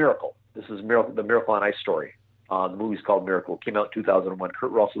is Miracle. This is Miracle, the Miracle on Ice story. The movie's called Miracle. It came out in 2001.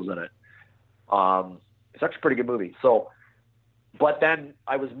 Kurt Russell's in it. It's actually a pretty good movie. So, but then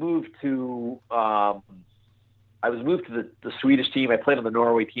I was moved to the Swedish team. I played on the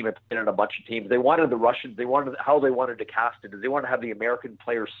Norway team. I played on a bunch of teams. They wanted the Russians. How they wanted to cast it is they wanted to have the American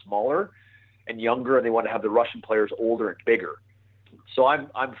players smaller and younger, and they wanted to have the Russian players older and bigger. So I'm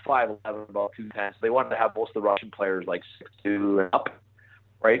 5'11", about 210. So they wanted to have most of the Russian players like 6'2" and up,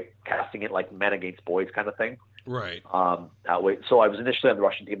 right? Casting it like men against boys kind of thing. Right. That way. So I was initially on the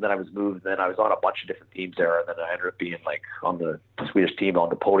Russian team, then I was moved, and then I was on a bunch of different teams there, and then I ended up being like on the Swedish team on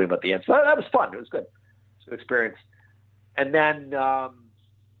the podium at the end. So that was fun. It was good. It's a good experience. And then, and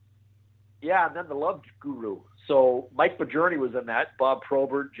then the Love Guru. So Mike Bajorny was in that. Bob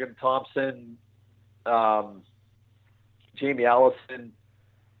Probert, Jim Thompson, Jamie Allison,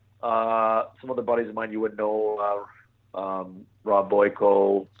 some other buddies of mine you would know, Rob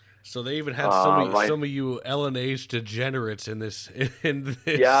Boyko. So they even had some of you LNH degenerates in this movie.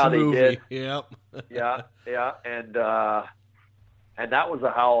 They did. Yep. yeah, and that was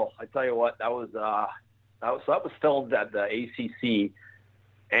a howl. I tell you what, that was filmed at the ACC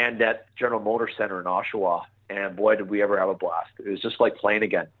and at General Motors Center in Oshawa, and boy, did we ever have a blast! It was just like playing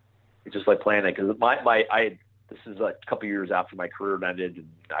again. It's just like playing it because this is a couple years after my career ended, and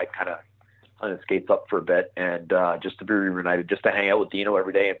I kind of on the skates up for a bit, and just to be reunited, just to hang out with Dino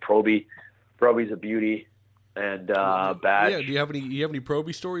every day. And Proby's a beauty, and Badge. Yeah, do you have any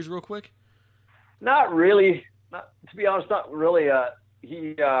Proby stories, real quick? Not really. To be honest, not really.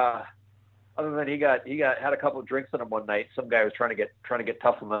 He other than he had a couple of drinks on him one night. Some guy was trying to get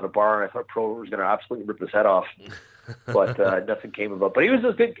tough with him at a bar, and I thought Proby was going to absolutely rip his head off. But nothing came of it. But he was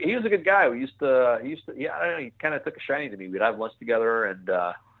a good guy. We used to I don't know, he kind of took a shine to me. We'd have lunch together, and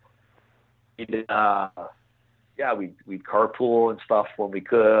he did. We'd carpool and stuff when we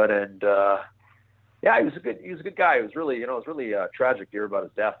could, and he was a good guy. It was really tragic to hear about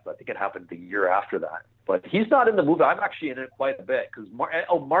his death. I think it happened the year after that. But he's not in the movie. I'm actually in it quite a bit because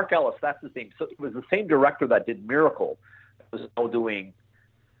Mark Ellis, that's his name. So it was the same director that did Miracle that was now doing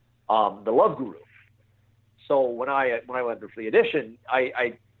The Love Guru. So when I went there for the audition,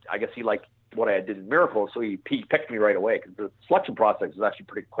 I guess he liked what I did in Miracle, so he picked me right away because the selection process is actually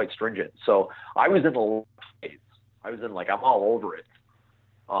quite stringent. So I was in the phase. I was in I'm all over it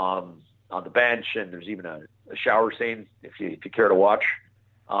on the bench, and there's even a shower scene if you care to watch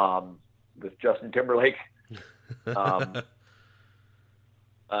with Justin Timberlake. No,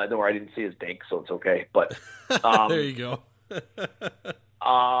 I didn't see his dink, so it's okay. But there you go.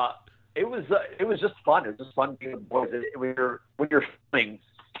 It was just fun. It was just fun being with boys. When you're filming,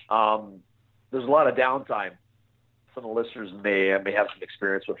 there's a lot of downtime. Some of the listeners may have some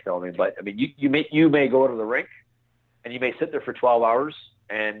experience with filming, but I mean, you may go to the rink and you may sit there for 12 hours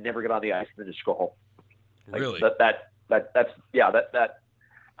and never get on the ice and then just go home. Really? That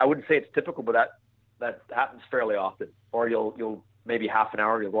I wouldn't say it's typical, but that happens fairly often. Or you'll maybe half an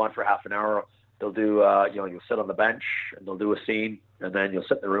hour, you'll go on for half an hour. They'll do, you'll sit on the bench and they'll do a scene, and then you'll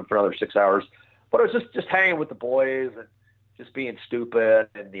sit in the room for another 6 hours. But it was just hanging with the boys and just being stupid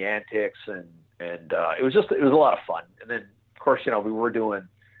and the antics, and it was a lot of fun. And then of course, we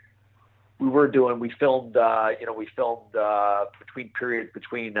filmed between periods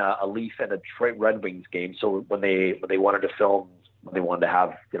between a Leaf and a Detroit Red Wings game. So when they wanted to film, when they wanted to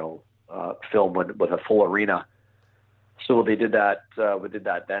have film with a full arena, so they did that. We did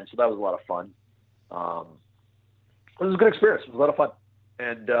that then. So that was a lot of fun. It was a good experience. It was a lot of fun,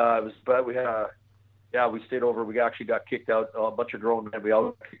 and but we we stayed over. We actually got kicked out. A bunch of grown men. We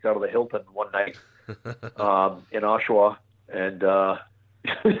all got kicked out of the Hilton one night in Oshawa, and I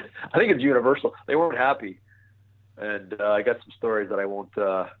think it's Universal. They weren't happy, and I got some stories that I won't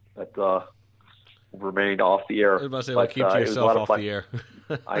that remained off the air. I was about to say, keep to yourself off the air.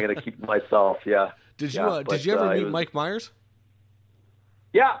 I'm gonna keep myself. Yeah. Did you ever meet Mike Myers?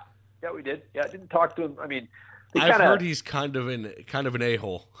 Yeah, we did. Yeah, I didn't talk to him. I mean, I've heard he's kind of an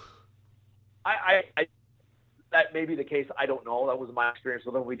a-hole. I that may be the case. I don't know. That was my experience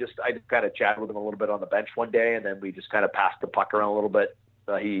with him. I just kind of chatted with him a little bit on the bench one day, and then we just kind of passed the puck around a little bit.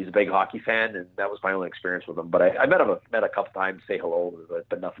 He's a big hockey fan, and that was my only experience with him. But I met a couple times, say hello,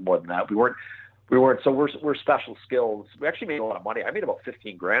 but nothing more than that. We weren't. So we're special skills. We actually made a lot of money. I made about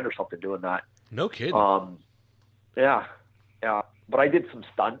 $15,000 or something doing that. No kidding. Yeah. But I did some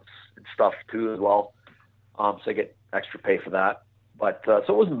stunts and stuff too as well. So I get extra pay for that. But so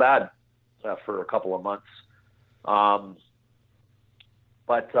it wasn't bad for a couple of months. But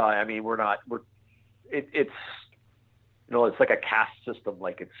I mean, it's like a caste system.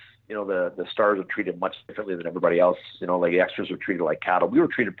 Like it's, the stars are treated much differently than everybody else. Like the extras were treated like cattle. We were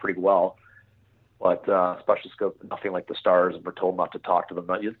treated pretty well. But special skills, nothing like the stars, and we're told not to talk to them.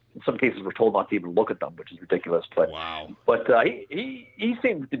 In some cases, we're told not to even look at them, which is ridiculous. But wow. But he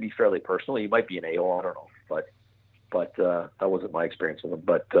seemed to be fairly personal. He might be an a-hole, I don't know. But that wasn't my experience with him.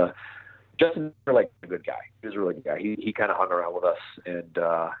 But Justin was like a good guy. He was a really good guy. He kind of hung around with us, and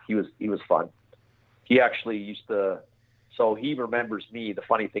he was fun. He actually used to. So he remembers me. The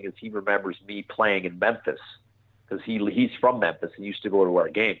funny thing is, he remembers me playing in Memphis because he's from Memphis and used to go to our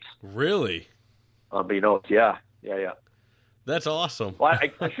games. Really? But yeah. That's awesome. Well,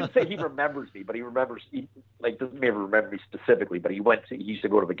 I shouldn't say he remembers me, but he remembers. He doesn't maybe remember me specifically, but he used to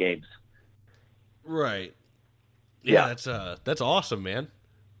go to the games. Right. Yeah. That's awesome, man.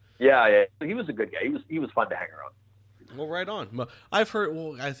 Yeah. He was a good guy. He was fun to hang around. Well, right on. I've heard.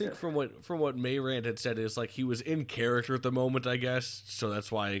 Well, I think from what Mayrand had said, is like he was in character at the moment, I guess. So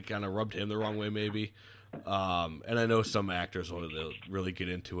that's why it kind of rubbed him the wrong way, maybe. And I know some actors will really get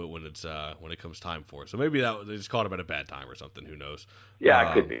into it when it comes time for it. So maybe they just caught him at a bad time or something. Who knows? Yeah,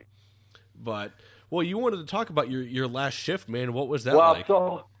 it could be. But you wanted to talk about your last shift, man. What was that like?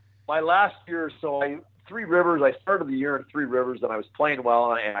 Well, so my last year, Three Rivers. I started the year in Three Rivers, and I was playing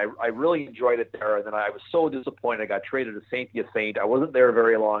well, and I really enjoyed it there. And then I was so disappointed. I got traded to Saint-Hyacinthe. I wasn't there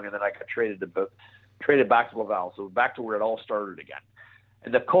very long, and then I got traded back to Laval. So back to where it all started again.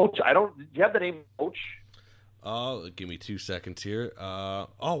 And the coach, do you have the name of the coach? Oh, give me 2 seconds here. Oh,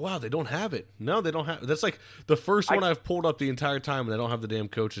 wow, they don't have it. No, they don't have it. That's like the first one I've pulled up the entire time, and they don't have the damn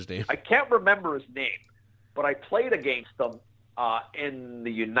coach's name. I can't remember his name, but I played against them in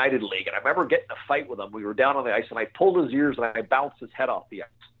the United League, and I remember getting a fight with him. We were down on the ice, and I pulled his ears, and I bounced his head off the ice.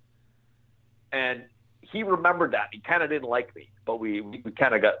 And he remembered that. He kind of didn't like me, but we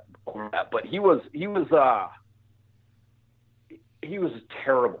kind of got over that. But he was a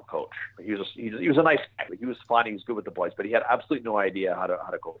terrible coach. He was a nice guy. He was fun. He was good with the boys, but he had absolutely no idea how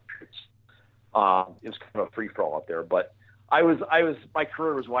to coach. It was kind of a free for all out there. But my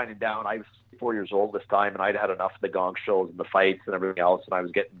career was winding down. I was 4 years old this time, and I'd had enough of the gong shows and the fights and everything else, and I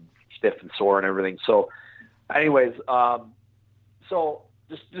was getting stiff and sore and everything. So, anyways, so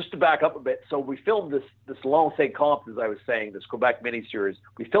just to back up a bit, so we filmed this Lancé Comp, as I was saying, this Quebec miniseries.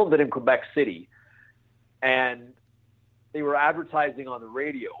 We filmed it in Quebec City, and they were advertising on the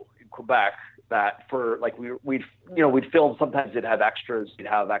radio in Quebec that for like we'd film. Sometimes it'd have extras. We'd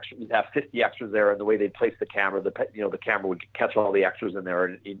have 50 extras there, and the way they'd place the camera, the camera would catch all the extras in there,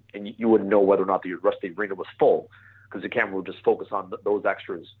 and you wouldn't know whether or not the rest of the arena was full because the camera would just focus on those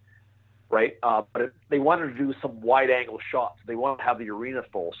extras, right? But they wanted to do some wide angle shots. They wanted to have the arena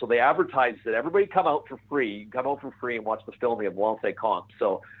full, so they advertised that everybody come out for free and watch the filming of Lancé Comp.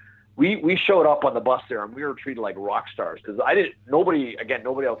 So we showed up on the bus there, and we were treated like rock stars because nobody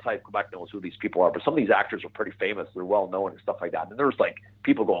outside Quebec knows who these people are, but some of these actors are pretty famous. They're well known and stuff like that. And there was like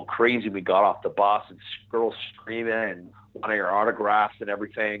people going crazy. We got off the bus and girls screaming and wanting our autographs and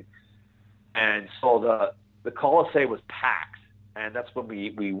everything. And so the Colisee was packed, and that's when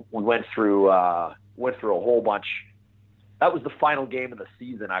we went through a whole bunch. That was the final game of the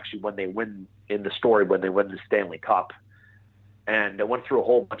season, actually, when they win the Stanley Cup. And I went through a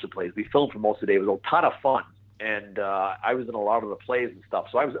whole bunch of plays. We filmed for most of the day. It was a ton of fun. And I was in a lot of the plays and stuff.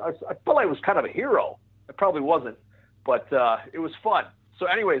 So I felt like I was kind of a hero. I probably wasn't, but it was fun. So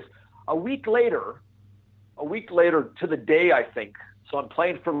anyways, a week later to the day, I think, so I'm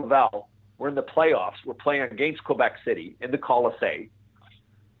playing for Laval. We're in the playoffs. We're playing against Quebec City in the Colisee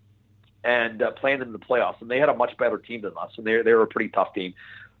and playing in the playoffs. And they had a much better team than us, and they were a pretty tough team.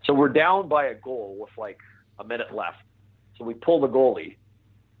 So we're down by a goal with like a minute left. So we pull the goalie,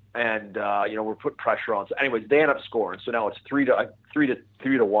 and we're putting pressure on. So anyways, they end up scoring. So now it's 3-1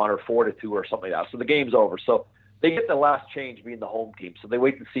 or 4-2 or something like that. So the game's over. So they get the last change being the home team. So they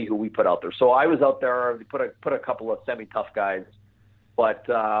wait to see who we put out there. So I was out there. They put a couple of semi-tough guys, but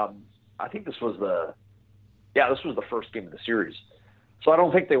I think this was the first game of the series. So I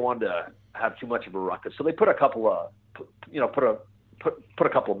don't think they wanted to have too much of a ruckus. So they put a couple of put a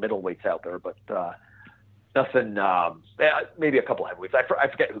couple of middleweights out there, but nothing. Maybe a couple of heavyweights. I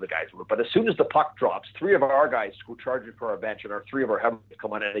forget who the guys were. But as soon as the puck drops, 3 of our guys go charging for our bench, and our 3 of our heavyweights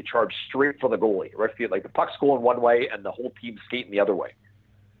come on and they charge straight for the goalie. Right, feel like the puck's going one way and the whole team's skating the other way.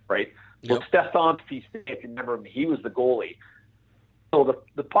 Right. So Stefan, if you remember him, he was the goalie. So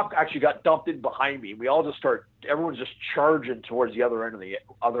the puck actually got dumped in behind me. We all just everyone's just charging towards the other end of the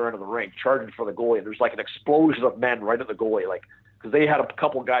rink, charging for the goalie. And there's like an explosion of men right at the goalie, like, because they had a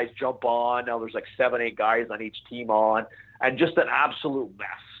couple guys jump on. Now there's like 7-8 guys on each team on, and just an absolute mess.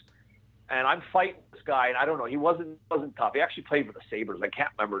 And I'm fighting this guy, and I don't know, he wasn't tough. He actually played for the Sabres. I can't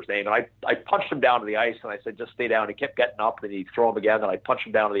remember his name. And I punched him down to the ice, and I said, just stay down. He kept getting up, and he'd throw him again, and I'd punch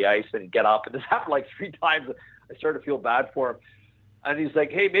him down to the ice, and he'd get up. And this happened like 3 times. I started to feel bad for him. And he's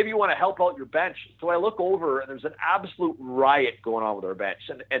like, hey, maybe you want to help out your bench. So I look over, and there's an absolute riot going on with our bench.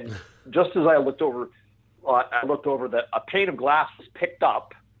 And just as I looked over that a pane of glass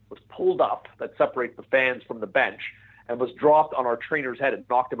was pulled up that separates the fans from the bench, and was dropped on our trainer's head and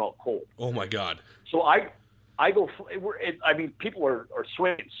knocked him out cold. Oh my God! So I go. People are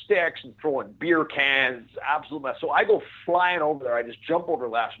swinging sticks and throwing beer cans, absolute mess. So I go flying over there. I just jump over the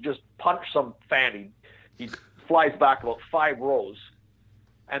glass, just punch some fan. He flies back about 5 rows,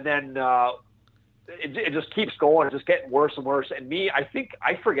 and then it just keeps going, just getting worse and worse. And me, I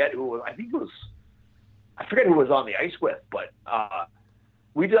forget who was on the ice with, but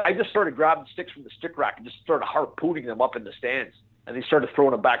I just started grabbing sticks from the stick rack and just started harpooning them up in the stands. And they started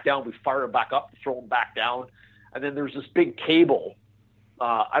throwing them back down. We fired them back up, throw them back down. And then there's this big cable.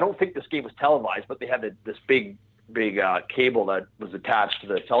 I don't think this game was televised, but they had this big cable that was attached to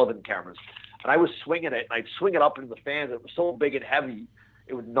the television cameras. And I was swinging it, and I'd swing it up into the fans. It was so big and heavy,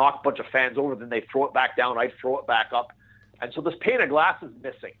 it would knock a bunch of fans over. Then they'd throw it back down. I'd throw it back up. And so this pane of glass is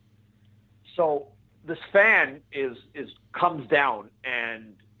missing. So this fan comes down,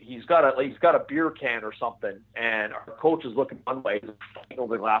 and he's got a beer can or something, and our coach is looking one way, he's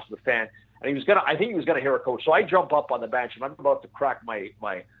over the glass with the fan, and I think he was gonna hear a coach. So I jump up on the bench, and I'm about to crack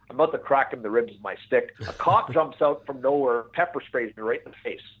him the ribs with my stick. A cop jumps out from nowhere, pepper sprays me right in the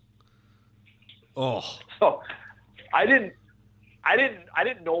face. Oh. So I didn't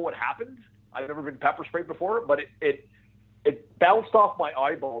know what happened. I've never been pepper sprayed before, but it bounced off my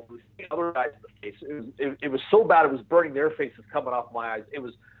eyeballs. It was the other guys in the face. It was so bad, it was burning their faces, coming off my eyes. It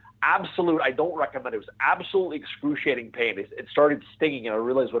was absolute. I don't recommend it. It was absolutely excruciating pain. It started stinging, and I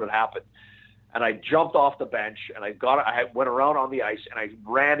realized what had happened. And I jumped off the bench, and I went around on the ice, and I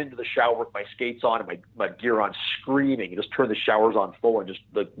ran into the shower with my skates on and my gear on, screaming. Just turned the showers on full and just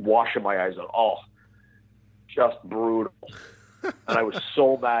washing my eyes out. Oh, just brutal. And I was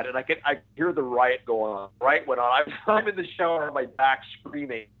so mad, and I could hear the riot going on. Riot went on. I'm in the shower on my back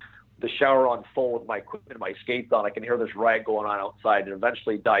screaming, the shower on full with my equipment and my skates on. I can hear this riot going on outside, and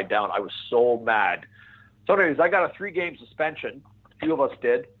eventually died down. I was so mad. So anyways, I got a 3-game suspension. A few of us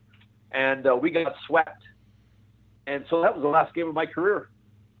did, and we got swept. And so that was the last game of my career.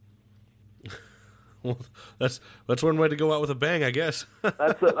 Well, that's one way to go out with a bang, I guess.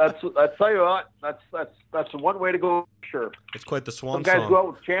 That's tell you what, that's one way to go. Sure, it's quite the swan song. Some guys song. go out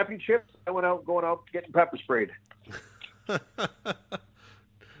with championships. I went out going out getting pepper sprayed.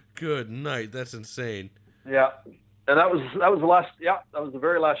 Good night. That's insane. Yeah, and that was the last. Yeah, that was the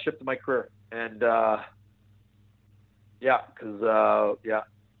very last shift of my career. And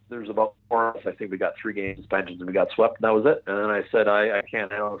there's about 4 of us. I think we got 3 game suspensions, and we got swept, and that was it. And then I said, I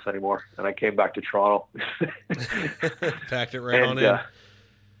can't handle this anymore. And I came back to Toronto. Packed it right on in.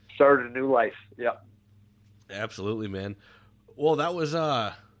 Started a new life. Yeah. Absolutely, man. Well, that was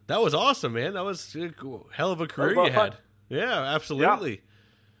That was awesome, man. That was a hell of a career you had. Fun. Yeah, absolutely.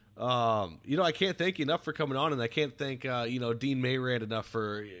 Yeah. I can't thank you enough for coming on, and I can't thank Dean Mayrand enough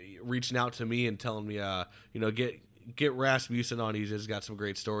for reaching out to me and telling me get Rasmussen on. He's just got some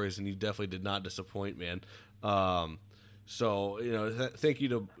great stories, and he definitely did not disappoint, man. Thank you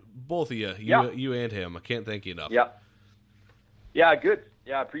to both of you, you and him. I can't thank you enough. Yeah, good.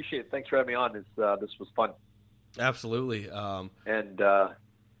 Yeah, I appreciate it. Thanks for having me on. This was fun. Absolutely. You have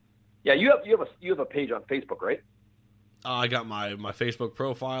a page on Facebook, right? I got my Facebook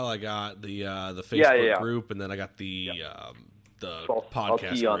profile. I got the Facebook group, and then I got the podcast. I'll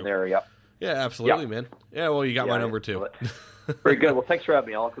see you on there. Yeah. Yeah, absolutely, man. Yeah, well, you got my number too. Very good. Well, thanks for having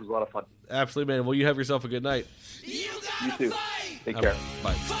me, Alec. It was a lot of fun. Absolutely, man. Well, you have yourself a good night. You too. Take care.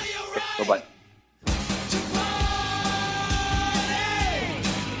 Bye. Bye-bye.